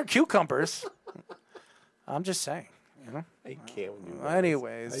comparing cucumbers, I'm just saying. I can't.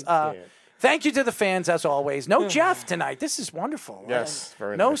 Anyways, I can't. Thank you to the fans, as always. No Jeff tonight. This is wonderful. Yes,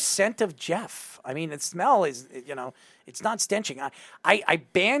 very No nice. scent of Jeff. I mean, the smell is, it's not stenching. I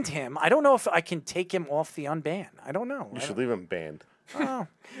banned him. I don't know if I can take him off the unban. I don't know. You should leave him banned. Oh.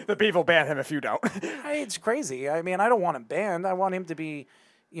 The people ban him if you don't. It's crazy. I mean, I don't want him banned. I want him to be,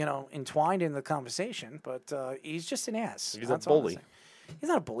 entwined in the conversation. But he's just an ass. He's That's a all I'm bully. saying. He's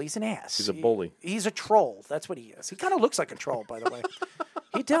not a bully. He's an ass. He's a bully. He's a troll. That's what he is. He kind of looks like a troll, by the way.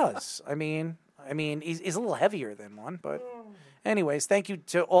 He does. I mean, he's a little heavier than one. But anyways, thank you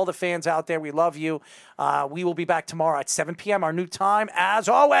to all the fans out there. We love you. We will be back tomorrow at 7 p.m., our new time, as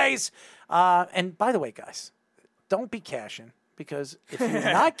always. And by the way, guys, don't be cashing. Because if you're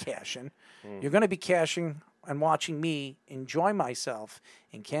not cashing, you're going to be cashing and watching me enjoy myself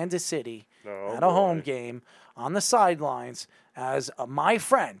in Kansas City at a home game on the sidelines as my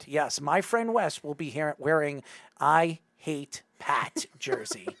friend, yes, my friend Wes will be here wearing I Hate Pat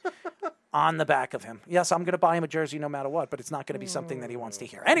jersey on the back of him. Yes, I'm going to buy him a jersey no matter what, but it's not going to be something that he wants to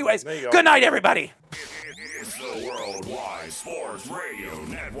hear. Anyways, good night, everybody. It's the Worldwide Sports Radio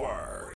Network.